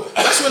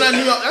 that's when I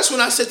knew. That's when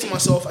I said to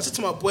myself. I said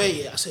to my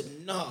boy, I said,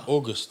 nah,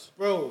 August,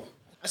 bro.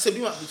 I said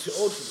we might be too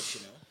old for this,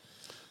 you know.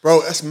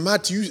 Bro, that's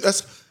mad.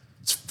 That's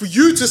for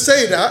you to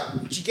say that.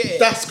 You get it?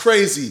 That's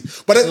crazy.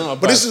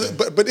 But this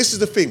is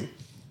the thing.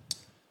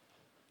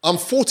 I'm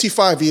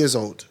 45 years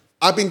old.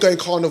 I've been going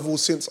carnival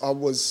since I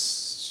was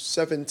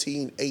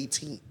 17,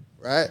 18,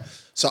 right?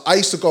 So I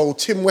used to go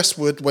Tim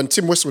Westwood when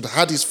Tim Westwood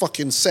had his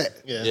fucking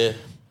set. Yeah.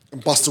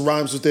 And Busta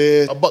Rhymes was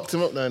there. I bucked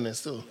him up down there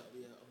still.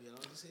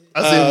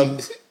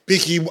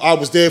 Biggie, I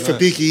was there for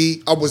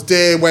Biggie. I was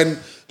there when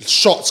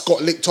shots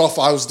got licked off.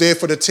 I was there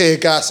for the tear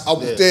gas. I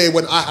was there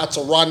when I had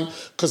to run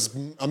because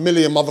a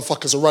million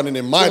motherfuckers are running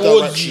in my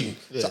direction.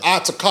 So I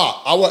had to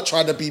cut. I wasn't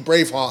trying to be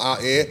Braveheart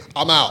out here.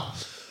 I'm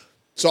out.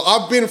 So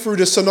I've been through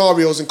the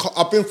scenarios and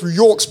I've been through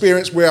your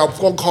experience where I've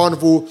gone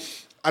carnival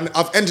and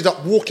I've ended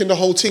up walking the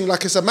whole thing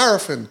like it's a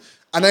marathon.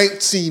 And I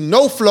ain't seen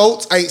no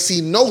floats. I ain't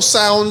seen no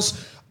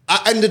sounds.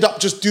 I ended up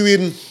just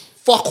doing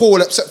fuck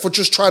all except for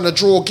just trying to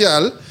draw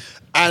girl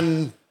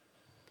and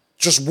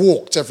just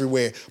walked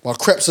everywhere. My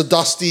crepes are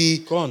dusty.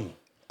 Gone.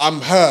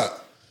 I'm hurt.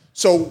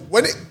 So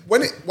when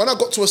I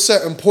got to a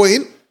certain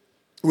point,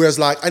 where it's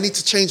like, I need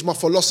to change my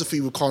philosophy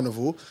with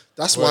carnival.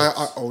 That's why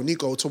I only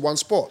go to one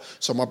spot.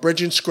 So my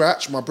brethren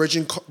Scratch, my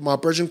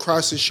brethren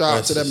Crisis, shout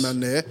out to them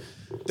man there.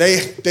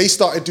 They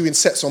started doing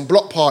sets on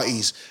block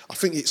parties. I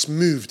think it's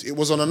moved. It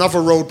was on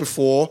another road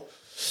before.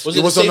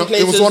 It was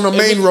on a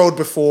main road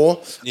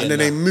before, and then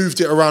they moved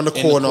it around the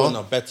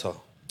corner. Better.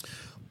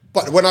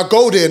 But when I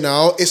go there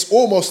now, it's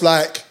almost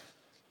like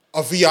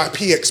a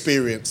VIP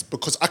experience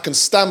because I can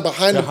stand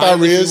behind the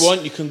barriers. If you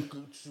want, you can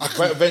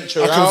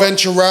venture out. I can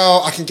venture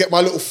out. I can get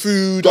my little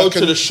food. Go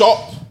to the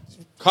shop.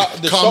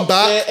 Come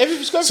back.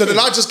 So then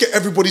I just get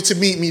everybody to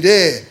meet me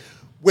there.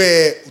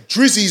 Where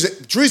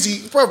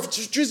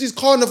Drizzy's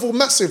carnival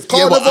massive.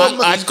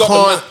 I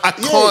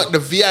can't. The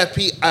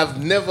VIP.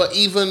 I've never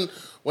even.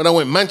 When I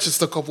went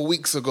Manchester a couple of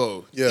weeks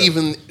ago,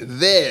 even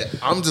there,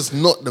 I'm just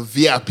not the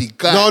VIP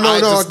guy. No,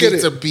 I get need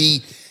it. to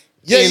be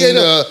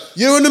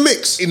you're in the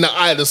mix. In the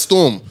eye of the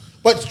storm.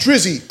 But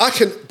Drizzy, I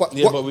can. But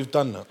we've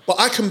done that.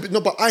 But I can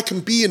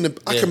be in the.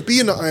 I can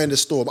be in the eye of the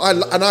storm.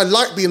 And I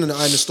like being in the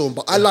eye of the storm.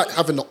 But I like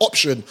having the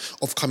option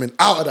of coming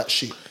out of that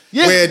shit.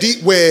 Yeah.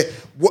 Where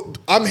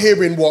I'm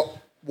hearing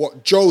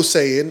what Joe's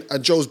saying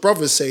and Joe's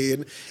brother's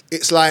saying.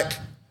 It's like,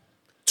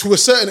 to a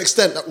certain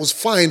extent, that was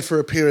fine for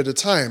a period of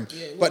time.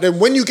 Yeah, but then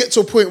when you get to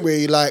a point where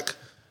you're like,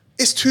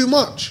 it's too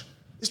much.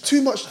 It's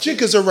too much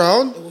jiggers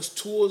around. It was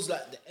towards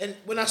like the end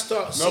when I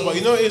started. No, but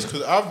you know what it is,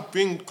 because I've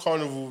been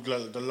carnival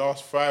like the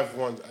last 5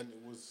 ones, and it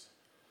was,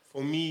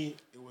 for me,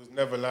 it was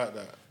never like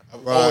that.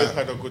 I've always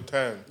had a good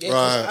time.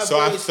 Yeah, So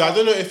I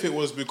don't know if it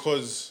was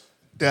because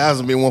there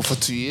hasn't been one for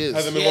 2 years.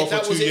 Hasn't been one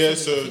for 2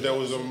 years, so there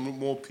was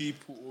more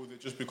people, or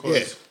just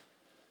because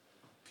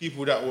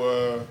people that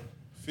were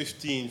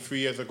 15 3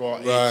 years ago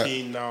are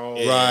 18 now.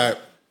 Right.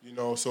 You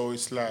know, so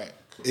it's like,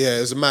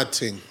 it's a mad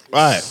thing.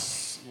 Right.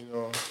 You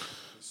know,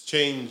 it's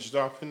changed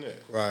up, innit?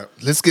 Right.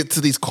 Let's get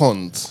to these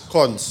cons.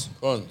 Cons.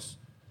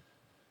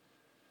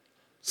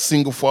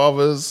 Single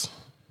fathers,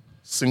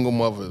 single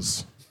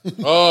mothers.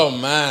 Oh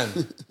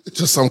man.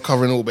 Just I'm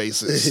covering all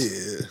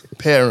bases.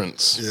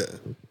 Parents. Yeah.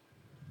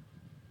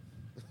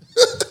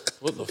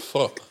 What the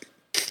fuck?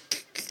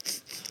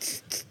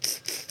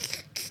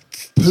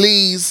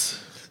 Please,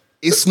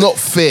 it's not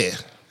fair.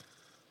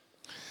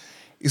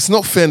 It's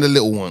not fair in the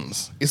little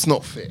ones. It's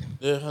not fair.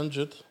 Yeah,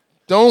 100.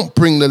 Don't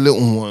bring the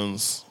little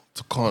ones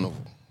to carnival.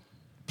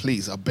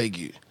 Please, I beg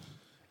you.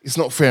 It's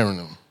not fair on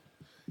them.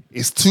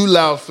 It's too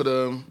loud for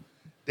them.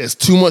 There's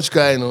too much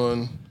going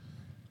on.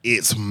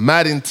 It's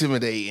mad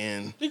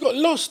intimidating. They got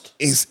lost.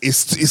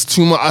 It's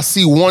too much. I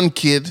see one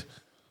kid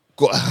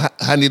got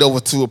handed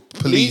over to a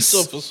police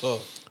officer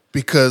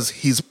because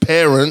his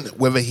parent,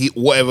 whether he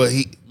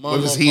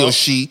or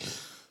she,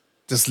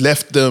 just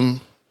left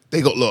them.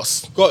 They got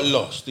lost.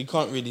 You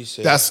can't really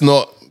say. That's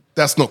not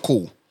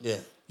cool. Yeah.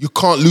 You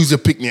can't lose your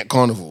picnic at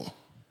carnival.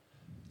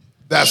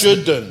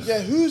 Shouldn't.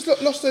 Yeah, who's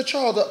lost their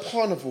child at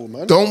carnival,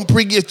 man? Don't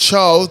bring your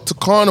child to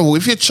carnival.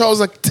 If your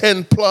child's like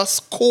 10 plus,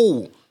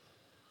 cool.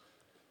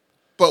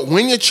 But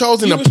when your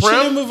child's in a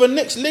pram, with a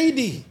next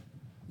lady.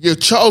 Your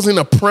child's in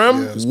a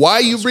pram. Why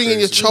are you bringing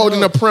your child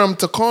in a pram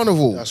to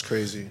carnival? That's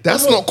crazy.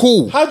 That's not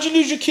cool. How'd you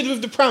lose your kid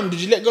with the pram?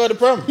 Did you let go of the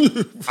pram?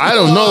 I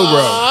don't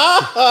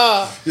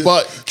know, bro.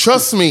 But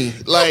trust me,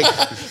 like,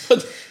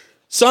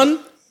 son,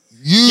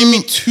 Give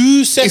me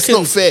 2 seconds. It's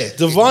not fair.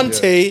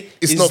 Devontae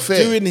It's is not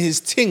fair. doing his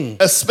thing.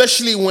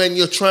 Especially when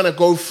you're trying to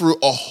go through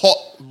a hot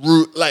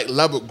route like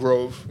Labatt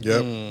Grove.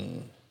 Yep.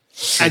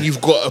 And you've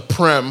got a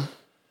pram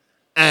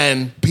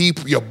and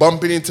you're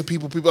bumping into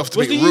people have to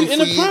Was make the room youth in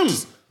for a you. pram?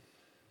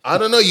 I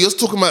don't know. You're just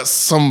talking about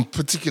some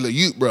particular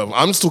youth, bro.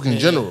 I'm just talking in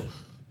general.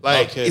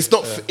 Like Okay, it's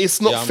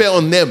not fair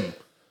on them.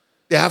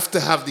 They have to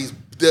have these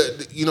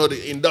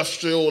the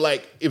industrial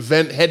like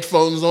event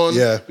headphones on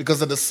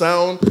because of the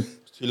sound.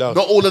 It's too loud.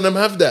 Not all of them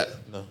have that.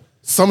 No.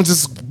 Some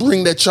just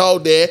bring their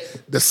child there.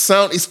 The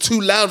sound is too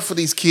loud for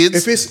these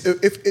kids.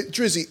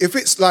 Drizzy,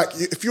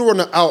 if you're on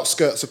the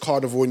outskirts of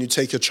Carnival and you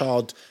take your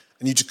child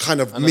and you just kind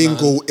of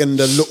mingle in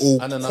the little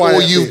quiet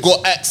or you've bits.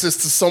 got access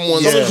to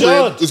someone's Yeah.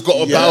 crib who's got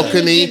a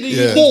balcony.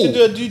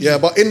 Yeah,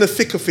 but in the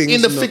thick of things,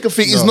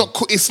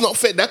 it's not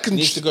fair. That can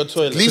Needs to go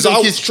toilet. leave the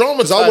kids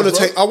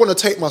traumatized. I want to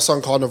take my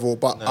son Carnival,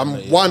 but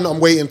I'm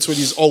waiting until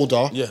he's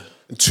older. Yeah.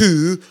 And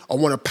 2, I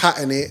want to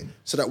pattern it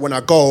so that when I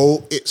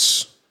go,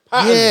 it's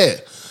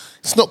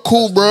it's not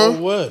cool,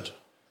 bro. Word.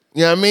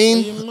 You know what I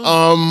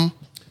mean?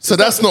 So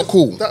that's not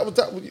cool. I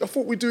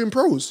thought we're doing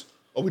pros.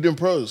 Are we doing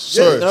pros?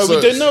 Sorry. No, we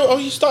didn't know. Oh,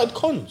 you started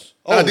cons.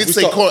 I did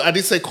say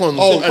cons.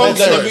 Oh, cons.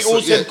 We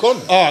all said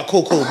cons. All right,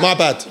 cool. My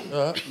bad.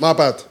 My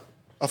bad.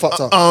 I fucked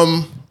up.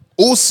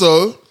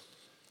 Also,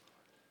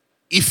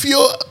 if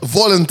you're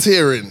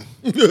volunteering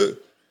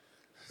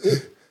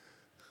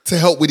to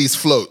help with these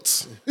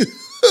floats,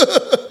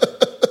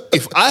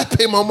 if I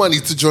pay my money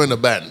to join a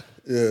band,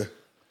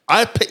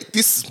 I pay.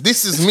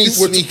 This is me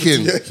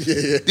speaking.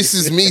 This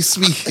is me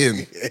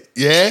speaking.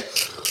 Yeah.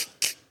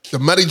 The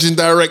managing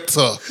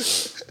director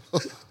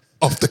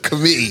of the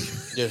committee.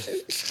 Yeah.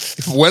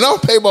 When I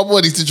pay my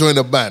money to join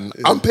a band,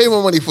 I'm paying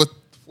my money for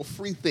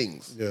 3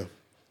 things. Yeah.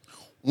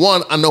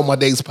 1, I know my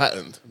day's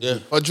patterned. Yeah.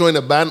 If I join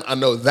a band, I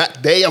know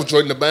that day I've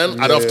joined the band.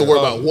 I don't have to worry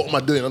about what am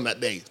I doing on that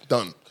day.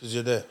 Done. Because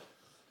you're there.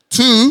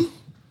 2,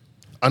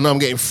 I know I'm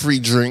getting free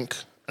drink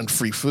and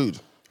free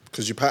food.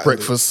 Because you patterned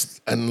breakfast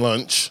and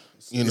lunch,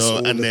 and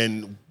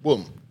then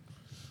boom.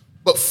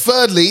 But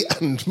thirdly,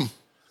 and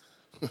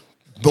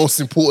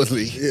most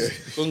importantly,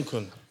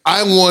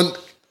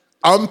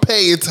 I'm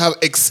paying to have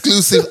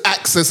exclusive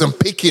access and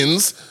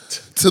pickings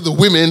to the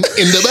women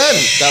in the band.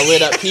 That wear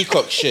that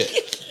peacock shit.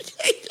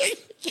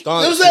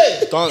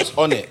 Dance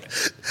on it.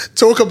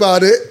 Talk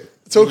about it.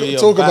 Talk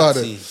about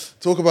it.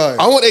 Talk about it.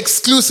 I want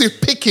exclusive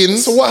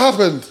pickings. So what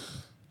happened?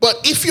 But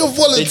if you're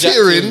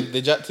volunteering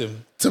they jacked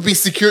him to be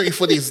security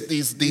for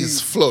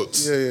these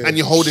floats and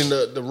you're holding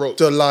the rope,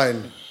 the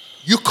line,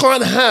 you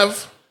can't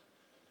have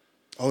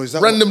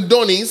random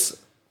Donnies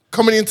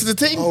coming into the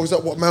thing. Oh, is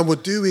that what man were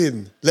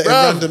doing? Letting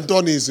random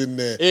Donnies in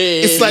there.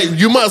 It's like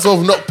you might as well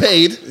have not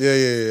paid.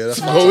 Yeah. That's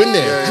to go in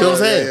there. You know what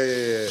I'm saying?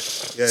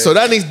 Yeah. So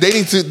they need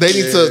to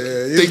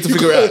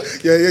figure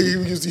it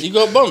out. You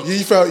got bumped.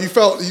 You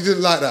felt you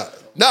didn't like that.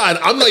 No,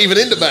 I'm not even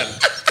in the band.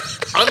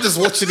 I'm just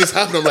watching this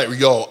happen. I'm like,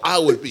 yo, I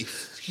would be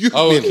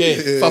fuming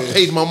if I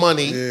paid my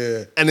money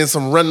and then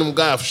some random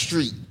guy off the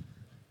street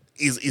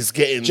is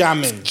getting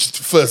jamming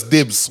first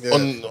dibs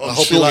on I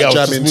hope you like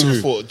jamming too. Do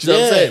you know what I'm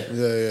saying?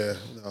 Yeah.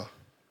 No.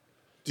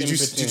 Did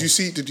you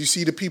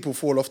see the people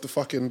fall off the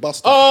fucking bus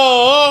stop?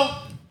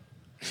 Oh.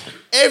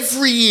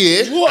 Every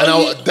year,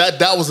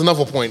 that was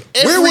another point.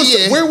 Where was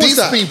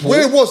that?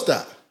 Where was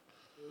that?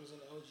 It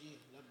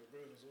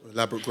was in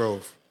Labatt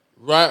Grove.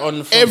 Right on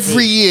the front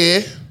Every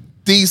year,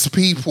 these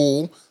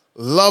people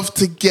love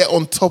to get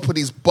on top of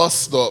these bus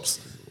stops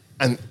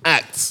and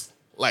act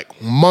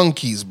like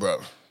monkeys, bro.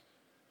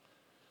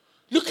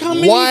 Look how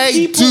many Why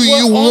people do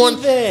you were on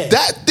want there?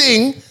 that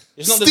thing?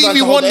 It's not designed Stevie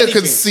to hold Wonder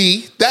anything. can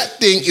see that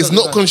thing is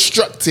not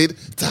constructed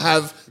to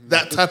have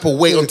that type of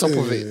weight on top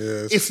of it.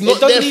 It's not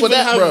there for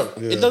that, bro.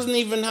 It doesn't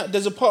even have.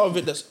 There's a part of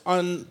it that's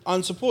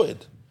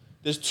unsupported.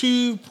 There's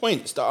 2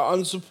 points that are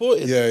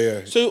unsupported.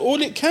 Yeah. So all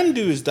it can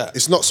do is that.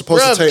 It's not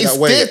supposed to take that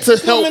weight. It's there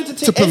to help meant to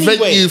take to prevent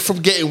any weight. you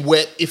from getting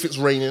wet if it's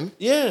raining.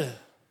 Yeah.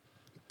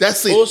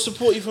 That's it. Or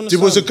support you from the There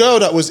was a sun. girl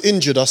that was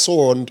injured. I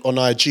saw on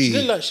IG. She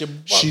looked like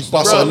she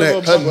bust her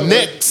neck. Her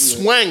neck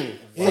swang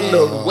from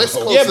the west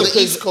coast to the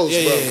east coast,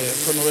 bro.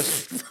 From the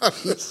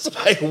west.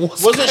 Like,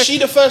 Wasn't she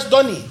the first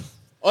Donny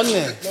on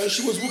there? No,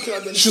 she was walking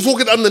underneath. She was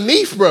walking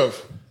underneath, bro.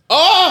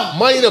 Oh,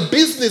 minding a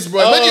business,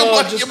 bro. Imagine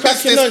minding your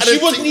business.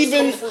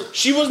 on.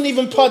 She wasn't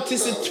even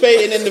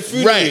participating in the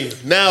food. Right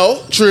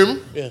now,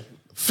 Trim. Yeah.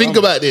 Think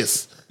about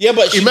this. Yeah,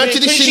 but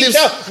imagine if she lives.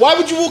 Why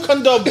would you walk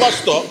under a bus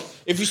stop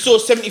if you saw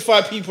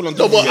 75 people on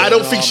top? No, but I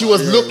don't think she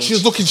was She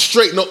was looking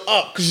straight, not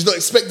up, because she's not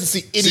expecting to see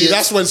idiots. See,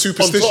 that's when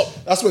superstition. on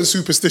top. That's when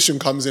superstition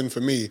comes in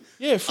for me.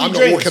 Yeah, free I'm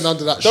drains. not walking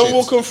under that. Don't shit.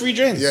 walk on free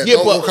drains. Yeah, Yeah,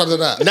 don't but walk under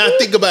that. now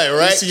think about it,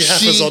 right? You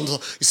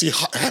see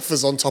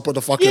heifers on top of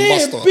the fucking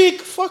bus stop. Big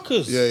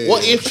fuckers. Yeah.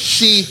 What if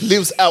she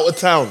lives out of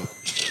town?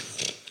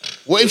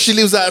 What if she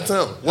lives out of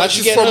town? What if she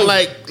she's get from home?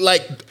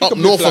 like up up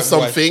north your or flag,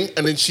 something,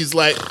 and then she's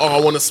like, oh, I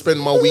want to spend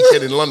my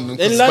weekend in London.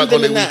 'cause In it's back London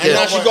on and the that, and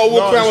now weekend. she got to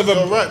walk around with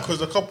You're a... right, because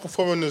a couple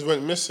foreigners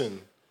went missing.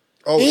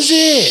 Oh, Is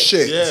it?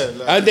 shit. Yeah,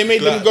 like, And they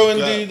made them go and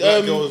do...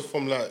 black girls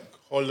from like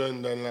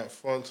Holland and like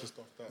France and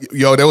stuff.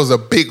 Yo, there was a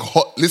big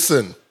hot.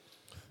 Listen,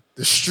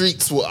 the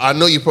streets were. I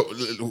know you.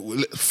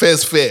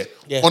 Fair's fair.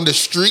 Yeah. On the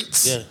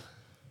streets, Yeah.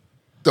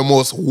 the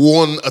most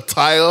worn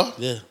attire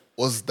Yeah.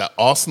 was the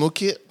Arsenal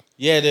kit.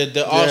 Yeah,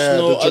 the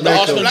Arsenal, the the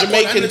Arsenal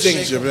Jamaican- Jamaican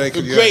thing.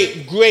 Jamaican,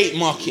 yeah. Great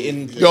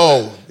marketing.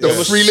 Yo, the It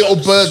was Three Little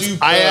Birds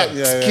super.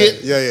 Ajax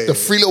kit. Yeah. The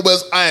Three Little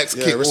Birds Ajax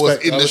Yeah, kit was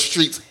respect. in I the res-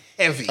 streets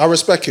heavy. I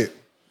respect it.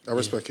 I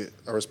respect it.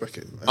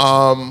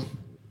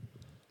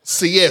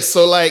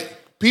 So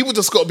like people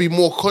just got to be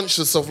more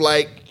conscious of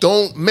like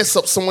don't mess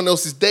up someone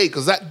else's day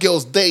because that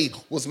girl's day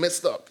was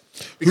messed up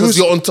because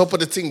you're on top of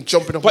the thing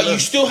jumping up. But and you down.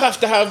 still have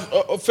to have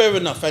fair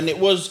enough, and it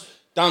was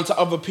down to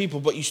other people.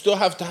 But you still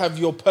have to have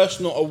your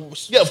personal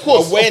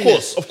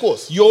awareness. Of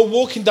course. You're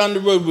walking down the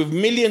road with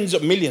millions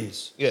of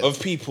Yeah.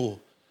 people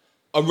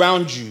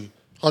around you.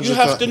 You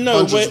have to know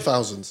hundreds where. of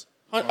thousands.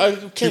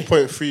 Okay.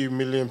 2.3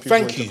 million people.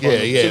 Thank you.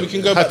 Yeah. So we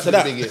can go back Had to be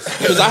that biggest.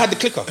 because I had the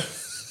clicker.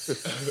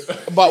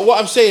 But what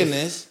I'm saying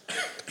is,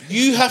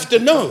 you have to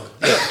know.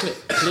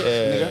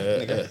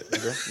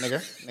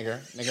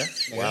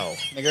 Nigger. Wow.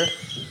 Nigger.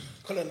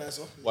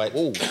 Colonizer. White.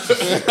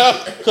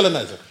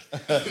 Colonizer.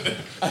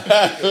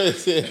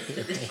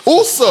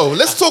 Also,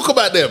 let's talk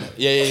about them.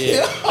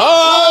 Yeah.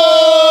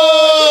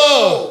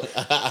 Oh!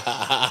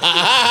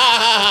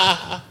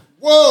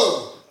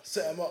 Whoa!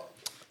 Set him up.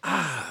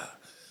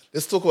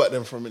 Let's talk about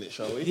them for a minute,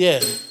 shall we? Yeah.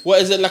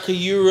 What is it like a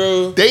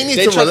Euro? They need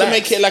They to try relax. to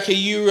make it like a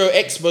Euro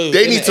Expo.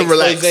 They need to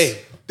relax. Expose.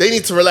 They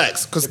need to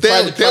relax because They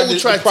they'll try to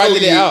tell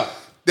prided it you. out.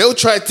 They'll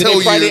try to Did tell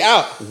they pride you it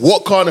out?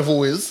 what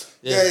carnival is,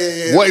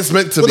 Yeah. what it's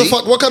meant to What be, the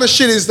fuck? What kind of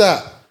shit is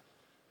that?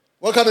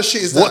 What kind of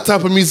shit is that? what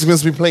type of music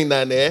must be playing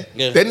down there.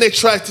 Yeah. Then they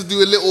try to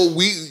do a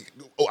little.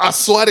 I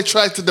saw how they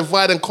tried to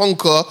divide and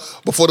conquer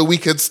before the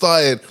weekend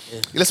started.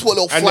 Let's put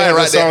a little And flyer they have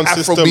right a there. sound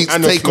system Afrobeats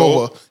and a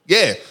floor. takeover.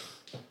 Yeah,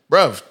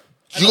 bruv.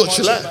 You got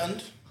chill out.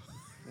 Band.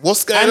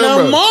 What's going And on,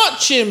 a bro?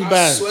 marching I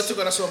band. swear to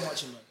God, I saw a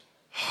marching band.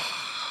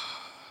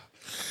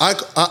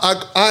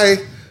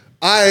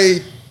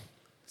 I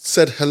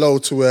said hello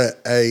to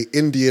a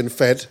Indian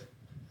fed.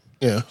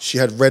 Yeah. She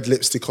had red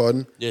lipstick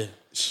on. Yeah.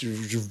 She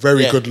was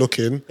very Yeah. good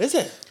looking. Is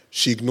it?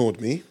 She ignored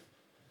me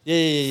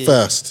Yeah.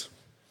 first.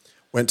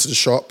 Went to the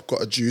shop,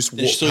 got a juice.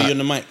 Did she saw you on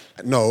the mic?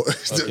 No,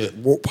 Okay.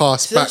 walked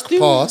past, See, I back still-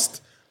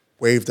 past,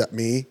 waved at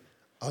me.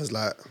 I was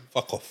like,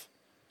 Fuck off.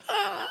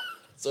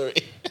 Sorry.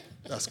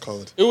 that's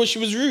cold. She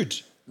was rude.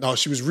 No,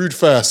 she was rude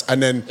first,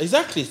 and then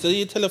Exactly. So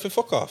you tell her to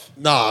fuck off.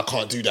 nah, I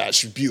can't do that.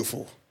 She's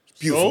beautiful,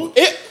 beautiful.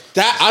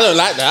 That I don't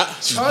like that.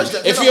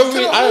 If you're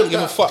rude, I don't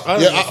give a fuck. I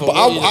don't give a fuck but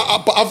what you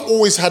do. I've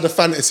always had a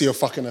fantasy of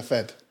fucking a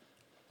fed.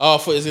 Oh, I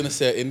thought he was gonna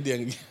say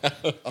Indian. Man,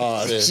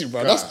 that's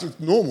just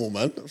normal,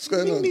 man. What's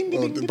going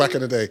on? Back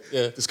in the day.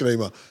 Yeah.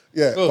 Disclaimer.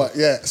 Yeah, Oh. but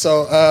yeah.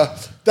 So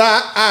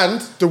that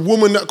and the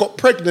woman that got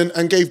pregnant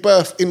and gave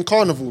birth in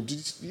Carnival. Did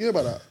you hear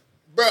about that?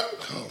 Bro,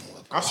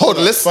 Hold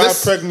on, let's- five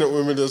let's- pregnant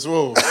women as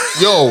well.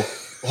 Yo,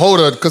 hold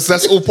on, because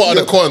that's all part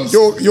of the cons.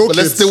 Your But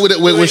let's kids. deal with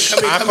it. We're, I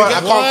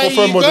can't Why are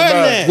confirm you or going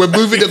deny. there? we're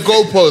moving the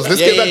goalposts. Let's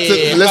get back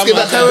to. Let's get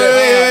back to.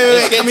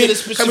 Let's get Can to the we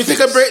specifics. take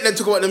a break then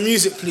talk about the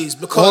music, please?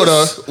 Because Hold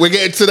on, we're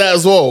getting to that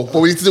as well.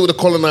 But we need to deal with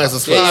the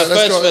colonizers first. Yeah, Alright, let's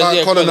first, go. first, Alright,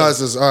 yeah,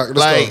 colonizers. All right, let's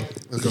Like go.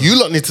 Let's go. you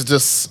lot need to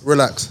just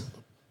Relax.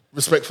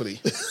 respectfully.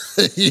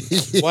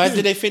 Why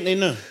do they think they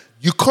know?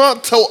 You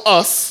can't tell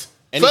us.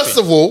 Anything. First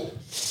of all,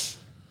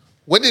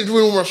 when did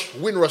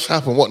Windrush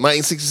happen? What,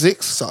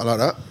 1966? Something like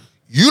that.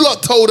 You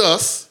lot told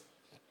us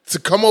to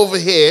come over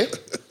here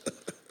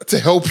to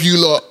help you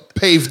lot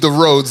pave the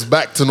roads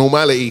back to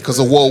normality because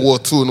of World War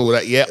II and all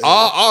that. Yeah,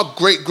 our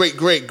great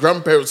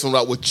grandparents and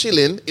all that were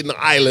chilling in the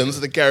islands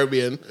of the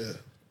Caribbean,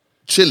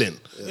 chilling.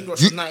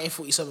 Windrush was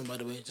 1947, by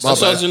the way. Just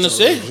That's what I was gonna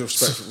say.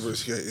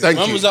 Thank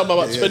Man you. was up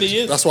about 20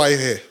 years. That's why you're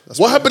here. That's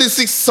What happened in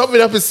something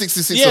happened in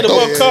 66? Yeah, so the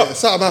don't- World Cup.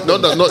 Something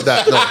happened. No, not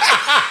that. No,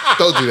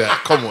 don't do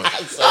that. Come on.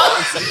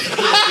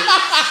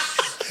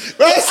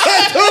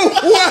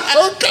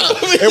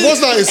 It was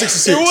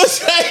 1966. It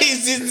was like,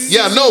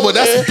 Yeah, no, but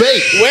that's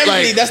bait.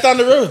 Wembley, Like, that's down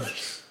the road.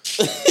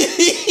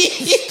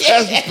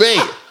 that's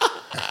bait.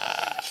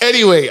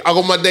 Anyway, I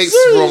got my dates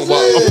wrong,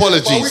 but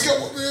apologies.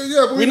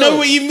 We know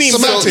what you mean. So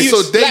they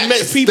came here.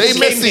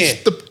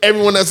 messaged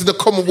everyone that's in the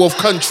Commonwealth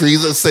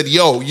countries and said,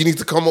 "Yo, you need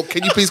to come up.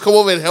 Can you please come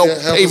over and help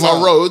help pave us our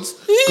out." roads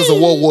because of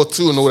World War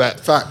II and all that."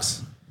 Facts.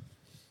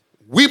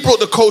 We brought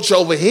the culture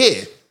over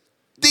here.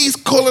 These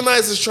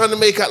colonizers trying to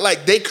make out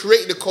like they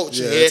created the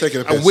culture Yeah, here,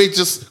 taking a and piss. we're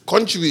just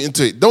contributing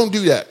to it. Don't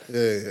do that.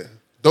 Yeah.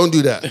 Don't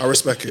do that. I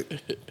respect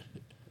it.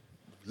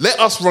 Let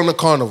us run the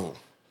carnival.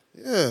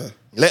 Yeah.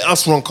 Let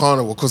us run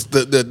carnival because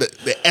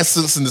the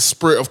essence and the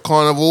spirit of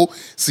carnival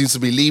seems to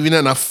be leaving it,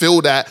 and I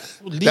feel that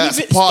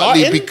that's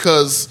partly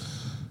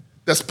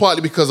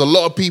because a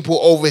lot of people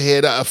over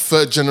here that are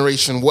third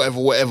generation,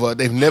 whatever,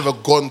 they've never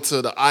gone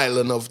to the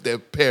island of their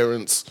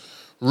parents'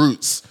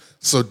 roots.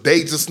 So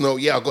they just know,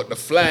 I got the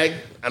flag,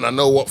 and I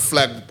know what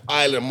flag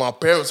island my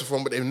parents are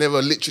from, but they've never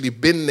literally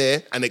been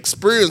there and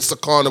experienced the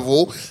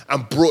carnival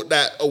and brought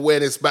that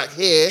awareness back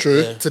here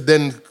to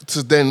then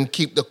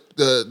keep the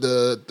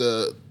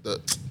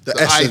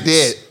essence.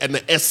 idea and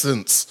the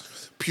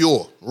essence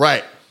pure,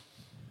 right?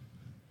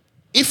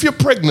 If you're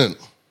pregnant,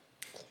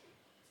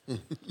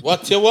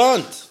 what you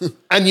want,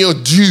 and your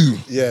due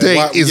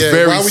date is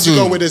very soon. Why would you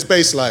go with this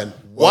baseline?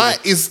 Why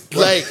is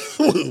like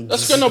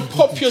that's gonna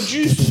pop your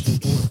juice?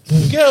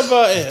 Forget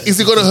about it. Is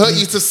it gonna hurt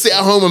you to sit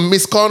at home and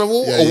miss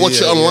Carnival or watch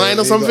it online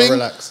or something?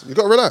 You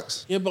gotta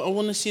relax. Yeah, but I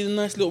want to see the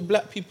nice little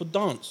black people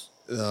dance.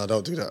 No,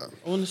 don't do that.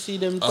 I want to see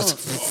them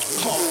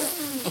dance.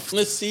 I want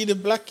to see the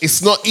blackies.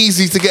 It's not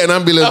easy to get an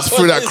ambulance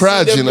through that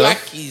crowd, you know.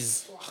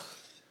 Blackies.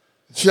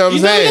 Do you know what I'm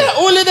saying? That,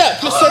 all of that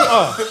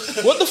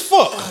placenta. What the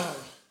fuck?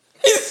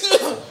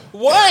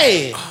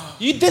 Why?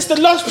 That's the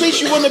last place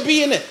you want to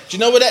be in it. Do you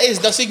know what that is?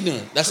 That's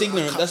ignorant. That's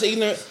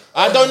ignorant.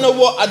 I don't know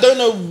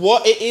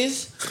what it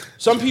is.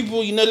 Some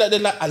people, you know, like they're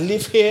like, I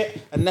live here,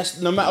 and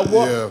that's no matter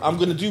what, I'm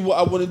gonna do what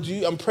I want to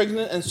do. I'm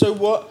pregnant, and so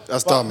what?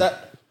 That's dumb.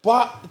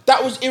 But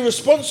that was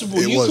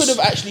irresponsible. You could have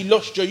actually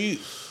lost your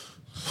youth.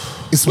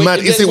 It's mad.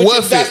 Is it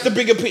worth it? That's the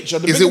bigger picture.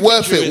 Is it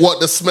worth it? What,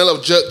 the smell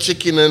of jerk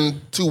chicken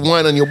and 2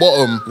 wine on your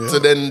bottom to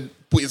then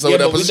put yourself in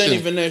that position? We don't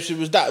even know if she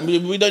was that.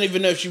 We don't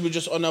even know if she was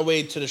just on her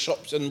way to the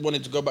shops and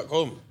wanted to go back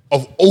home.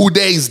 Of all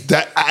days,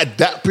 that at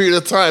that period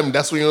of time,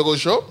 that's when you're gonna go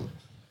shop?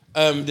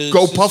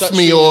 Go Puff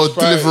Me or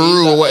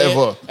Deliveroo or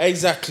whatever. Yeah,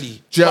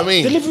 exactly. Do you know what I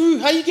mean?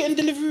 Deliveroo, how you getting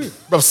Deliveroo?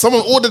 Bruv,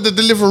 someone ordered the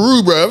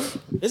Deliveroo,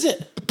 bruv. Is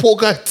it? The poor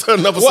guy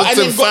turned up and What,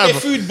 said and then got their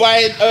food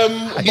by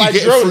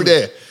drone? Through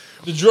there?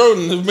 The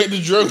drone, they make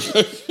the drone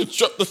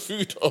drop the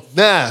food off.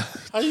 Nah.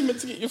 How are you meant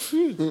to get your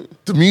food?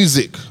 The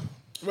music.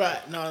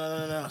 Right,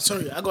 no.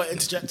 Sorry, I got to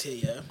interject here,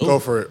 yeah? Go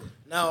for it.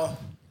 Now,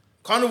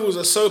 Carnival's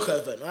a soca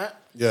event, right?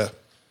 Yeah.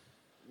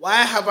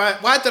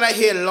 Why did I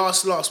hear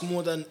Last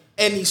more than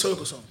any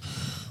soca song?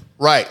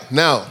 Right,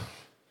 now,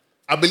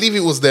 I believe it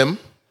was them,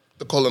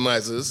 the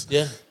Colonisers.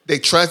 Yeah. They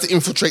tried to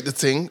infiltrate the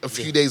thing a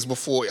few days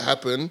before it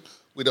happened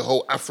with the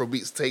whole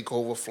Afrobeats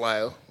takeover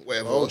flyer,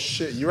 whatever. Oh,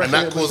 shit. You and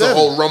reckon that caused a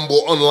whole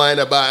rumble online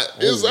about,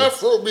 is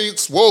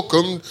Afrobeats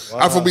welcome?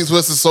 Wow. Afrobeats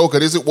versus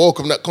soca, is it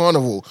welcome at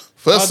Carnival?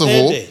 First of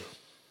all,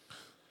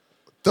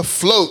 the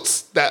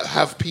floats that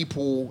have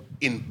people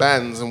in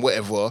bands and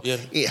whatever,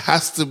 it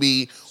has to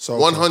be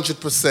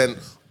 100%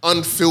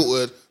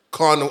 unfiltered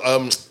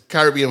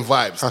Caribbean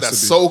vibes.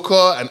 That's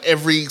soca and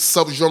every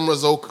subgenre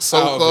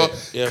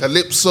soca,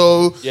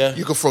 calypso. Yeah.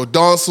 You can throw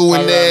dancehall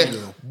in there,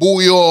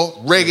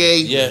 booyah,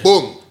 reggae. Yeah.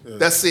 Boom. Yeah.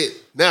 That's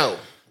it. Now,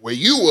 where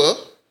you were,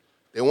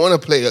 they want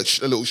to play a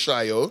little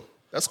Shio.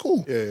 That's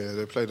cool. Yeah.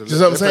 They played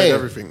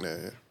everything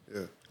there.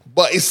 Yeah.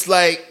 But it's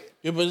like.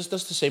 Yeah, but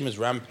that's the same as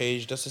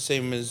Rampage. That's the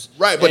same as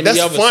but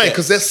that's fine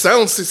because they're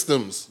sound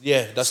systems.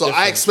 Yeah, that's so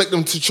different. I expect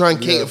them to try and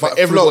cater for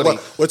everybody.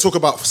 We're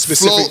talking about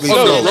specifically.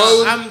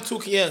 I'm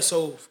talking. Yeah,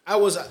 so I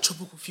was at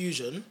Tropical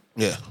Fusion.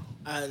 Yeah,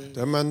 and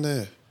that man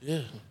there. Yeah,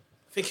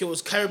 I think it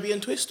was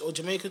Caribbean Twist or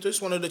Jamaican Twist,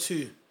 one of the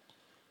two.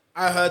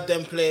 I heard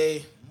them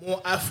play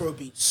more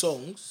Afrobeat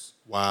songs.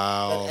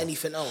 Wow. Than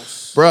anything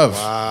else, bruv.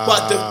 Wow.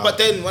 But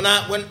then when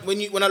I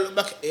look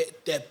back at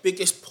it, their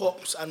biggest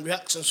pops and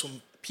reactions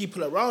from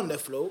people around their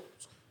float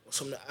was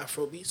from the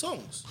Afrobeat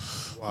songs.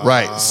 Wow.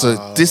 Right.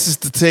 So this is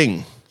the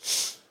thing.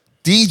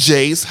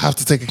 DJs have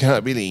to take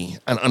accountability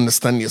and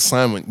understand the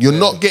assignment. You're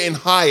not getting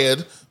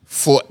hired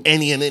for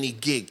any and any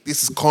gig.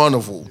 This is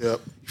Carnival. Yep.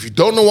 If you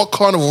don't know what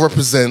Carnival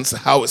represents,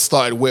 how it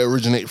started, where it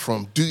originated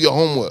from, do your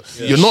homework.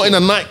 Yeah, you're not in a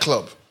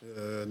nightclub.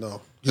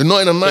 No. You're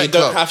not in a nightclub. You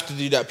don't have to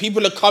do that.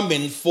 People are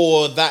coming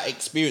for that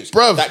experience.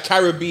 Bruv, that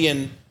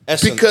Caribbean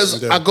essence.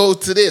 Because I go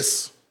to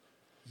this.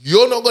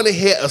 You're not going to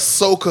hear a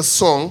soca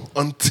song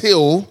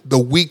until the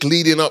week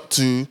leading up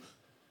to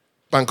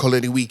Bank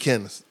Holiday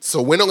weekend.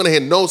 So we're not going to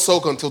hear no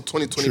soca until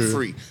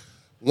 2023. True.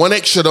 One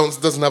Extra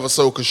doesn't have a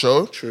soca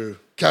show. True.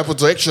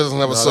 Capital Extra doesn't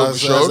have a soca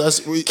show.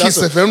 Kiss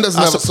FM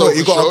doesn't have a soca show.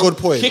 You got a good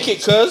point. Kick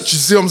it, cuz. You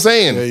see what I'm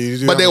saying? Yeah, you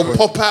do. But they'll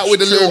pop out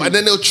with a little, and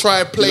then they'll try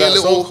and play a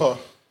little. Soca?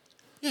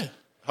 Yeah.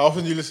 How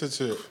often do you listen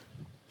to it?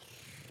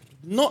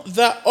 Not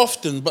that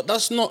often, but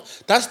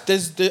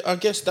I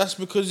guess that's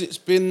because it's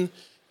been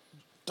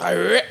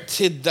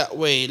directed that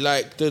way.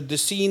 Like the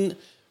scene,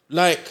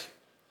 like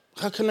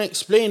how can I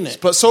explain it?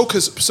 But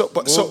soca's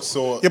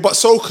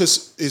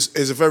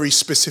is a very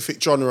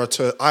specific genre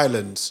to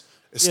islands.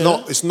 It's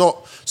not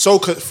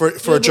soca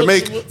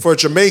for a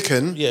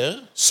Jamaican. Yeah,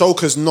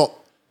 soca's not.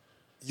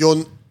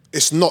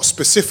 It's not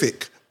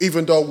specific.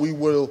 Even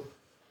though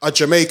a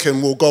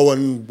Jamaican will go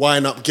and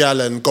wine up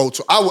gal and go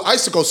to. I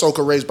used to go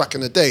soca raves back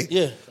in the day.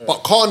 Yeah,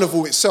 but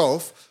Carnival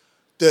itself.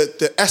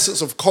 The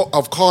essence of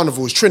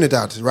Carnival is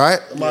Trinidad, right?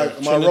 Am I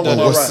wrong or am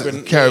I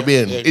right?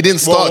 Caribbean. Yeah. It didn't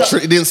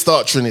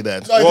start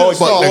Trinidad. No,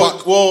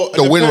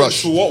 the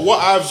Windrush. So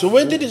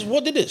what did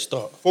it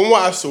start? From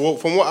what I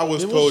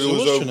was told, it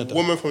was a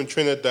woman from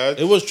Trinidad.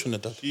 It was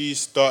Trinidad. She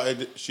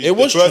started. It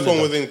was the first Trinidad.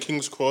 one was in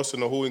King's Cross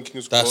and the whole in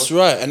King's Cross. That's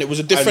right, and it was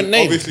a different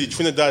name. Obviously,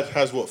 Trinidad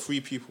has 3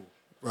 people.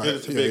 Right.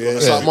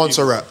 It's like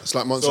Montserrat. It's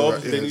like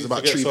Montserrat. It's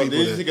about 3 people. They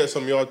needed to get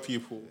some yard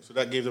people, so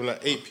that gave them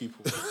 8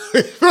 people.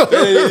 But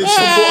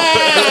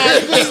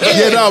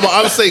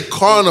I'm saying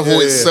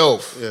Carnival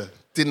itself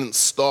didn't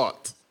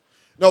start.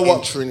 No,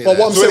 what? But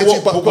what I'm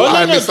saying,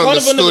 I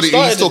misunderstood it.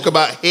 He's talking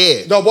about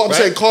hair. No, what I'm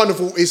saying,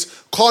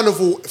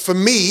 carnival. For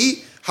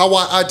me, how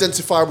I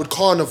identify with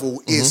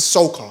carnival is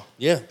soca.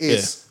 Yeah.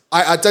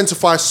 I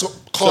identify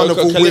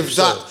carnival Soca, with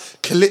that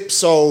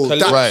calypso.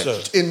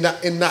 In that,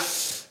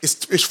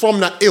 it's from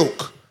that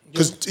ilk.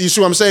 Because you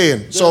see what I'm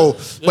saying. Yeah. So,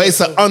 but it's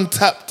an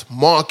untapped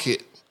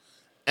market,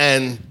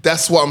 and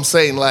that's what I'm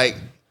saying. Like,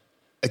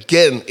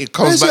 again, it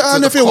comes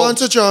back to the want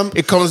to jump.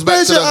 It comes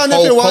back to the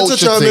whole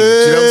culture thing. Do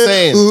you know what I'm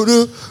saying?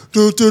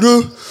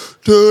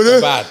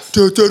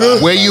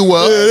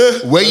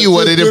 Where you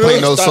were, they didn't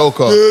play no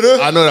soca.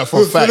 I know that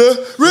for a fact.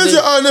 Raise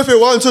your hand if you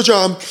want to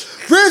jump.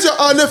 Raise your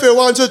hand if you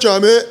want to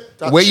jump it.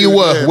 Where you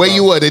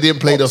were, they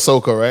didn't play the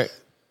soca, right?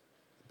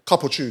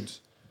 Couple tunes.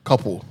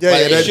 Yeah,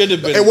 it should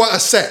have been. It wasn't a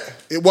set.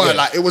 It wasn't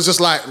like, it was just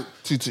like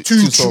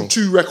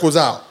two records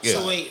out. Yeah.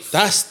 So wait,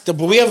 but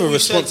we have a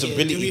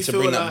responsibility to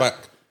bring that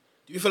back.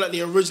 Do you feel like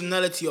the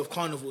originality of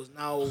carnival is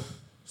now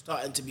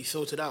starting to be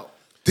filtered out?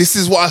 This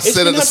is what I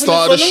said at the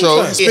start of the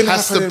show. It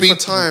has to be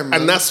time,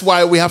 and that's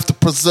why we have to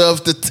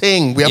preserve the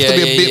thing. We have to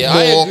be a bit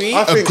more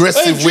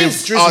aggressive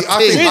with our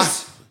thing.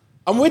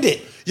 I'm with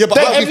it. Yeah, but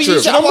do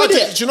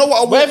you know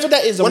what? Whatever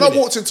that is, when I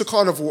walked into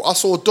carnival, I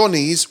saw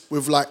Donnies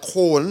with like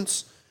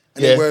horns.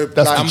 And yeah, were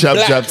that's like, the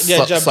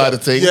jab side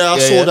of thing. Yeah, I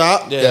saw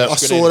that. Yeah, I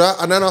saw that.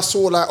 And then I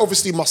saw like,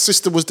 obviously my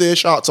sister was there.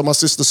 Shout out to my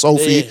sister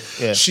Sophie.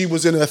 Yeah. She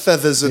was in her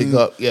feathers and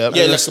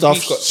like stuff.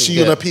 She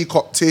on a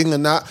peacock thing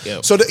and that. Yeah.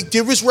 So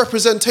there is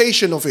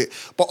representation of it.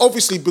 But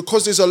obviously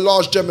because there's a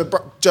large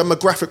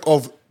demographic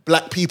of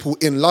black people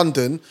in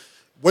London,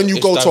 when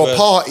you go to a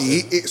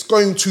party, it's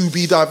going to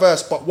be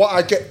diverse. But what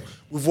I get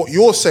with what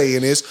you're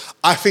saying is,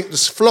 I think the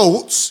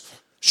floats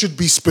should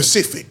be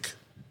specific.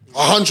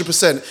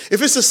 100%.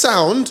 If it's a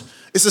sound,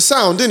 it's a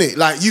sound, innit?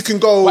 Like you can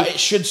go. But it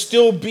should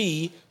still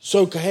be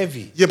soca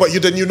heavy. Yeah, but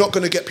then you're not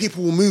going to get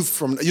people will move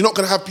from. You're not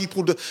going to have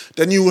people.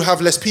 Then you will have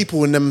less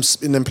people in them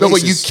places. No,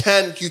 but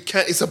you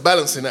can. It's a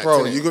balancing act,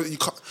 bro. You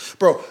can't,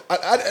 bro.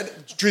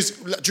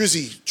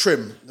 Drizzy,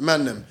 Trim, the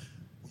man. Them.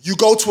 You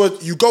go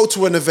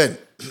to an event,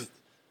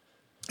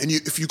 and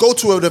if you go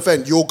to an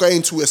event, you're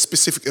going to a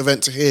specific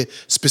event to hear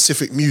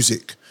specific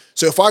music.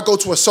 So if I go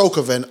to a soca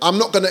event, I'm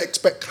not going to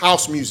expect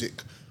house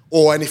music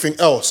or anything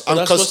else. But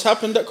that's what's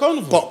happened at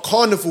Carnival. But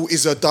Carnival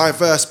is a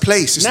diverse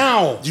place.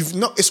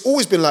 It's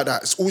always been like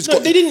that. It's always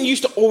they didn't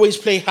used to always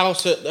play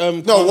house at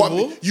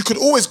Carnival.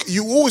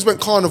 You always went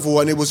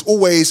Carnival and it was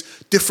always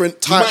different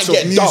types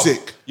of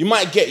music. You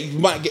might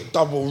get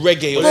double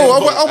reggae.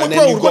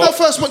 When I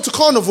first went to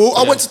Carnival,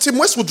 I went to Tim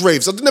Westwood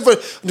raves.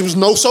 There was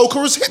no soca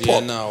or hip hop. Yeah,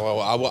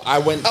 no, I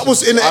went. That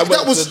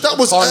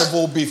was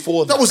Carnival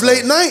before. That was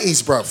late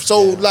 90s, bruv.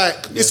 So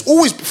it's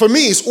always for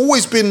me. It's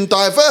always been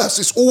diverse.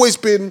 It's always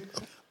been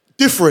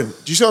different.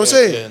 Do you see what I'm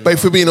saying? Yeah, no. But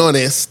if we're being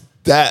honest,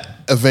 that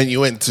event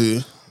you went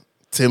to,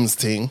 Tim's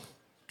thing,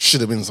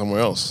 should have been somewhere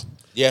else.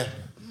 Yeah.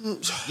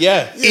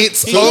 Yeah. It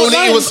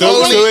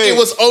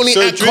was only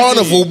at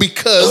Carnival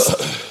because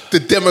the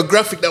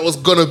demographic that was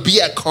gonna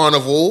be at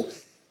Carnival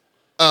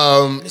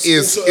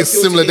is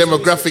similar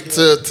demographic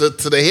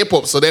to the hip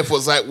hop. So therefore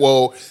it's like,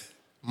 well,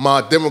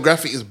 my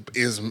demographic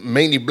is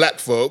mainly black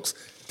folks.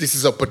 This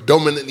is a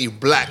predominantly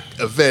black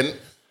event.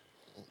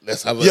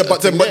 Let's have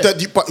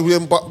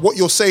but what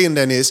you're saying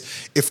then is,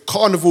 if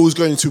Carnival is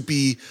going to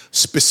be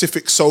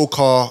specific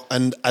soca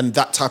and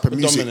that type of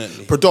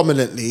music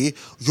predominantly,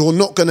 you're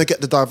not going to get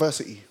the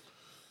diversity.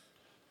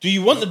 Do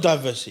you want the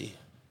diversity?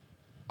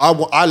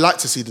 I like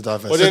to see the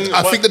diversity.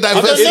 I think the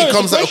diversity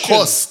comes at a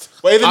cost.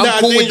 But even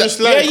that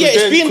dangerous line,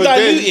 it's being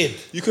diluted.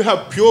 You could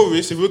have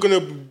purists. If we're going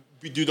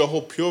to do the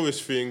whole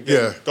purist thing,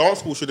 then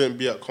dancehall shouldn't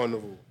be at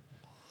Carnival.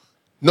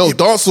 No,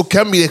 dancehall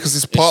can be there because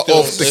it's part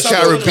of the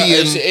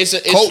Caribbean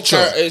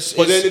culture.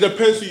 But then it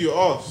depends who you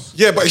ask.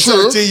 Yeah, but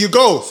there you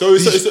go. So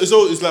it's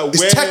like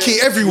it's techie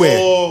everywhere.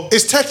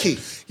 It's techie.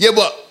 Yeah,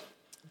 but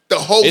the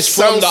whole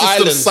sound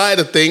system side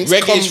of things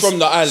comes from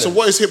the island. So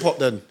what is hip hop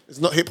then? It's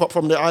not hip hop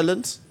from the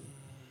islands.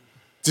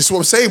 This is what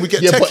I'm saying. We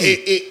get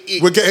techie.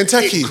 We're getting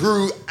techie.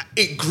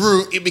 It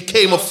grew. It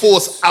became a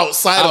force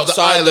outside of the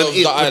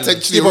island.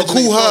 Potentially, but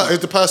Cool Herc is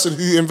the person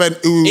who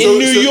invented in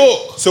New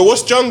York. So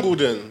what's jungle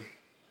then?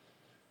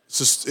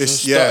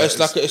 It's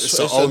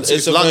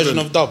a version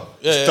of dub.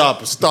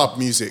 It's dub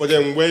music. But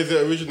then where does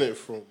it originate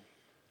from?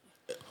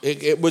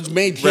 It was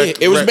made here.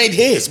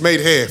 It's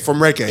made here from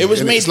reggae. It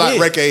was made it's like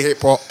reggae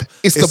hip hop.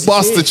 It's the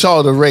bastard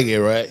child of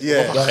reggae, right?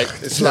 Yeah,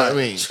 it's like, what I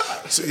mean.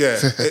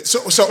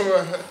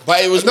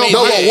 But it was made here.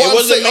 It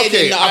wasn't made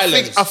in the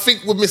islands. I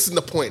think we're missing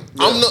the point.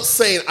 Yeah. I'm not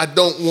saying I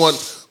don't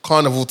want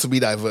Carnival to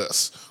be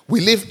diverse. We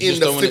live in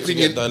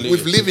we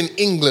live in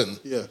England,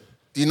 the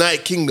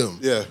United Kingdom.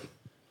 Yeah.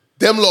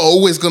 Them lot are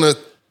always gonna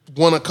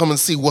want to come and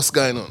see what's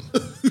going on.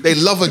 They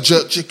love a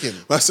jerk chicken.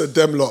 That's a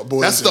them lot,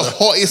 boys. That's the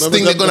hottest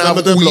thing they're gonna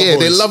have all year.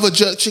 They love a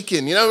jerk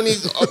chicken. You know how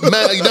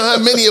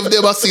many of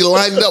them I see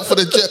lined up for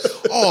the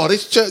jerk? Oh,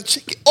 this jerk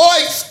chicken.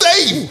 Oi,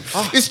 Steve!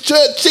 It's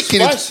jerk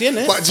chicken. Spicy,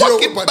 innit? But do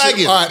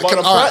you know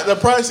what? The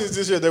prices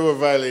this year, they were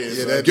violated.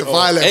 Yeah, they're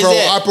violent,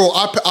 bro.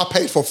 I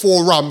paid for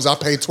 4 rums. I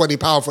paid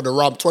 £20 for the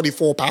rum,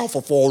 £24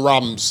 for 4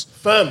 rums.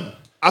 Fam,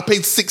 I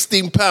paid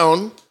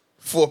 £16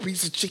 for a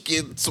piece of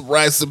chicken, some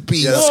rice and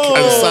peas, and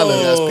salad.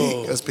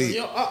 salad. That's peak.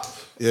 You're up.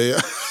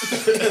 Yeah.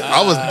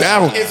 I was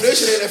down.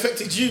 Inflation ain't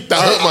affected you. That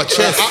hurt my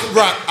chest.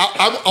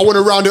 I want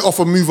to round it off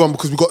and move on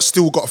because we've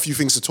still got a few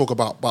things to talk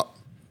about. But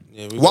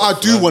what I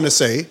do want to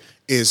say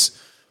is,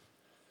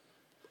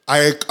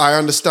 I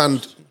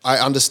understand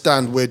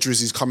where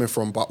Drizzy's coming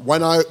from. But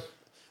when I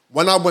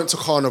went to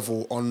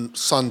Carnival on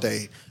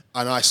Sunday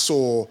and I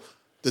saw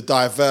the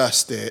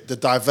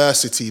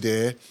diversity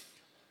there,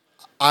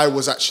 I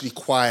was actually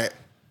quite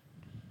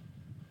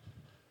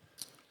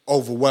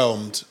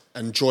overwhelmed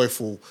and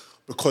joyful.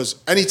 Because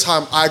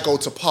anytime I go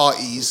to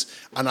parties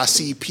and I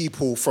see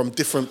people from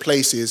different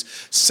places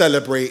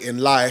celebrating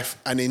life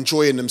and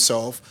enjoying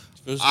themselves,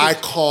 I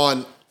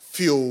can't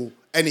feel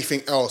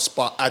anything else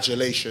but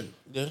adulation.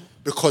 Yeah.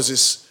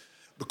 Because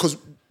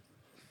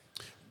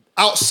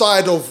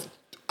outside of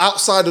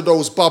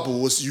those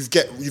bubbles, you've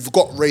got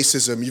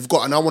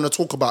racism. And I want to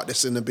talk about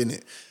this in a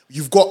minute.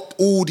 You've got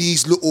all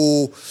these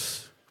little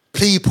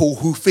people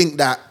who think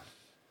that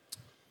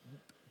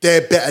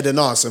they're better than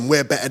us and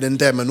we're better than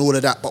them and all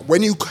of that. But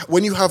when you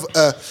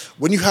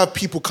have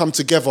people come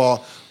together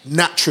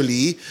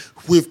naturally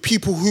with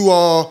people who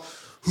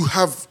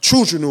have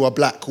children who are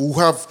black, who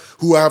are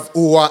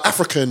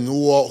African,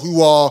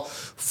 who are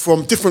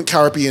from different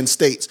Caribbean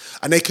states,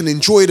 and they can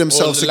enjoy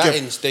themselves together.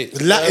 Latin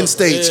states. Latin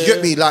states, you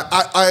get me? Like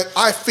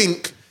I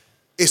think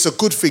it's a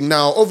good thing.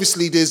 Now,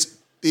 obviously, there's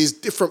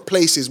different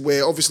places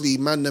where obviously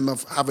them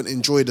haven't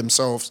enjoyed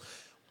themselves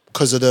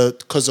because of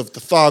the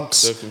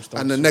thugs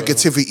and the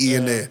negativity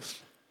in there.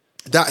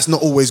 That's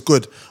not always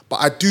good. But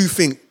I do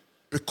think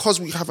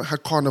because we haven't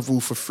had Carnival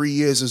for 3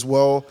 years as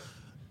well,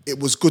 it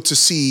was good to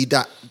see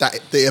that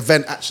the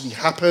event actually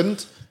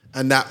happened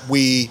and that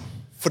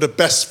for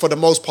the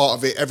most part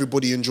of it,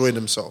 everybody enjoyed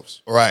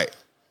themselves. Right.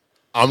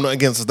 I'm not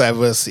against the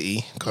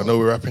diversity, because I know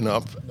we're wrapping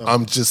up. No.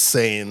 I'm just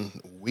saying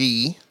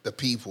we, the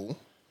people,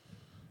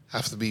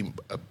 have to be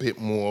a bit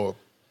more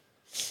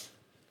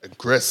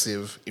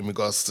aggressive in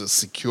regards to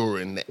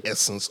securing the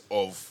essence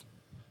of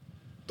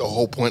the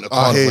whole point of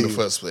Carnival in the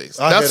first place.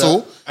 That's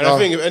all. And I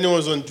think if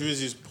anyone's on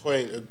Drizzy's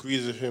point,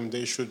 agrees with him,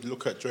 they should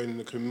look at joining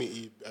the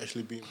committee,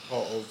 actually being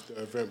part of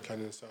the event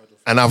planning side of it.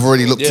 And I've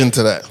already looked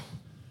into that.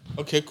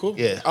 Okay, cool.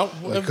 Yeah,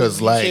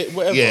 because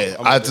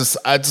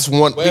I just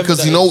want,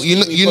 because you know,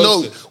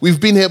 we've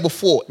been here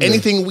before. Yeah.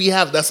 Anything we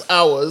have that's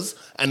ours,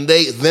 and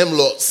them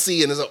lot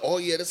see and it's like, oh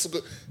yeah, that's a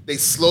good. They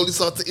slowly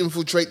start to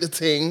infiltrate the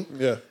thing.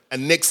 Yeah,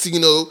 and next thing you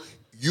know,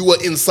 you were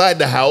inside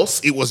the house.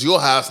 It was your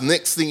house.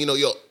 Next thing you know,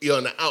 you're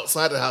on the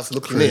outside of the house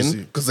looking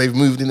in because they've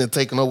moved in and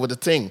taken over the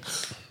thing.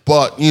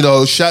 But,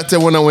 shout out to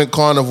everyone that went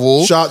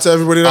Carnival. Shout out to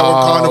everybody that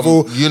went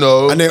Carnival.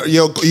 And then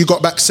you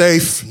got back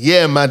safe.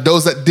 Yeah, man.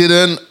 Those that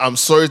didn't, I'm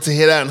sorry to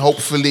hear that. And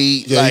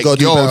hopefully,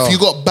 if you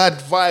got bad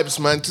vibes,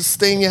 man, just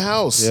stay in your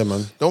house. Yeah,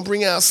 man. Don't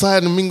bring it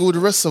outside and mingle with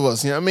the rest of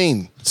us. You know what I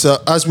mean? So,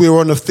 as we were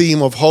on the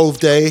theme of Hove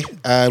Day,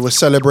 we're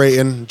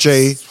celebrating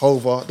Jay,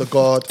 Hover, the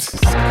God.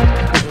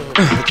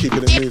 We're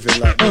keeping it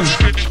moving like this.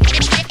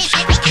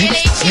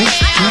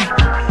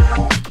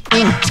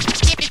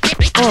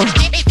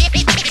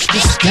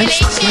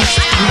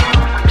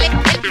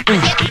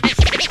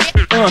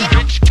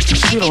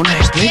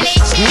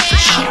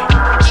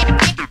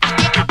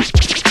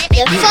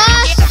 The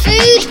Fast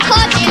Food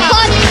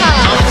Podcast.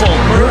 I'm for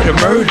murder.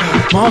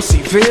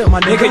 Marcyville, my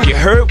nigga, you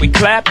heard we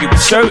clap, you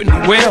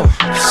certainly will.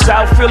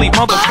 South Philly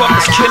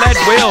motherfuckers kill at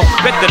will.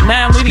 Bet the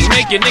 9 really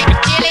make your nigga.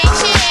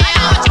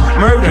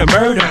 Murder,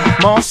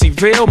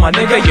 Marcyville, my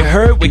nigga, you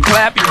heard we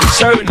clap, you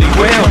certainly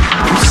will.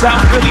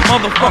 South Philly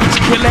motherfuckers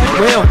kill at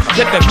will.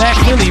 Let the Mac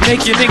really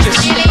make your niggas.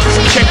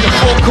 Check the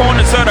 4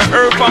 corners of the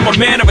earth, I'm a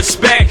man of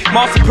respect.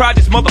 Marcy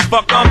Projects,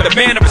 motherfucker, I'm the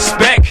man of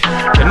respect.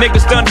 The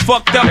niggas done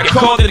fucked up, you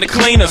called in the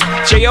cleaners.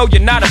 J.O.,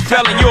 you're not a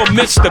felon, you're a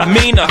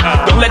misdemeanor.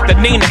 Don't let the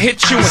Nina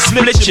hit you and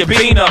split your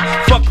beaner.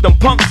 Fuck them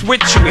punks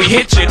with you, we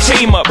hit your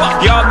team up.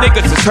 Y'all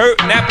niggas is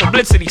hurting, that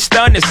publicity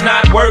stunt is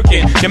not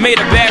working. You made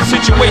a bad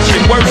situation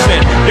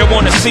worsen. They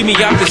wanna see me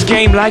out this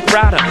game like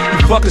Ryder.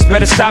 You fuckers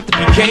better stop the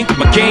game, cause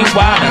my game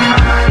wilder.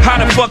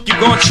 How the fuck you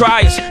gon'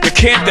 try us? You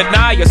can't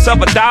deny yourself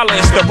 $1,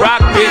 it's the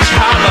rock, bitch,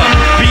 holla.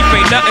 Beef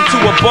ain't nothing to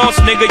a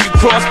boss, nigga, you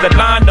cross the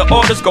line, the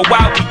orders go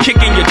out, we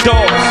kicking your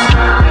doors.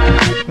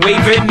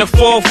 Waving the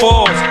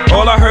 4-4s,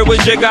 all I heard was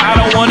jigga, I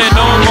don't want it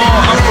no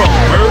more. I'm from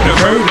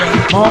murder,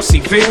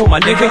 Marcyville, my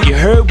nigga, you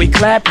heard we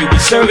clap, you we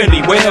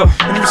certainly will.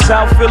 Them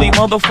South Philly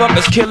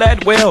motherfuckers kill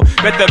at will.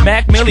 Bet the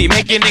Mac Millie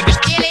make your niggas.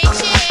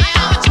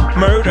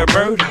 Murder,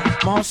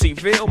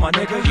 Marcyville, my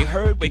nigga, you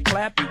heard we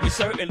clap, you we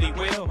certainly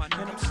will.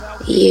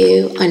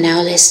 You are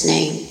now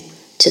listening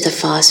to the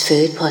Fast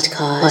Food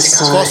Podcast.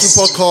 Fast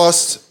Food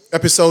Podcast,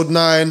 episode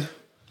 9.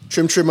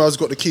 Trimmer's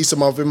got the keys to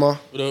my Vimmer.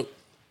 What up?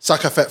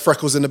 Sakafet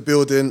Freckles in the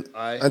building.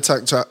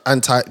 Anti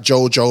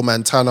Jojo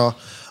Montana.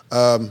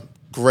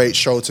 Great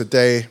show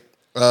today.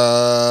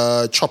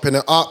 Chopping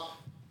it up.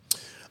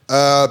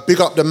 Big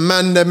up the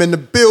man them in the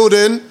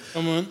building.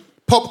 Come on.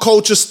 Pop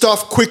culture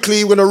stuff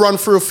quickly. We're going to run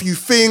through a few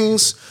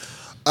things.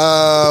 We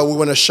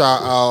want to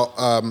shout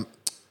out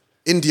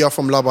India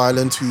from Love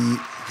Island who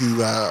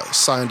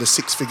signed a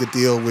 6-figure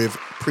deal with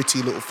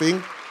Pretty Little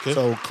Thing. Okay.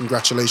 So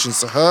congratulations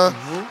to her.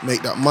 Mm-hmm.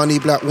 Make that money,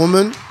 black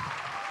woman.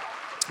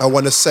 I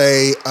want to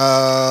say...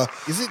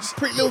 is it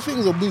Pretty Little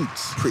Things or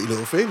Boots? Pretty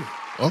Little Thing.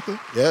 Okay.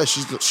 Yeah,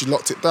 she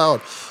locked it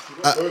down.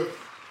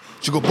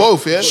 She got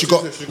both, yeah? She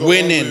got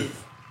winning.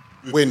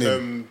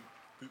 Winning.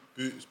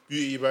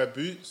 Beauty by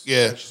Boots.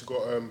 Yeah. And she's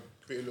got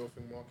Pretty Little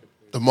Thing Marketplace.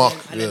 The mark.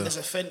 And then there's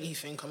a Fenty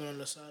thing coming on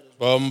the side as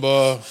well.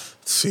 Bumba.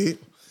 See?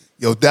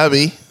 Yo,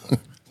 Dammy.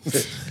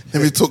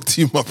 Let me talk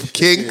to you, my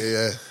king.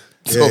 Yeah.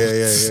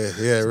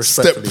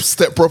 Respectfully.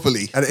 Step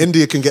properly. And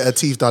India can get her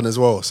teeth done as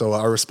well, so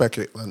I respect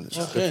it, man.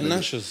 Okay,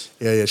 Nashers.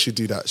 Yeah, she'd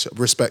do that.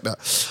 Respect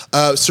that.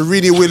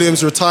 Serena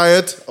Williams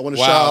retired. I want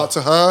to shout out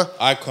to her.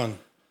 Icon.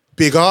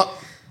 Big up.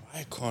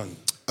 Icon.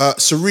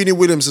 Serena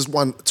Williams has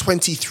won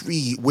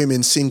 23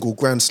 women's single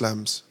Grand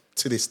Slams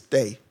to this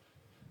day.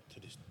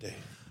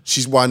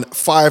 She's won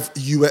 5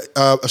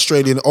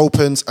 Australian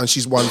Opens and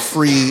she's won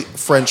 3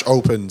 French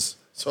Opens.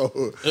 So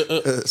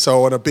I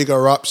want to big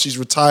her up. She's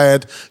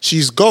retired.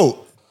 She's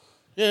GOAT.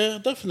 Yeah,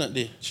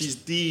 definitely. She's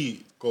the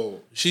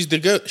GOAT. She's the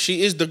GOAT.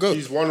 She is the GOAT.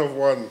 She's one of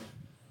one.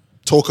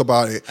 Talk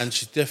about it. And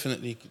she's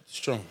definitely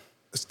strong.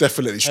 It's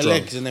definitely strong. Her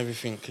legs and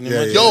everything. Can you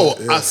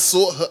imagine? I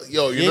saw her.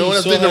 Yo, you know when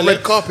I did the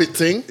red carpet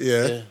thing?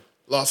 Yeah.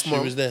 Last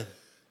month. She was there.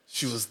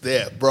 She was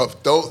there,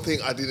 bruv. Don't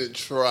think I didn't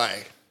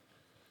try.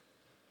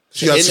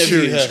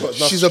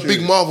 She's a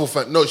big Marvel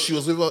fan. No, she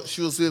was with her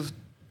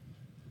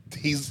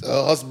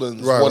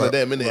husband's one of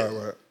them,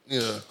 innit? Right.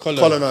 Yeah.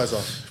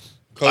 Colonizer.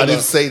 I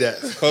didn't say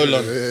that.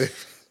 Colon.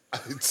 I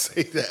didn't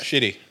say that.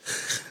 Shitty.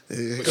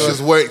 She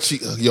was wearing,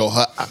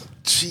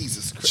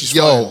 Jesus Christ. She's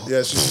fine.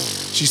 Yeah,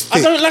 she's thick.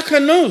 I don't like her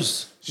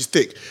nose. She's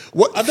thick.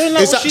 What? I don't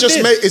like is what that she just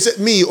did. Is it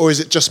me or is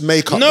it just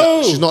makeup?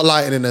 No. She's not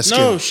lightening her skin.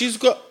 No, she's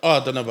got... Oh,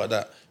 I don't know about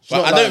that.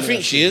 But I don't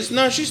think she is.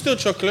 No, she's still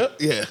chocolate.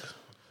 Yeah.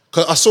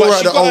 Cause I saw her at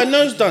she got her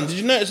nose done. Did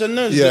you notice her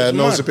nose? Yeah, looks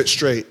nose mad. a bit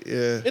straight.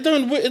 Yeah. It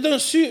don't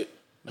suit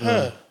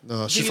her.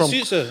 No, She's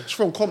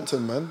from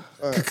Compton, man.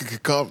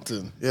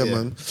 Compton. Yeah,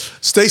 man.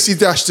 Stacey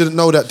Dash didn't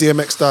know that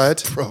DMX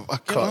died. Bro, I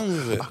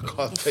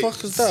can't take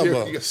fuck is that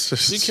about? Who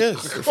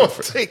cares? I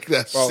can't take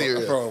that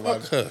serious.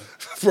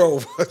 Bro,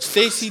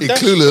 Stacey Dash.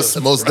 Clueless,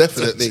 most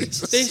definitely.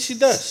 Stacey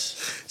Dash.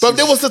 But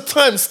there was a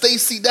time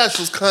Stacey Dash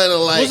was kind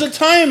of like... Was a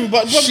time,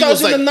 but that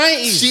was in the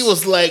 90s. She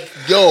was like,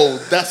 yo,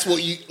 that's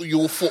what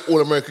you thought all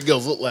American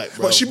girls look like,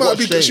 bro. But she might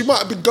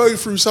have been going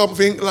through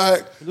something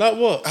like... Like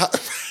what?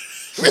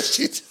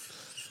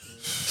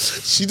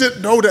 She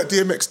didn't know that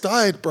DMX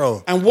died,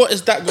 bro. And what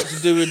has that got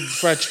to do with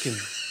fried chicken?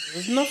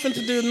 There's nothing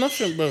to do with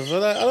nothing, bro.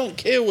 I don't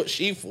care what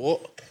she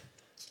thought.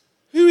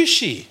 Who is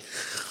she?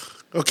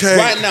 Okay.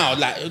 Right now,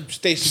 like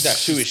Stacey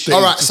Dash, who is she?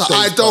 All right,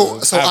 I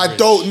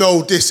don't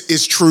know this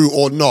is true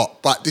or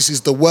not, but this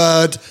is the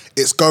word.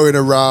 It's going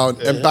around.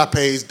 Yeah. Mbappe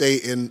is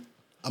dating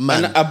a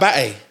man.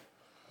 Mbappe.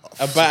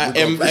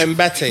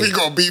 Mbappe. We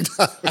gotta beat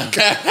that.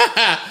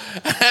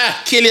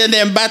 Kylian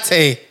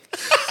Mbappe.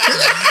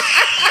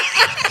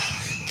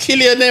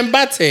 Kylian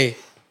Mbappe.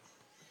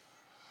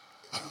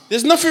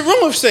 There's nothing wrong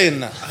with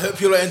saying that. I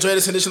hope you'll enjoy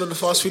this edition of the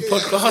Fast Food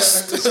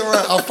Podcast. It's all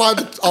right. I'll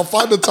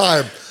find the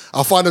time.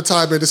 And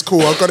it's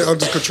cool. I've got it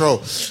under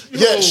control.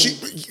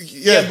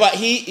 Yeah, but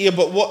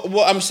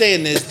what I'm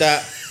saying is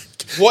that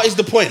what is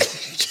the point?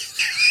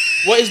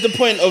 What is the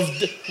point of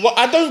what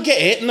I don't get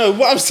it. No,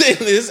 what I'm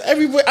saying is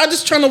I'm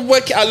just trying to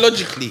work it out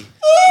logically.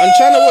 I'm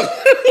trying to work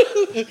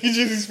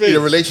in a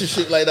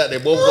relationship like that, they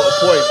both got a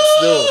point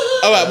still.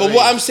 All right, but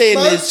what I'm saying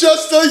is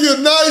Manchester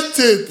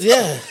United.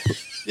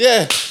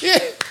 Yeah.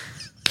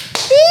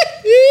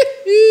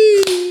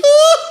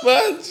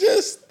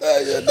 Manchester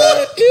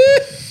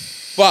United.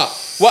 But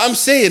what I'm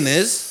saying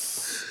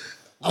is,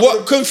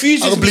 what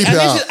confuses me,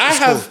 and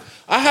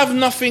I have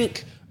nothing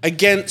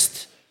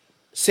against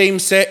same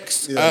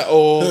sex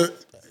or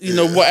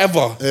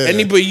whatever.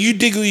 Anybody, you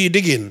dig who you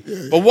digging.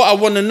 But what I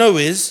want to know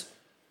is,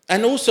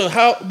 and also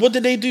what do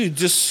they do?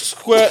 Just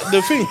squirt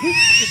the thing?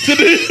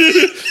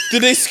 do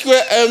they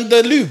squirt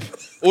the lube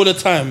all the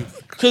time?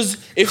 Because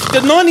if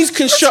the nanny's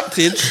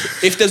constructed,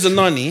 if there's a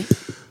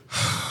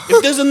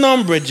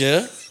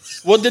non-bridger,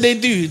 what do they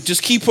do?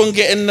 Just keep on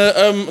getting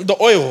the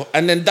oil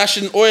and then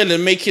dashing oil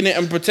and making it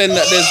and pretending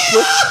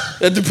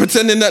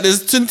that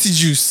there's tinty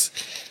juice.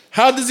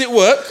 How does it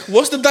work?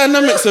 What's the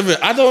dynamics of it?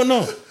 I don't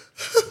know.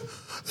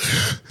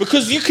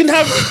 Because they can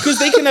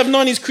have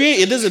nannies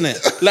created, isn't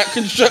it? Like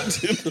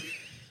constructed.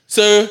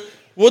 So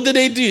what do?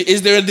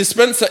 Is there a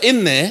dispenser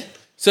in there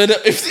so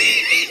that if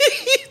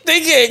they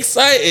get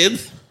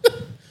excited,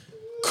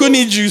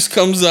 cunny juice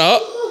comes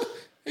out,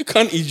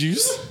 cunty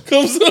juice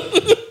comes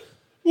out.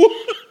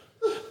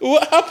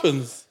 What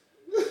happens?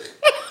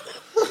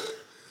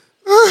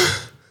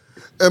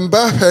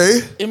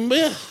 Mbappe.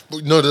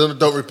 No,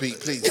 don't repeat,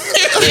 please.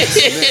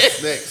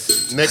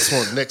 Next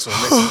one.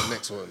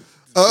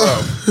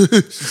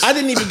 I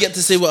didn't even get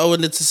to say what I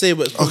wanted to say,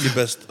 but it's probably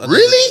best.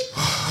 Really?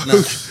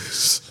 No.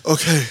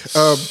 Okay.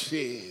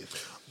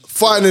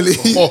 Finally.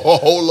 A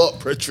whole lot,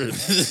 Petrin.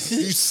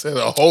 You said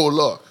a whole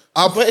lot.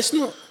 But it's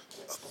not.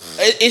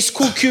 It's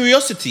called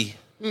curiosity.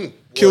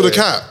 Kill the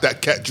cat.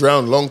 That cat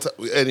drowned long time.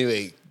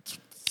 Anyway,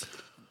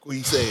 what are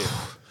you saying?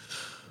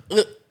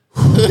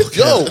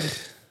 Yo,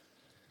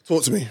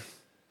 talk to me.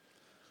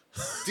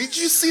 Did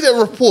you see that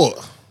report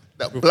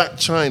that Black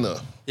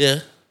China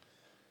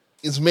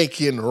is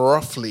making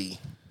roughly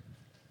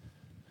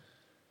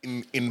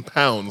in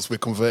pounds? We're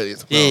converted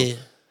to pounds.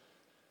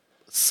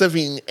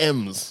 17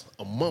 M's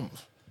a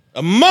month.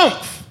 A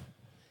month.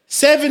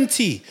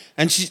 70.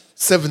 And she's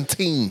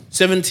 17.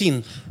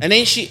 17. And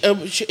ain't she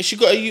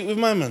got a youth with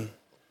my man?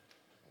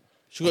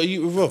 She got a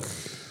youth with Rob.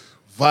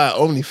 Via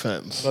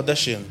OnlyFans.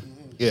 Kardashian.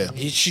 Yeah.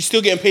 She's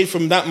still getting paid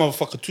from that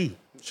motherfucker too.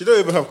 She don't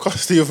even have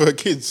custody of her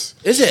kids.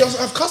 Is it? She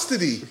doesn't have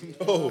custody.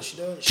 No. She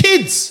don't.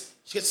 Kids.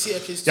 She gets to see her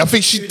kids. I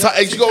think she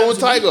got one with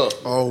Tiger.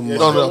 Oh my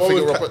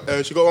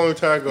She got one with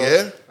Tiger.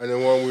 Yeah. And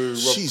then one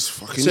with Rob. She's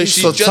fucking. So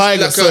she's just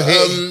Tiger,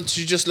 like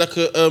she's just like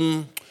a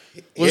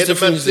what's the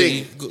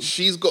thing?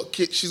 She's got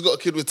a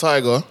kid with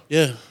Tiger.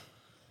 Yeah.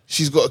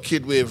 She's got a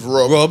kid with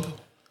Rob.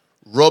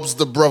 Rob's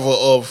the brother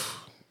of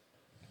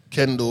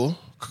Kendall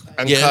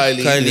and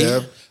Kylie.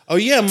 Yeah. Oh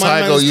yeah, my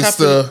Tiger man's used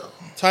capping. to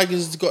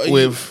Tiger's got a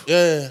with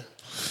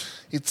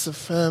It's a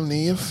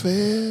family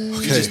affair.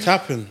 He's just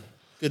tapping.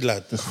 Good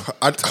lad.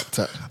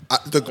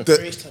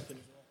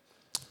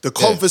 The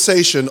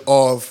conversation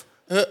of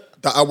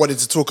that I wanted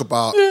to talk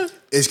about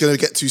is going to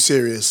get too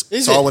serious.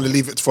 I want to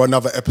leave it for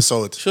another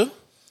episode. Sure.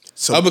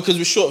 So because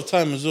we're short of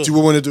time as well. Do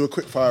we want to do a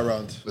quick fire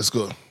round? Let's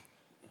go.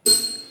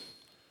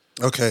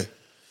 Okay.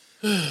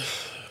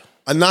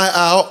 A night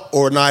out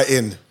or a night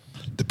in?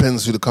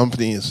 Depends who the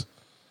company is.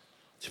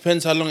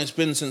 Depends how long it's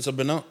been since I've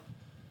been out.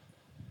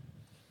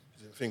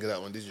 Didn't think of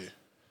that one, did you?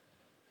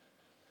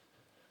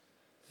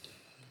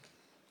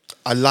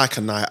 I like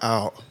a night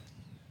out.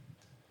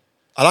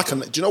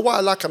 Do you know why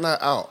I like a night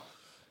out?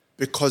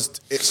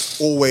 Because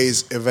it's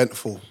always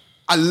eventful.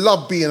 I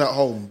love being at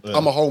home.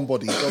 I'm a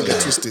homebody. Don't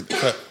get twisted.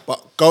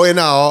 But going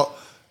out,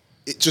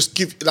 it just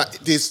gives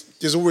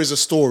there's always a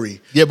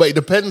story. Yeah, but it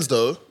depends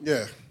though.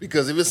 Yeah.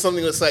 Because if it's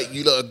something that's like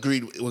you lot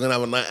agreed we're gonna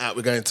have a night out,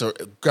 we're going to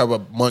grab a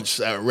munch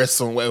at a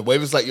restaurant, whatever. But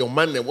if it's like your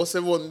man then, what's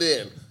everyone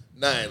doing?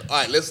 9. All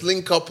right, let's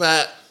link up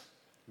at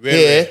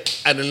here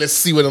and then let's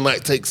see where the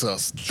night takes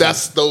us.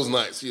 That's those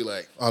nights you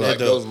like. I like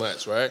those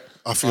nights, right?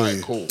 I feel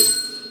you. Cool.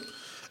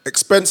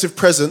 Expensive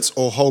presents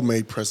or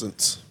homemade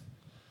presents?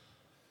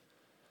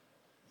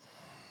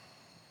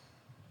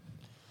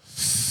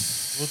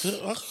 Do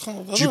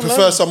you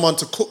prefer someone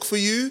to cook for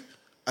you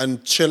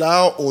and chill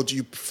out, or do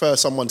you prefer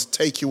someone to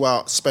take you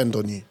out, spend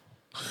on you?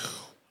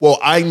 Well,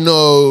 I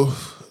know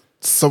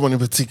someone in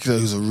particular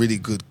who's a really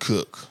good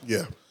cook.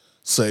 Yeah.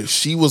 So if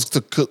she was to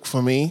cook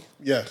for me,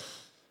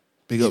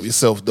 big up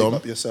yourself, Dom.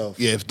 Big up yourself.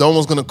 Yeah, if Dom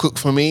was gonna cook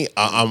for me,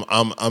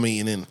 I'm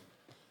eating in,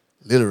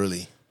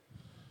 literally.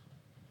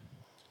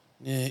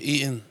 Yeah,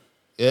 eating.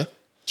 Yeah.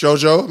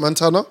 Jojo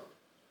Montana.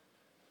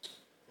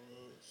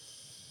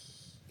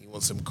 He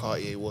wants some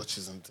Cartier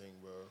watches and thing,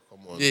 bro.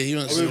 Come on. Yeah, he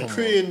wants. I've been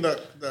creating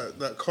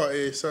that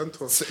Cartier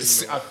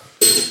Santos. I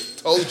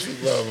told you,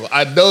 bro.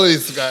 I know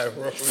this guy,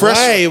 bro.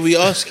 Why are we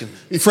asking?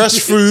 Fresh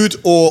food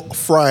or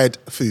fried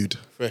food?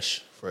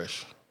 Fresh.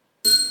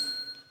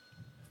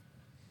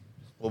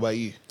 What about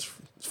you?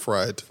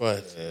 Fried.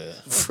 Yeah.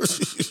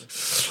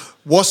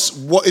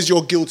 What is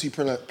your guilty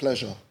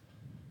pleasure?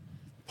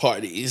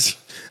 Parties.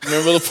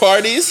 Remember the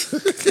parties?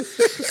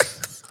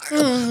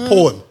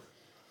 Porn.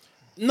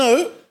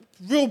 No,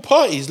 real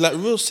parties, like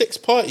real sex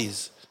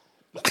parties.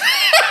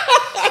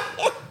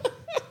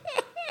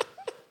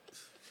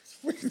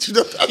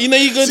 You know,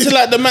 you go to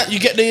like the mat, you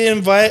get the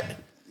invite.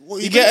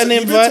 You get an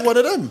invite. To one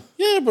of them?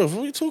 Yeah, bro. What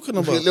are you talking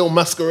about? A little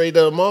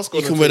masquerader mask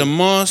on. You can wear the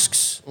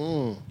masks.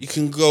 You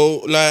can go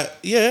like,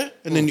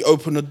 and then you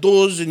open the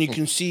doors and you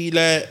can see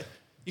like,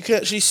 you can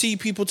actually see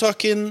people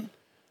talking.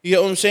 You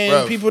get what I'm saying?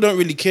 Bruv. People don't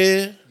really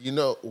care. You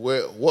know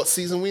what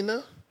season we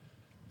now?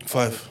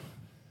 5.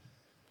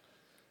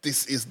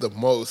 This is the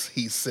most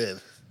he said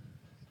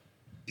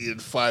in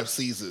 5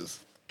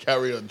 seasons.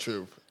 Carry on,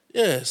 Troop.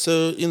 Yeah,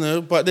 so you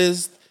know, but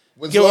there's.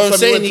 When's Get the what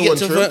last I'm time you saying? went You to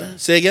get one, to Troop?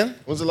 say again.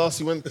 When's the last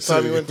time you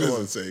went to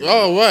one?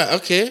 Oh right,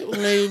 okay. Well,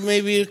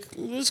 maybe it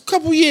was a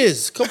couple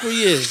years. Oh, what?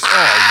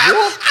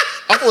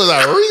 I thought it was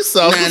like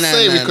Risa. I was gonna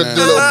say we could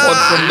do a pod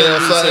from there or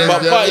something.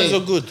 But parties are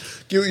good.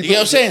 You get what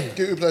I'm saying?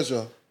 Guilty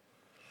pleasure.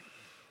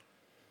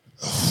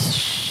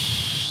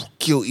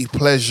 Guilty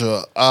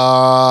pleasure.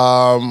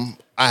 I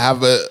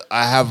have a.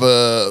 I'm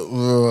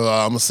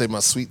gonna say my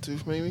sweet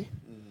tooth, maybe.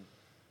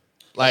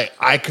 Like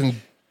I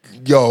can,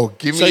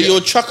 give me. So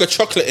you'll chuck a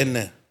chocolate in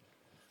there.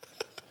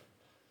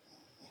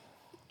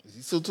 Is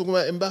he still talking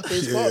about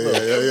Mbappe's partner?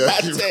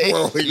 Yeah.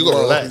 Well, you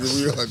gotta relax.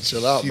 You gotta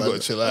chill out, man. You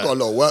gotta chill out. I got a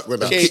lot of work with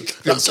that. Cake,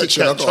 That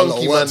section, I got a lot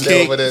of work.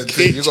 man over there.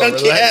 You gotta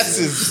chunky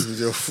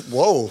relax.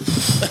 Whoa.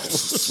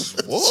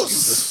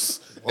 What?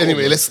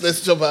 Anyway,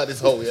 let's jump out of this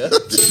hole, yeah?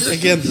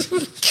 Again.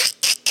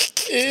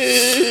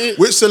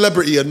 Which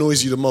celebrity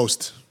annoys you the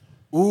most?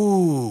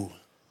 Ooh.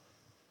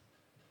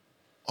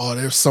 Oh,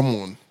 there's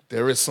someone.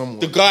 There is someone.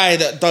 The guy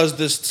that does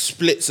the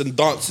splits and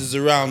dances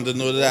around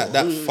and all that.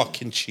 That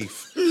fucking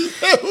chief.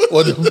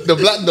 Or the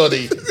black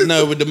doddy.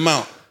 No, with the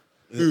mount.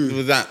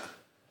 With that.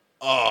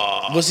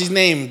 What's his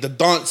name? The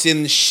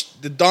dancing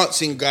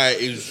guy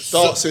is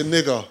Dancing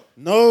nigger.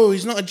 No,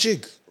 he's not a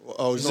jig.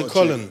 Oh, he's not a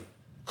Colin.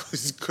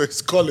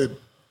 It's Colin.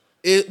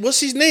 What's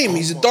his name?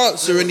 He's a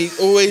dancer and he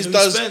always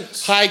does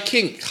high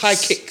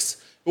kicks.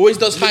 Always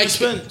does high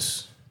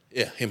kicks.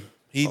 Yeah, him.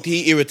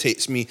 He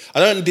irritates me. I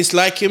don't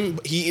dislike him.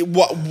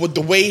 But what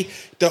the way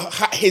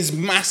his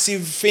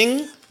massive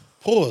thing.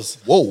 Pause.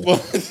 Whoa.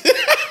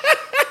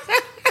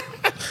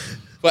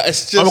 But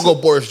it's just. I'm gonna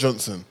go Boris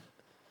Johnson.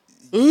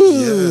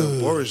 Ooh. Yeah,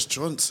 Boris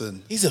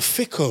Johnson. He's a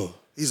ficko.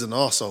 He's an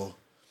arsehole.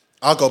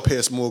 I'll go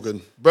Piers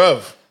Morgan.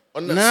 Bruv.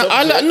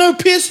 No,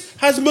 Piers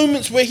has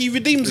moments where he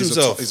redeems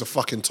himself. He's a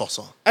fucking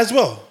tosser. As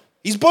well.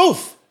 He's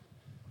both.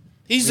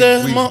 He's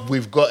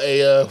we've got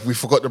we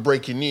forgot the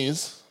breaking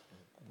news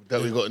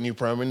that we got a new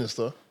Prime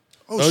Minister.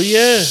 Oh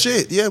yeah.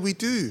 Shit, yeah, we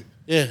do.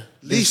 Yeah.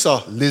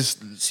 Liz.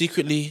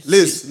 Secretly.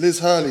 Liz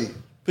Hurley.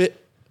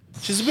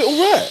 She's a bit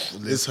alright.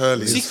 Liz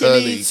Hurley.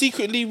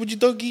 Secretly, would you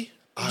doggy?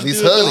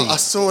 Liz Hurley. I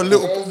saw a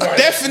little.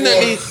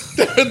 Definitely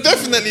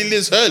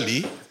Liz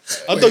Hurley.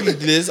 I'll doggy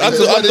Liz. I'll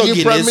the doggy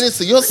new Prime Liz.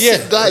 Minister. You're a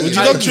sick guy. Would you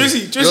doggy?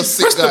 You're a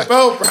sick guy.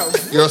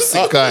 You're a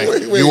sick guy.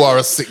 You are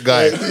a sick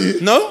guy.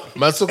 No?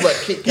 Man, talk about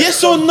Kit Kat.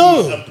 Yes or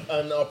no?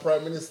 And our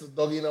Prime Minister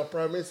dogging our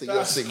Prime Minister. You're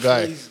a sick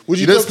guy. Would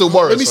you still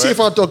Boris? Let me see if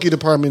I doggy the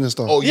Prime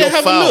Minister. Oh, you're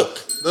have foul. a look.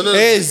 No.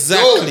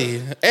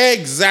 Exactly.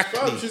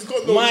 She's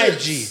got no My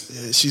legs. G.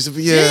 Yeah, she's a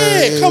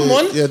Come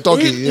on. Yeah,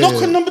 doggy.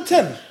 Knock on number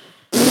 10.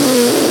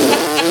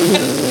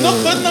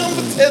 Knock on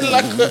number 10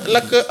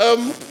 like a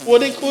what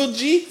they call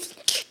G?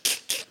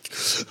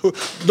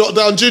 Knock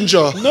down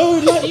Ginger. No,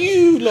 like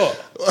you lot.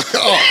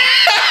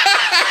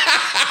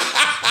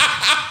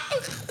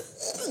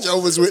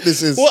 Jehovah's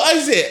Witnesses. What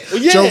is it?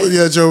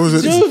 Yeah. Jehovah's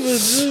Witnesses.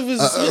 Jehovah's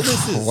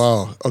Witnesses.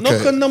 Wow. Okay.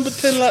 Knock on number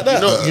 10 like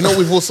that. You know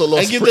we've also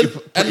lost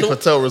Priti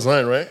Patel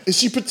resigned, right? Is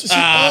she?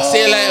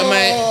 See you later,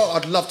 mate.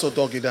 I'd love to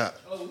doggy that.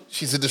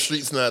 She's in the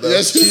streets now, though.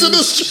 Yeah, she's in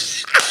the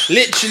streets.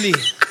 Literally.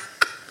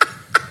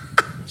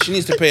 She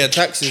needs to pay her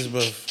taxes,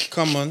 bro.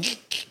 Come on.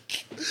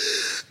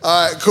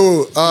 All right,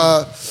 cool.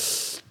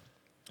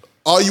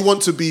 Are you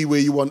want to be where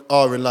you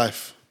are in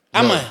life?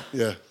 Am I?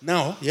 Yeah.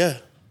 Now, yeah.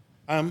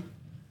 I am.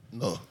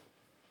 No.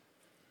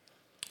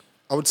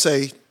 I would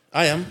say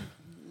I am.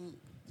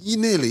 you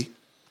nearly.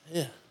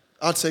 Yeah.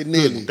 I'd say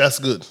nearly. That's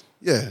good.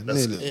 Yeah,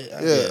 That's nearly.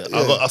 good.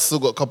 I still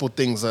got a couple of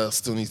things I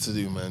still need to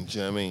do, man. Do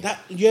you know what I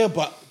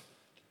mean?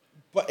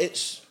 But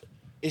it's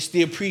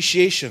the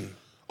appreciation.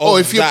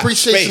 If you're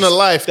appreciating of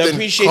life, the then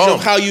appreciation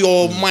of how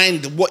your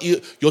mind,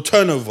 your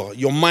turnover,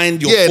 your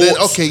mind, your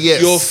thoughts,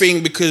 your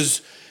thing,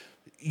 because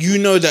you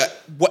know that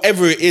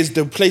whatever it is,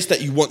 the place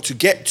that you want to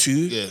get to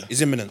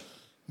is imminent.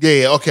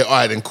 Yeah. Okay. All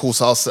right. Then cool.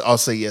 So I'll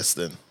say yes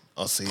then.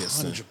 I'll say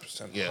yes.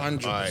 100%. Yeah.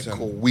 100%. All right.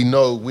 Cool. We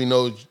know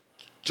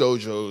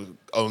Jojo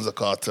owns a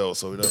cartel,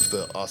 so we don't have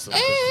to ask him a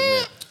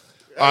question.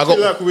 I feel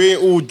like we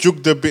ain't all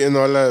jugged a bit in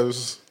our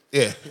lives.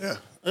 Yeah.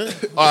 All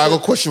right, I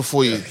got a question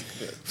for you.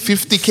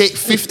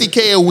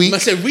 50K a week. I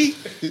said we.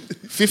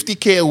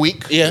 50K a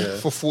week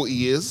for 40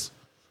 years.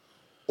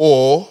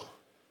 Or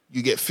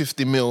you get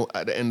 50 mil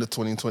at the end of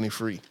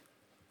 2023.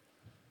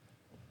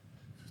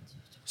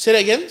 Say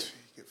that again?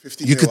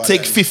 You could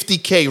take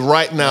 50K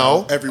right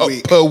now every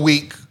week per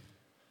week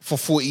for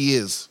 40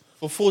 years.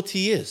 For 40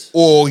 years.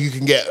 Or you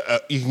can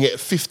get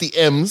 50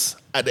 M's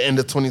at the end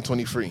of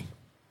 2023.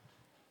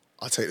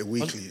 I'll take the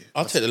weekly.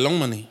 I'll take the long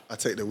money. I'll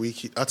take the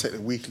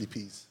weekly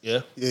piece.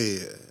 Yeah?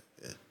 Yeah.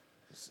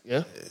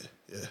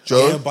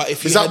 Joe? Yeah, but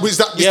if is that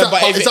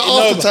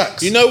after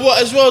tax? You know what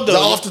as well though? Is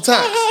that after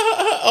tax?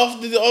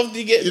 after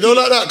you get... You know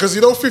like that? Because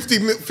you know 50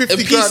 grand.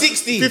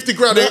 P60. 50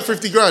 grand ain't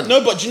 50 grand.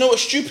 No, but do you know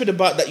what's stupid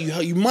about that?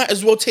 You might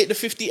as well take the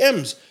 50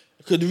 M's.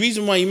 Because the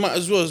reason why you might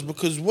as well is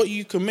because what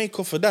you can make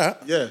off of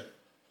that... Yeah.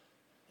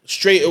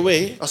 Straight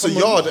away... That's a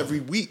yard every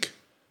week.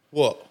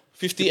 What?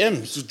 50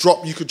 M's?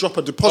 You could drop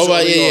a deposit. Oh,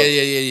 right,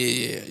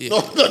 yeah.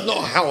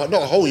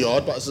 Not a whole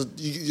yard, but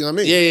you know what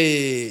I mean?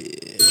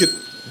 Yeah.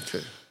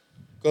 Okay.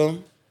 Go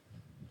on.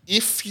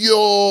 If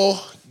you're,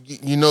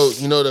 you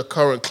know the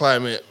current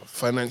climate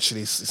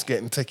financially, it's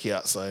getting techie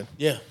outside.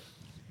 Yeah.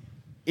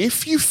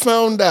 If you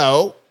found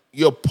out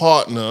your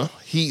partner,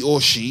 he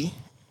or she,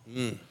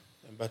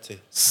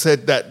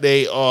 said that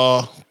they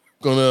are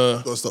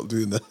gonna stop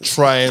doing that.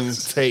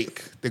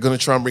 They're gonna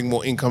try and bring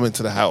more income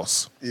into the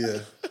house. Yeah.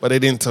 But they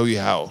didn't tell you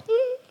how.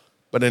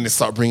 But then they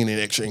start bringing in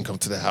extra income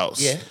to the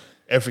house. Yeah.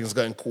 Everything's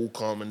going cool,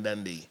 calm, and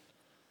dandy.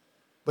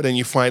 But then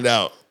you find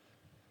out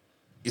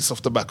it's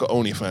off the back of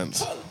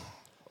OnlyFans. Oh,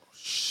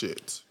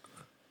 shit.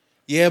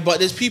 Yeah, but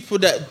there's people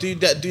that do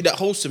that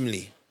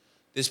wholesomely.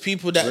 There's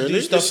people that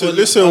do stuff.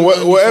 Listen,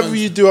 whatever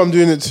you do, I'm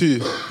doing it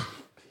too.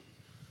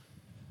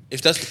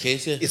 If that's the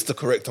case, yeah. It's the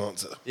correct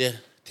answer. Yeah.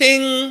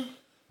 Ting.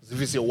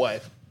 If it's your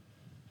wife.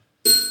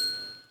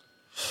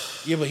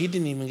 Yeah, but he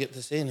didn't even get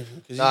to say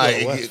anything.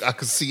 I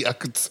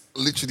could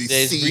literally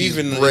see his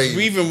brain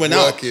breathing went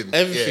working. out.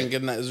 Everything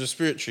and that is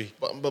respiratory.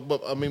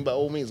 But I mean, by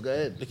all means, go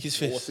ahead. Look his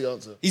face. What's the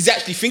answer? He's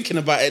actually thinking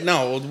about it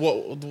now.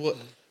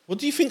 What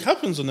do you think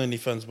happens on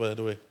OnlyFans, by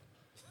the way?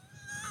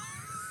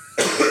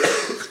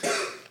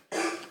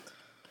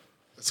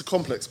 It's a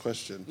complex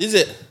question. Is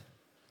it?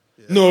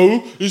 Yeah.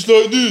 No, it's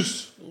like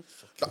this.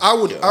 I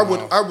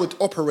would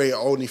operate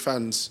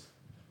OnlyFans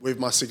with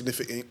my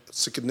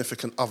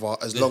significant other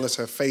as long as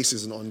her face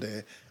isn't on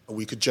there and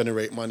we could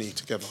generate money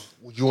together.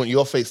 Would you want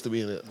your face to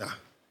be in it? Nah.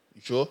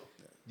 You sure?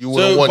 You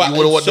wouldn't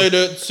want.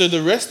 So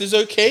the rest is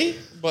okay,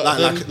 but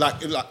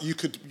like you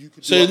could.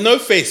 So no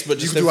face, but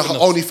just you could do an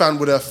OnlyFans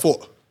with her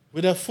foot.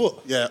 With her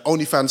foot. Yeah,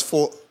 OnlyFans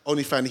foot,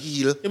 OnlyFans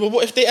heel. Yeah, but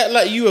what if they act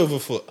like you over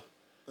foot?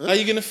 Huh? How are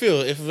you gonna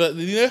feel if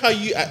you know how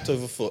you act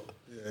over foot?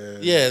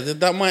 Yeah,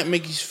 that might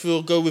make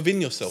you go within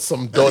yourself.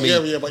 Some Donny.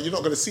 Yeah, but you're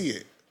not gonna see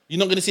it. You're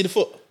not gonna see the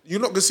foot. You're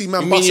not gonna see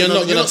man busting.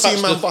 You're not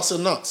seeing man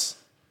busting nuts.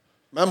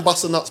 Man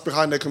busting nuts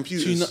behind their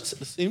computers. 2 nuts at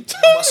the same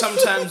time. But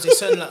sometimes they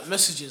send like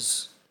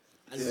messages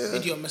and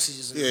video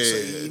messages.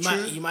 And so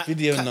you might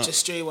video catch nut. a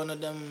stray one of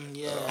them.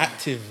 Yeah.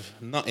 Active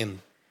nutting.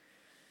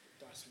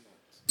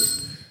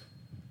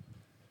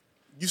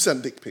 You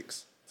sent dick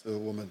pics to a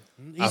woman.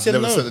 I've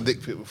never sent a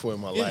dick pic before in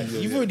my life.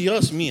 You've already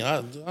asked me.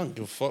 I don't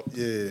give a fuck.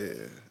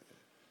 Yeah.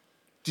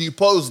 Do you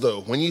pose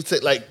though? When you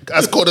take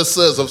as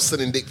connoisseurs of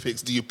sending dick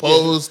pics, do you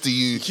pose? Do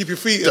you keep your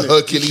feet in the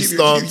Hercules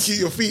stance? You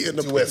keep your feet in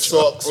the do you wear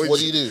socks? What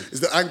do you do?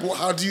 Is the angle?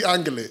 How do you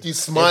angle it? Do you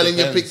smile in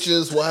your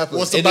pictures? What happens?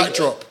 What's the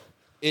backdrop?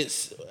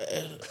 It's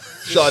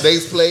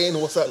Sade's playing.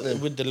 What's happening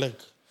with the leg?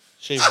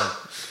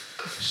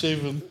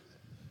 Shaven.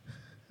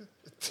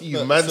 You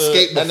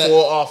manscape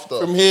before or after?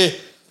 From here.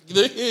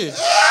 Here.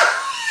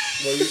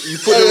 Well, you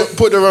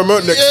put the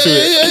remote next to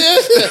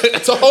it. Yeah.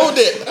 To hold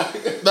it.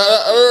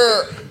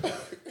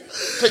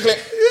 Click.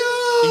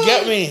 You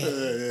get me?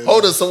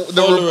 Hold on. So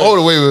hold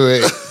on.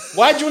 Wait.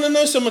 Why do you want to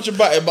know so much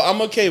about it? But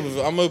I'm okay with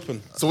it. I'm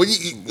open. So when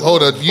you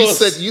hold on, you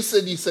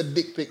said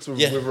dick pics with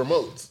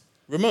remotes.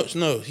 Remotes,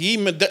 no. He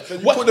made that. You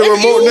put the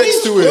remote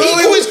next to it.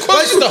 He always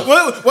quote stuff.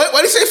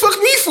 Why did you say fuck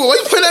me for? What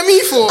you putting at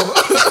me for?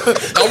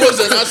 I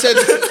wasn't. I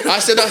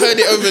said I heard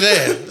it over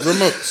there.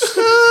 Remotes.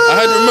 I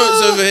heard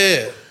remotes over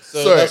here.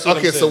 So sorry.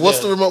 Okay. So what's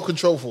the remote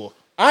control for?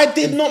 I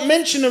did not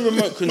mention a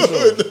remote control.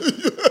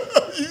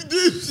 You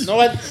did. No,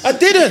 I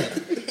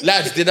didn't.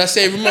 Lads, did I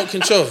say remote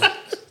control?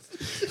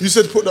 You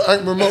said put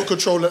the remote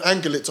control and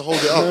angle it to hold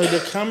it up. No, the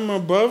camera,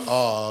 bruv.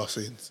 Oh,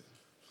 see.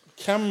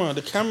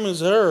 The camera's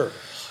her.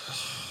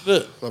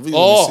 Look.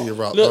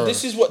 Look,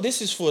 this is what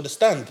this is for, the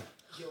stand.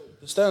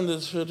 The stand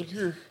is for the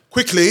gear.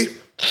 Quickly.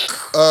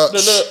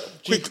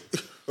 Quick.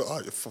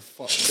 Oh, for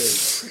fuck's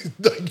sake.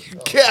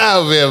 Get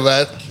out of here,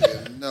 man.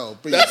 No,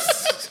 but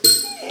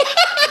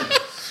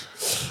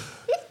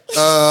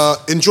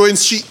enjoying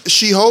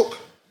She-Hulk?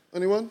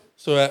 Anyone?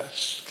 So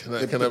can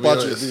I the be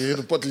budget? honest? Do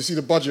you see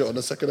the budget on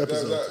the second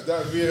episode?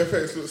 That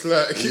VFX looks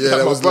like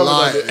that was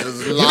light. It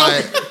was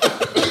light.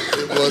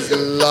 It was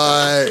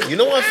light. You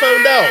know what I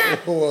found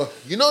out?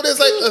 You know there's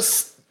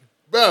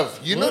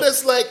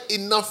there's like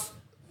enough.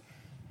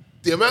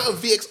 The amount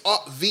of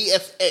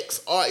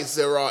VFX artists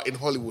there are in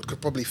Hollywood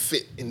could probably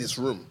fit in this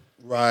room.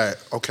 Right.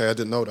 Okay, I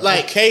didn't know that.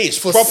 Like, it's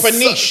proper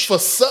niche. For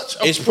such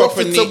a it's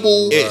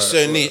profitable... It's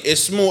a niche.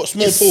 It's small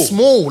pool.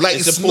 Small. Like,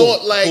 it's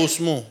not like... Pool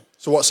small.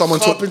 So what, someone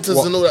carpenters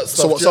took... and all that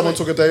stuff. So what, someone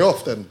took a day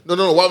off then?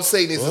 No. What I'm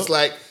saying is, it's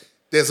like,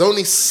 there's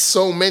only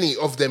so many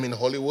of them in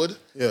Hollywood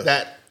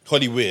that...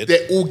 Hollywood.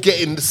 They're all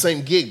getting the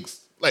same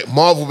gigs. Like,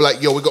 Marvel be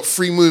like, yo, we got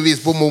 3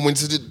 movies, boom, boom,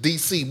 into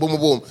DC, boom,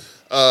 boom, boom.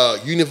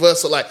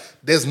 Universal, like,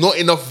 there's not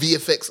enough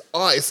VFX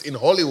artists in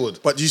Hollywood.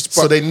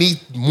 So they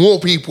need more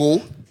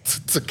people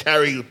to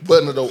carry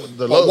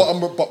the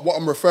load. But what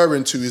I'm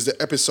referring to is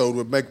the episode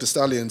with Meg Thee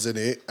Stallion's in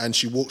it, and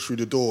she walks through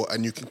the door,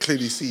 and you can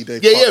clearly see they.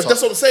 Yeah,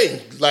 that's what I'm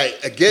saying.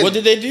 Like, again, what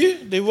did they do?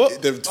 They what?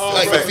 Like the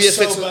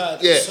VFX. So bad.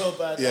 Yeah, so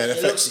bad. Yeah,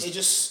 it looks. It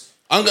just.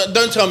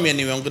 Don't tell me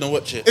anyway. I'm gonna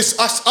watch it.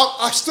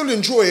 I still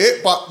enjoy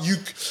it, but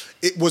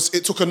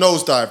it took a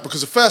nosedive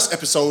because the first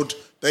episode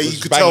you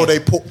could tell they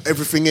put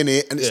everything in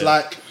it, and it's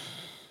like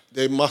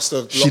they must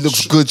have. She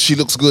looks good. She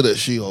looks good at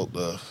She-Hulk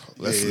though.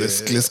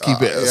 Let's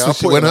keep it.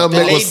 Especially when her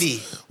Meg was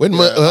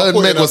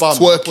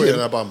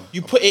twerking.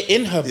 You put it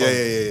in her bum. Yeah.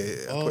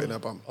 I put it in her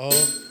bum.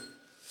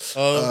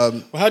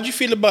 Well, how do you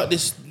feel about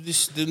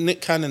the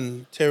Nick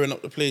Cannon tearing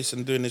up the place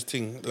and doing his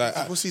thing? Like,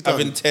 what's he done?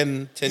 Having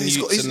 10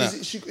 youths and that.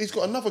 He's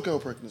got another girl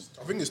pregnant.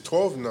 I think it's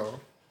 12 now.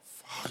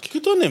 Fuck,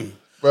 good on him.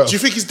 Bro. Do you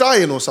think he's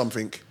dying or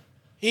something?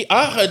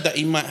 I heard that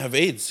he might have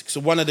AIDS.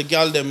 So one of the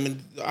gal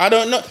I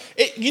don't know.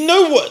 You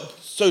know what?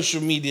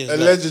 Social media.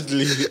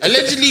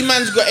 Allegedly,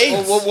 man's got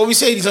AIDS. What we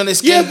say? He's on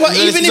his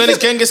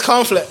Genghis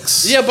Khan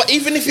flex. Yeah, but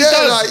even if he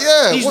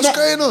does, what's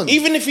going on?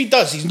 Even if he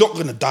does, he's not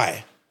gonna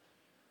die.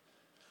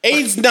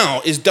 AIDS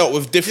now is dealt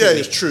with differently.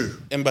 Yeah, it's true.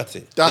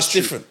 Mbappe. That's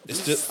different.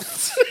 It's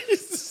just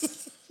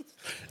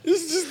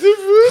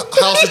different.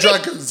 House of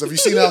Dragons. Have you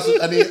seen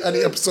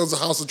any episodes of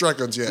House of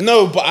Dragons yet?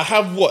 No, but I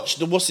have watched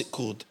the what's it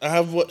called? I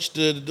have watched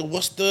the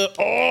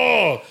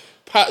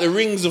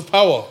Rings of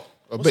Power.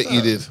 I bet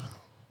you did.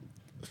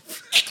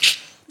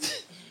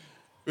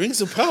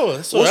 Rings of Power.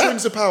 What's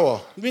Rings of Power?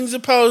 Rings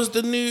of Power is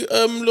the new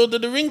Lord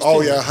of the Rings. Oh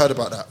thing. yeah, I heard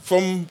about that.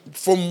 From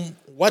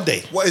what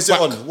day? What is it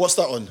on? What's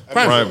that on?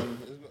 Prime.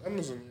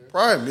 Amazon.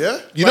 Prime, yeah.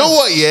 You know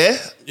what? Yeah.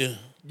 Yeah.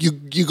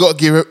 You got to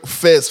give it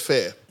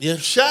fair. Yeah.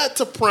 Shout out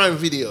to Prime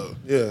Video.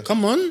 Yeah.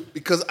 Come on.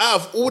 Because out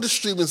of all the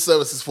streaming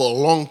services for a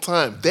long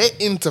time, their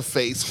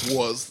interface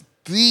was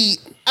the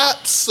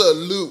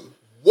absolute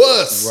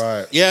worst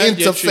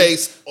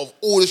interface of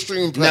all the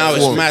streaming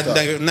platforms. Now it's mad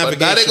navigation. But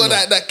now they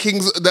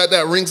got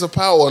that Rings of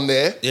Power on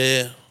there.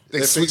 Yeah.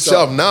 They switched it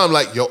up. Now I'm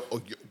like,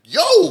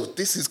 yo,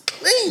 this is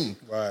clean.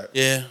 Right.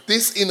 Yeah.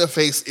 This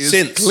interface is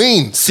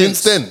clean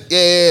since then.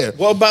 Yeah.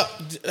 What about?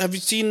 Have you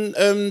seen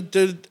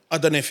I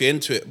don't know if you're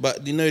into it,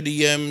 but you know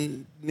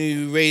the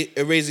new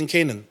Raising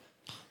Canaan.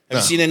 Have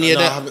you seen any of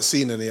that? I haven't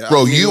seen any.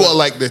 Bro, you are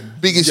like the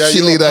biggest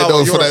cheerleader I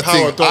know for that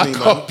thing. Donny, I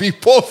can't be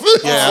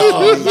bothered.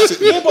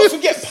 Yeah, but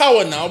forget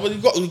Power now. But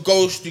you got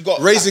Ghost. You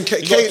got Raising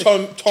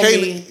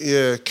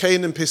Tommy.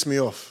 Canaan pissed me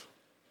off.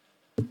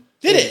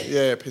 Did it?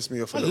 Yeah, it pissed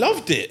me off. I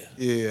loved it.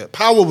 Yeah,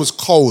 Power was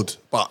cold,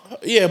 but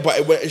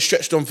it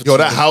stretched on for. Yo,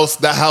 that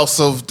house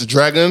of the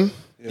dragon.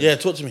 Yeah,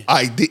 talk to me.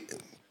 I did.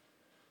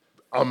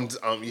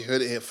 You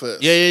heard it here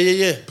first.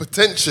 Yeah.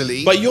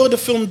 Potentially, but you're the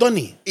film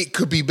Donny. It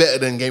could be better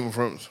than Game of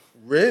Thrones.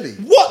 Really?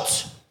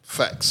 What?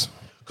 Facts.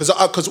 Because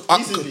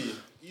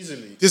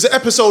Easily. There's an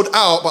episode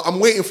out, but I'm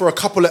waiting for a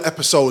couple of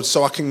episodes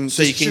so I can.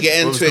 So you can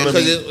get into it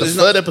because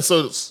the third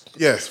episode.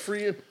 Yeah, it's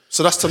free.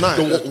 So that's tonight.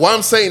 Why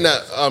I'm saying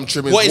that,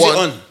 Trim, is what is it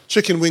on?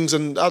 Chicken wings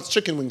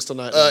chicken wings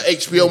tonight.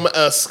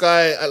 HBO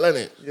Sky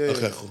Atlantic. Yeah.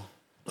 Okay, cool.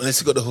 Unless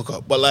you got the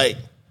hookup, but like,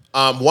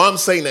 why I'm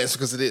saying that is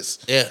because of this.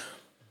 Yeah.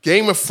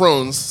 Game of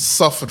Thrones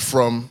suffered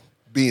from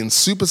being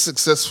super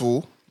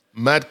successful,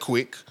 mad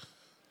quick,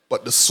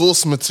 but the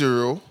source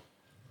material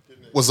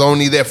was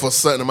only there for a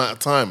certain amount of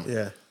time.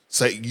 Yeah.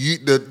 So you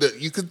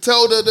could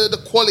tell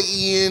the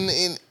quality in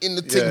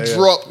the thing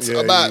dropped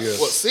about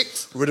what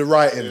 6 with the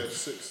writing. Yeah,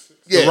 6.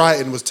 The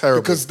writing was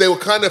terrible because they were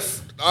kind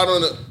of, I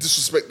don't know,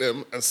 disrespect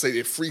them and say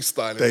they're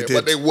freestyling They it, did.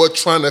 but they were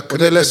trying to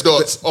connect the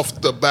dots off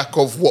the back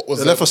of what was.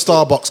 They left a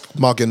Starbucks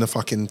mug in the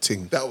fucking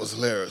thing. That was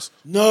hilarious.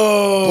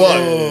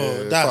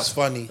 No, that's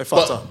funny.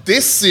 But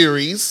this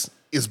series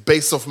is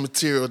based off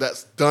material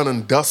that's done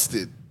and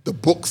dusted. The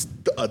books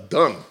are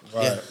done.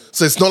 Right.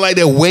 So it's not like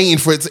they're waiting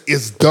for it.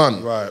 It's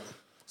done. Right.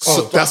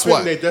 So that's I think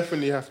why they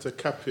definitely have to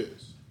cap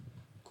it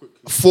quickly.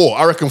 4.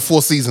 I reckon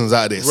 4 seasons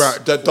out of this.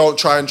 Right. Don't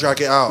try and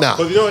drag it out. Nah.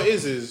 Because you know what it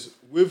is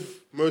with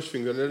most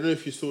things, and I don't know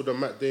if you saw the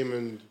Matt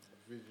Damon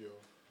video,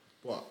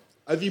 but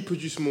as you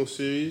produce more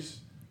series,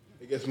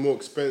 it gets more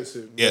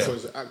expensive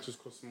because the actors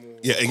cost more.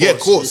 Of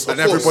course. And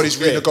everybody's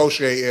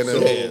renegotiating.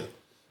 So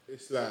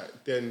it's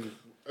like then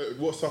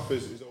what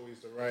suffers is always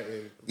the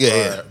writing.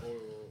 Yeah. Or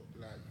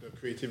like the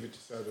creativity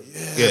side of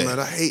it. Yeah, man,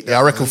 I hate that. Yeah,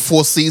 I reckon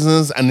 4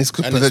 seasons, and this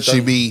could And it's potentially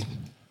done. be.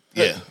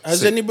 Yeah.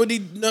 Does anybody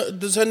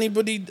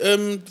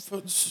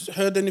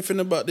heard anything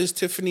about this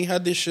Tiffany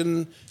Haddish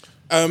and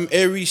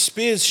Aries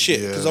Spears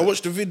shit? Because I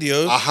watched the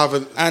video. I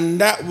haven't,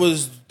 and that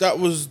was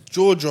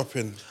jaw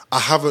dropping. I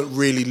haven't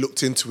really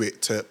looked into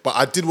it, but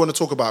I did want to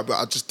talk about it, but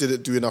I just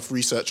didn't do enough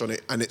research on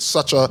it, and it's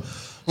such a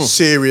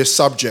serious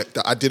subject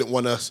that I didn't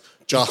want to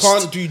just. You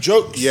can't do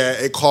jokes. Yeah,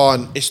 it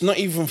can't. It's not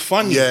even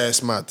funny. Yeah,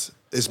 it's mad.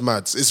 It's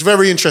mad. It's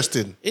very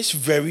interesting. It's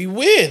very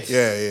weird.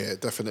 Yeah,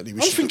 definitely. I'm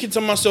thinking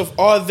to myself,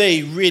 are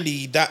they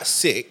really that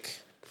sick?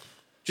 Do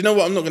you know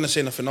what? I'm not going to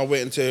say nothing. I'll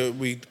wait until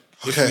we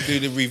do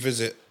the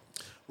revisit.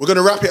 We're going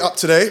to wrap it up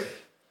today.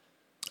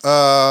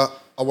 I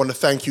want to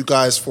thank you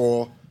guys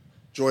for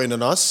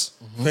joining us.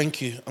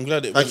 Thank you. I'm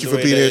glad it. Thank you for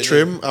being here,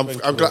 Trim. I'm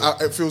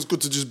glad. It feels good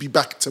to just be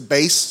back to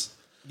base.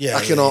 Yeah,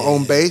 back in our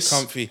own base.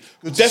 Comfy.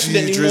 Good to see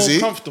you, Definitely Drizzy.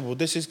 more comfortable.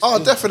 This is.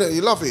 Definitely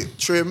love it.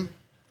 Trim,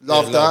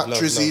 love that.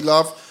 Drizzy,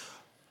 love.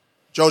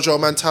 Jojo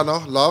Montana,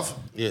 love.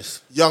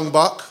 Yes. Young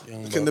Buck,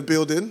 in the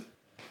building.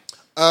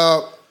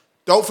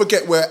 Don't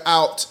forget we're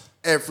out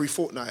every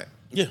fortnight.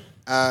 Yeah.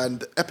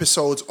 And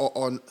episodes are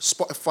on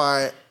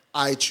Spotify,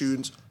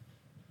 iTunes,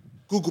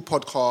 Google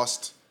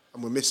Podcast,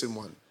 and we're missing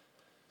one.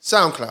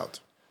 SoundCloud.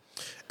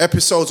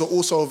 Episodes are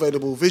also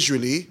available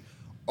visually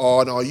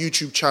on our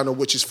YouTube channel,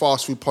 which is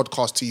Fast Food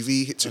Podcast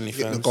TV.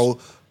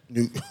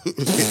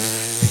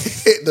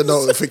 Hit the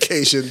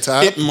notification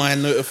tab. Hit my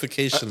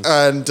notification.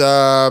 And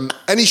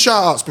any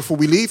shout outs before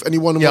we leave?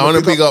 Anyone? Yeah, I want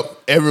to big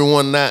up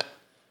everyone that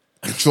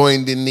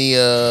joined in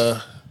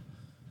the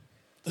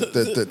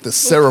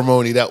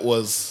ceremony that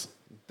was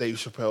Dave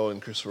Chappelle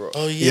and Chris Rock.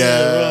 Oh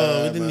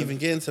yeah, we didn't even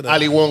get into that.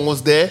 Ali Wong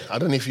was there. I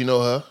don't know if you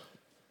know her.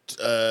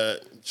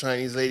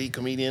 Chinese lady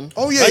comedian.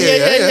 Oh yeah.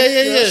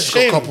 She's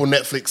got a couple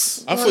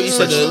Netflix. I thought you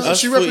said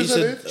she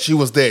represented. She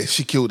was there.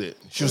 She killed it.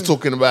 She was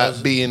talking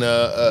about being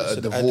a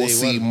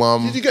divorcee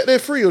mum. Did you get there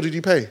free or did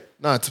you pay?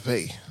 Nah, to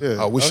pay.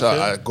 Yeah. I wish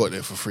I got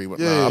there for free, but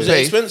nah, I Was it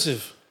pay.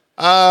 expensive?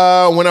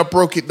 When I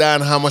broke it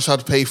down, how much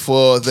I'd pay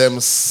for them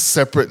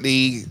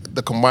separately,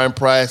 the combined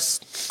price,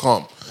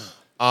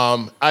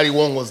 Ali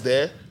Wong was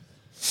there.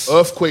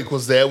 Earthquake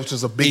was there, which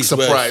was a big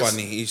surprise. He's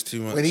funny. He's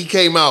too much. When he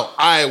came out,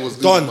 I was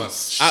done. losing my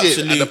shit.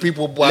 Absolute And the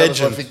people were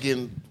legend.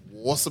 thinking,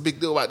 what's the big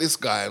deal about this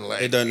guy? And like,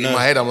 They don't know. in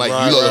my head, I'm like,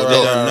 Right, you lot right,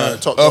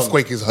 don't right. know.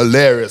 Earthquake is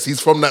hilarious.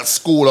 He's from that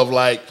school of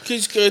like...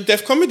 He's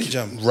Def Comedy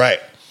Jam. Right.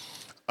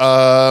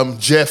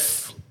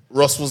 Jeff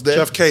Ross was there.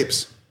 Jeff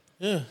Capes.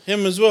 Yeah,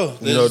 him as well.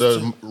 You know,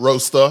 the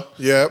roaster.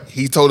 Yeah.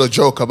 He told a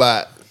joke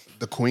about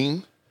the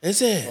Queen.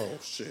 Is it? Oh,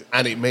 shit.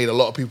 And it made a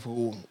lot of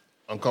people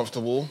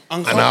uncomfortable.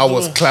 And I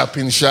was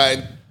clapping,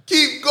 shouting,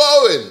 keep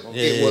going.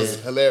 It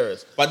was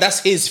hilarious. But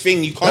that's his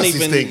thing. You can't That's his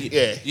even... thing,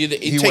 yeah. You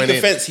He take went in.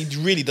 offense. He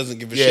really doesn't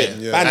give a shit.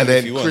 Yeah. Ban And him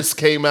if you then want. Chris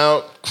came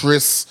out.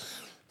 Chris,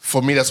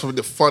 for me, that's probably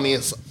the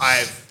funniest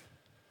I've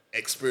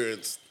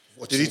experienced.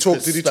 Did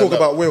he talk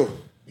about Will?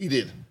 He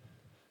did.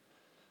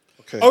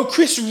 Okay. Oh,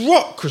 Chris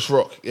Rock. Chris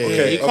Rock. Yeah,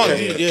 Okay, you can't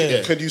okay. do-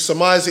 yeah. Can you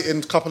surmise it in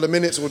a couple of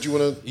minutes, or do you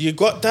want to? You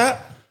got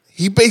that?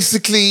 He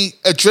basically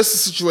addressed the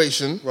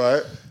situation.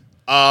 Right.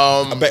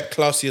 I bet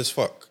classy as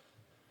fuck.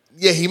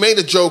 Yeah, he made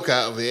a joke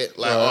out of it.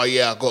 Like, oh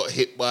yeah, I got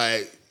hit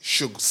by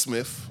Suge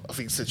Smith. I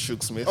think he said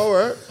Suge Smith. All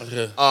right.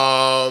 Okay.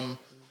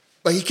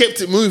 But he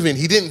kept it moving.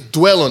 He didn't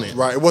dwell on it.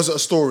 Right. It wasn't a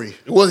story.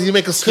 It wasn't. He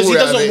make a story Because he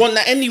out of doesn't it. want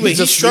that anyway. He's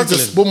He struggling.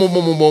 just boom, boom,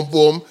 boom, boom, boom,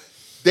 boom.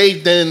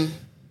 Dave then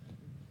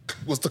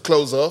was the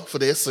closer for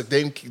this. So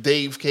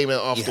Dave came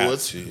out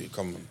afterwards. You had to.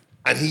 Come on.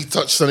 And he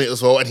touched on it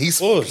as well. And he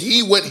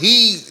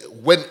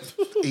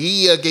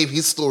gave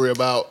his story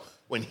about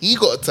when he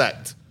got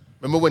attacked.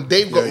 Remember when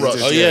Dave got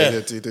rushed? Oh yeah.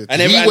 He did.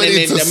 And then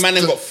the man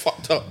then got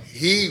fucked up.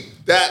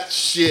 That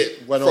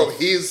shit Went from off.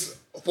 his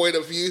point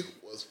of view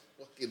was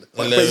fucking.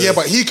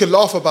 But he can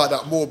laugh about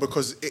that more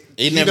because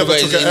He never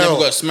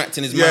got smacked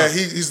in his mouth.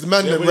 He's the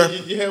man Yeah, that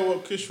but you hear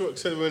what Chris Rock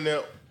said when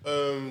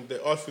they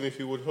asked him if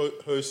he would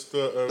host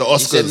the The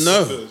Oscars. He said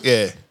no.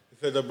 Yeah. He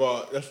said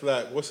about that's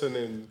like what's her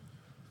name?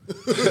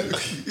 what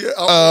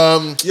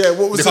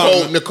was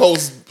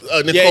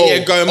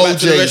Nicole, going back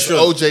to the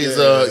restaurant. OJ's,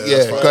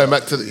 going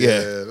back to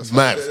the, that's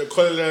mad. The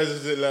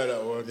Colonisers didn't like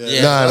that one.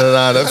 Yeah.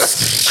 Nah,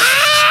 that's,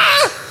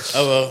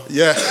 Oh well.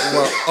 Yeah,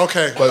 well,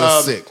 okay. but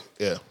it's sick,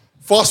 yeah.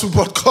 Fast Food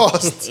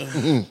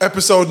Podcast,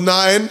 episode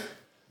 9.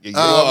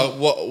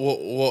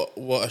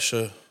 What a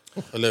show.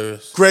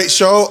 Hilarious. Great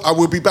show. I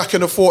will be back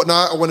in a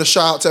fortnight. I want to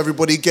shout out to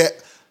everybody.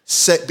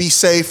 Be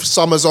safe.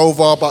 Summer's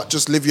over, but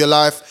just live your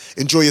life.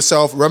 Enjoy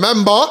yourself.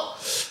 Remember,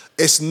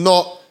 it's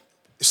not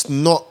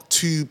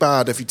too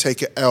bad if you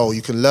take an L.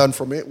 You can learn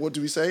from it. What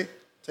do we say?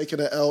 Taking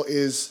an L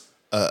is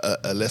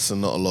A lesson,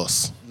 not a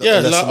loss. Yeah,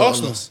 a lesson, like not a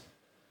Arsenal. loss.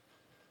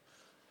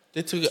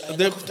 They took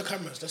Look off the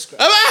cameras. Let's go.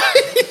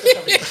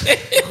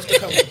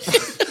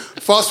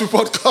 Fast Food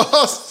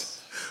Podcast.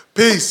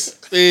 Peace.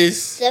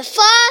 Peace. The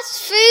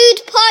Fast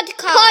Food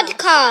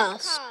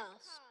Podcast.